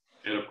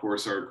 and of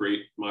course, our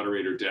great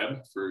moderator,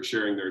 Deb, for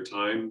sharing their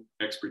time,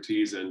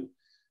 expertise, and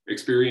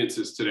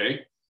experiences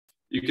today.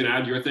 You can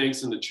add your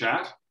thanks in the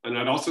chat. And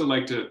I'd also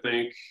like to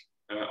thank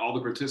all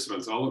the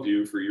participants, all of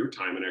you, for your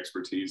time and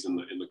expertise in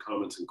the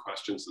comments and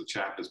questions. The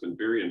chat has been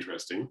very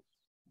interesting.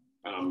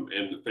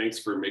 And thanks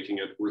for making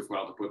it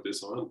worthwhile to put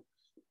this on.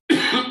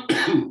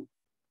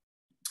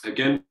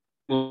 Again,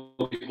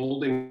 we'll be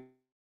holding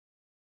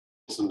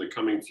in the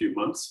coming few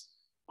months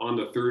on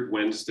the third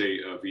Wednesday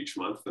of each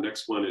month. The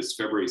next one is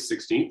February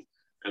 16th,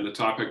 and the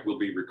topic will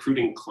be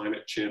recruiting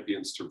climate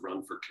champions to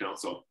run for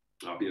council,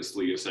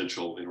 obviously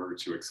essential in order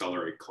to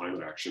accelerate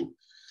climate action.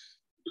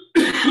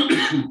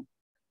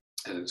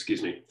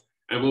 Excuse me.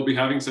 And we'll be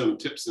having some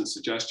tips and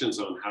suggestions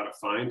on how to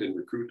find and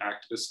recruit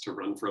activists to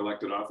run for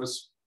elected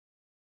office.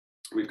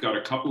 We've got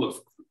a couple of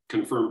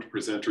confirmed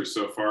presenters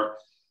so far: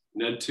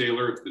 Ned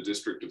Taylor of the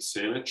District of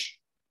Saanich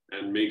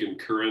and Megan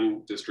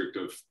Curran, District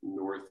of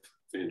North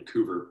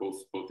Vancouver,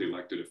 both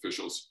elected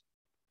officials.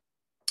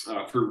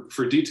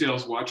 For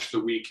details, watch the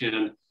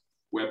weekend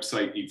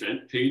website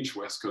event page,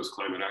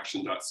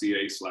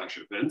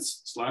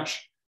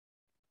 westcoastclimateaction.ca/events/.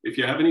 If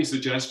you have any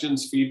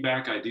suggestions,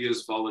 feedback,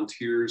 ideas,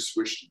 volunteers,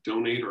 wish to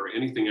donate, or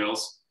anything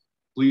else,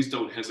 please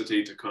don't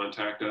hesitate to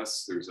contact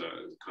us. There's a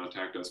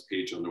contact us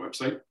page on the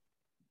website.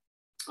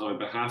 On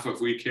behalf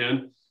of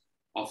Weekend,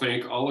 I'll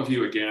thank all of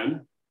you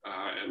again,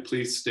 and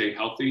please stay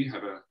healthy.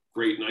 Have a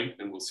great night,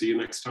 and we'll see you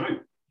next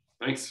time.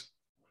 Thanks.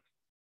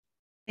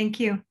 Thank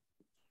you.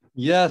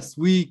 Yes,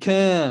 we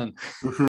can.